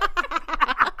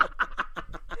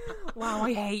 Wow,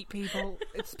 I hate people.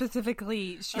 It's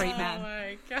specifically straight men.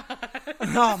 my god.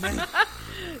 Oh man. Do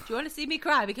you want to see me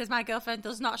cry because my girlfriend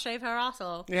does not shave her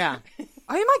arsehole? Yeah. Oh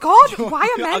my god, why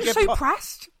are I'll men get so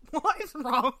pressed? What is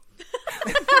wrong?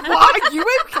 What, are you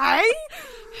okay?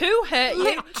 Who hurt you?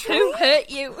 Literally. Who hurt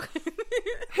you?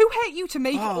 Who hit you to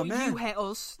make it, Oh, or man. you hit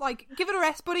us? Like, give it a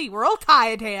rest, buddy. We're all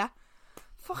tired here.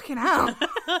 Fucking hell.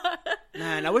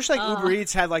 Man, I wish like Uber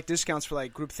Eats had like discounts for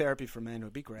like group therapy for men. It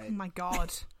would be great. Oh my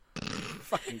god.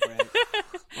 Fucking great.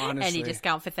 Honestly. Any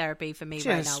discount for therapy for me right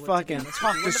now. Just would fucking be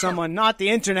talk to someone, not the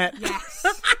internet. Yes.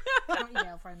 Not your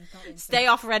girlfriend, not your Stay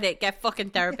off Reddit. Get fucking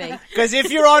therapy. Because if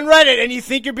you're on Reddit and you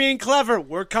think you're being clever,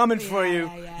 we're coming for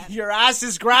you. yeah. Your ass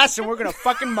is grass and we're going to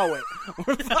fucking mow it.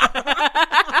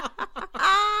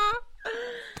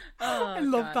 I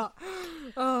love that.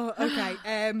 Oh, okay.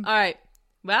 All right.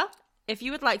 Well, if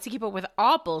you would like to keep up with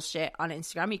our bullshit on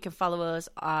Instagram, you can follow us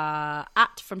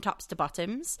at From Tops to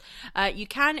Bottoms. You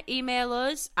can email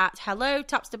us at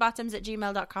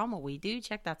hellotopstobottoms@gmail.com, or we do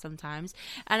check that sometimes.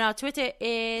 And our Twitter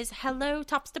is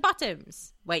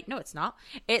hellotopstobottoms. Wait, no, it's not.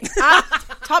 It's at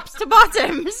Tops to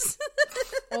Bottoms.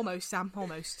 Almost, Sam.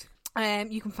 Almost.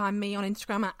 You can find me on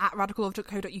Instagram at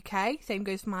radicallove.co.uk. Same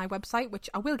goes for my website, which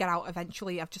I will get out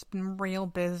eventually. I've just been real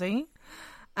busy.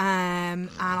 And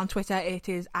on Twitter, it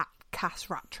is at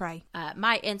CassRatTray.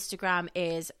 My Instagram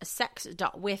is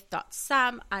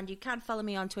sex.with.sam, and you can follow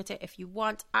me on Twitter if you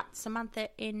want at Samantha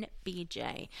in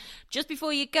BJ. Just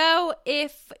before you go,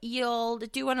 if you'll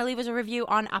do want to leave us a review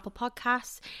on Apple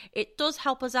Podcasts, it does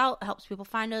help us out, helps people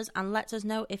find us, and lets us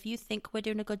know if you think we're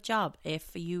doing a good job. If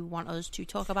you want us to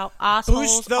talk about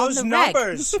assholes Boost those on the reg.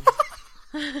 numbers.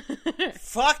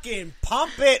 Fucking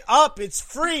pump it up. It's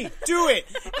free. Do it.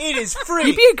 It is free.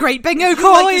 You'd be a great bingo You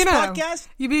caller, like you this know. podcast?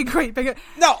 You'd be a great bingo.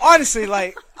 No, honestly,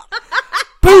 like,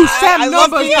 Boost them I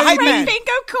love numbers, being a hype baby. man.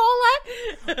 Bingo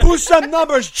caller. boost some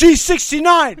numbers.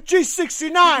 G69.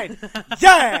 G69.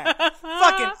 Yeah.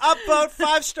 Fucking upvote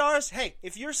 5 stars. Hey,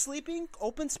 if you're sleeping,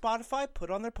 open Spotify,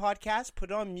 put on their podcast,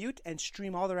 put it on mute, and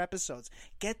stream all their episodes.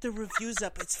 Get the reviews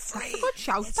up. It's free. Good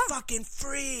shout, It's that. fucking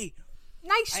free.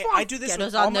 Nice one. I do this Get with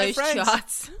us all on my those friends.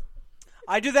 charts.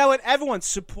 I do that with everyone.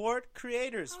 Support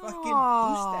creators. Fucking boost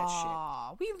that shit.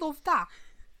 Aw, we love that.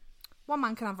 One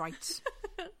man can have rights.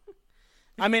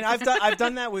 I mean, I've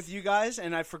done that with you guys,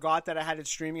 and I forgot that I had it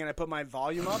streaming, and I put my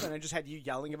volume up, and I just had you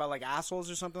yelling about like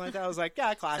assholes or something like that. I was like,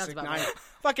 yeah, classic. about 9, right.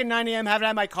 fucking 9 a.m. Haven't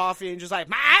had my coffee, and just like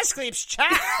my ass sleeps chat.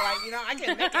 Like, you know, I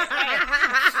can make it.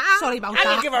 Sorry about I can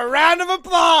that. give a round of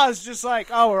applause. Just like,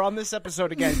 oh, we're on this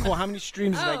episode again. Cool. How many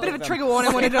streams did I Bit give of a them? trigger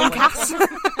warning when I don't cast.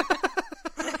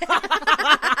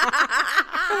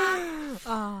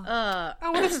 Oh,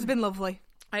 well, this has been lovely.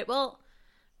 Right, well,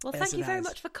 Yes, thank it you very has.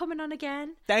 much for coming on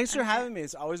again. Thanks for having me.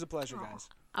 It's always a pleasure, guys.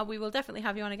 And we will definitely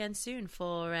have you on again soon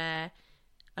for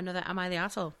another Am I the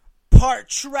Asshole?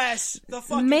 Partress, the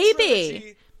fucking Maybe.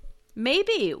 trilogy.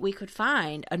 Maybe we could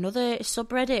find another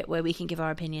subreddit where we can give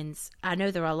our opinions. I know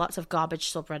there are lots of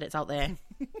garbage subreddits out there.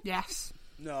 Yes.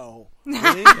 No.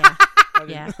 Really?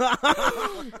 Yeah.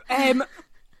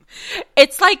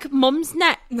 It's like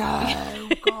Mumsnet. no,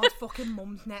 God, fucking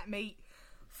Mumsnet, mate.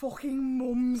 Fucking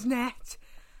Mumsnet.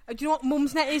 Do you know what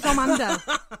Mumsnet is, Amanda?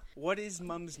 What is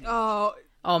Mum's name?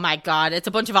 Oh my god, it's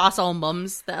a bunch of arsehole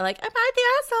mums that are like, am I the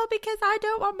asshole because I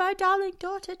don't want my darling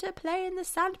daughter to play in the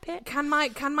sandpit? Can my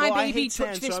Well, I baby hate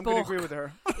touch sand, this so I'm going to book? agree with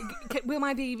her. Will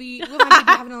my baby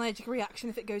have an allergic reaction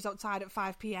if it goes outside at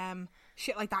 5 p.m?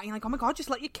 Shit like that. And you're like, oh my god, just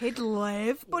let your kid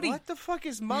live, buddy. What the fuck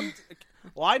is Mum?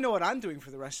 Well, I know what I'm doing for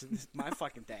the rest of my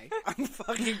fucking day. I'm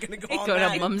fucking going to go on Go to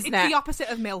that. Mumsnet. It's the opposite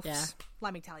of MILFs. Yeah.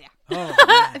 Let me tell you. Oh,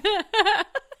 man.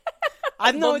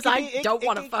 I know Mums I don't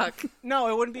want to fuck. No,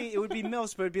 it wouldn't be. It would be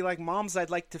MILFs, but it'd be like moms I'd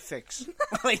like to fix.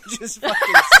 Like just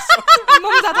fucking.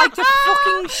 Mums, I'd like to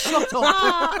fucking shut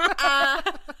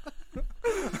up.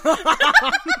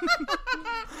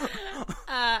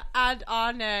 And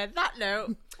on that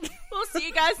note, we'll see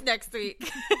you guys next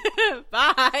week.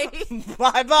 Bye.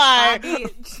 Bye bye.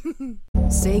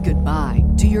 Say goodbye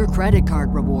to your credit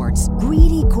card rewards.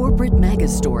 Greedy corporate mega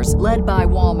stores, led by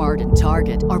Walmart and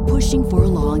Target, are pushing for a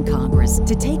law in Congress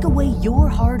to take away your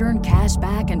hard-earned cash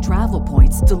back and travel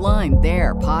points to line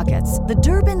their pockets. The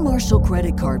Durbin-Marshall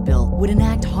credit card bill would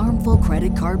enact harmful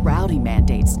credit card routing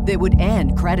mandates that would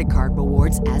end credit card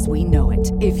rewards as we know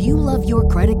it. If you love your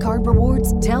credit card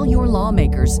rewards, tell your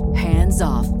lawmakers, hands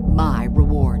off my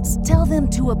rewards. Tell them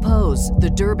to oppose the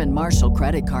Durbin-Marshall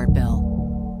credit card bill.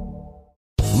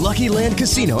 Lucky Land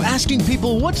Casino, asking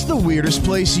people, what's the weirdest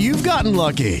place you've gotten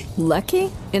lucky?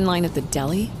 Lucky? In line at the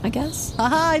deli, I guess?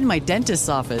 Aha, in my dentist's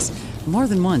office. More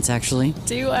than once, actually.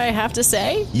 Do I have to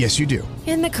say? Yes, you do.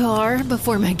 In the car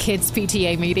before my kids'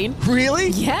 PTA meeting. Really?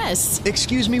 Yes.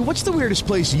 Excuse me, what's the weirdest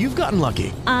place you've gotten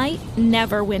lucky? I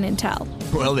never win and tell.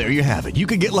 Well, there you have it. You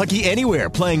can get lucky anywhere,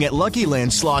 playing at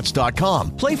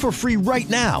LuckyLandSlots.com. Play for free right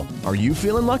now. Are you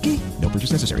feeling lucky? No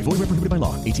purchase necessary. Void where prohibited by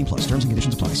law. 18+. Terms and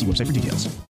conditions apply. See website for details.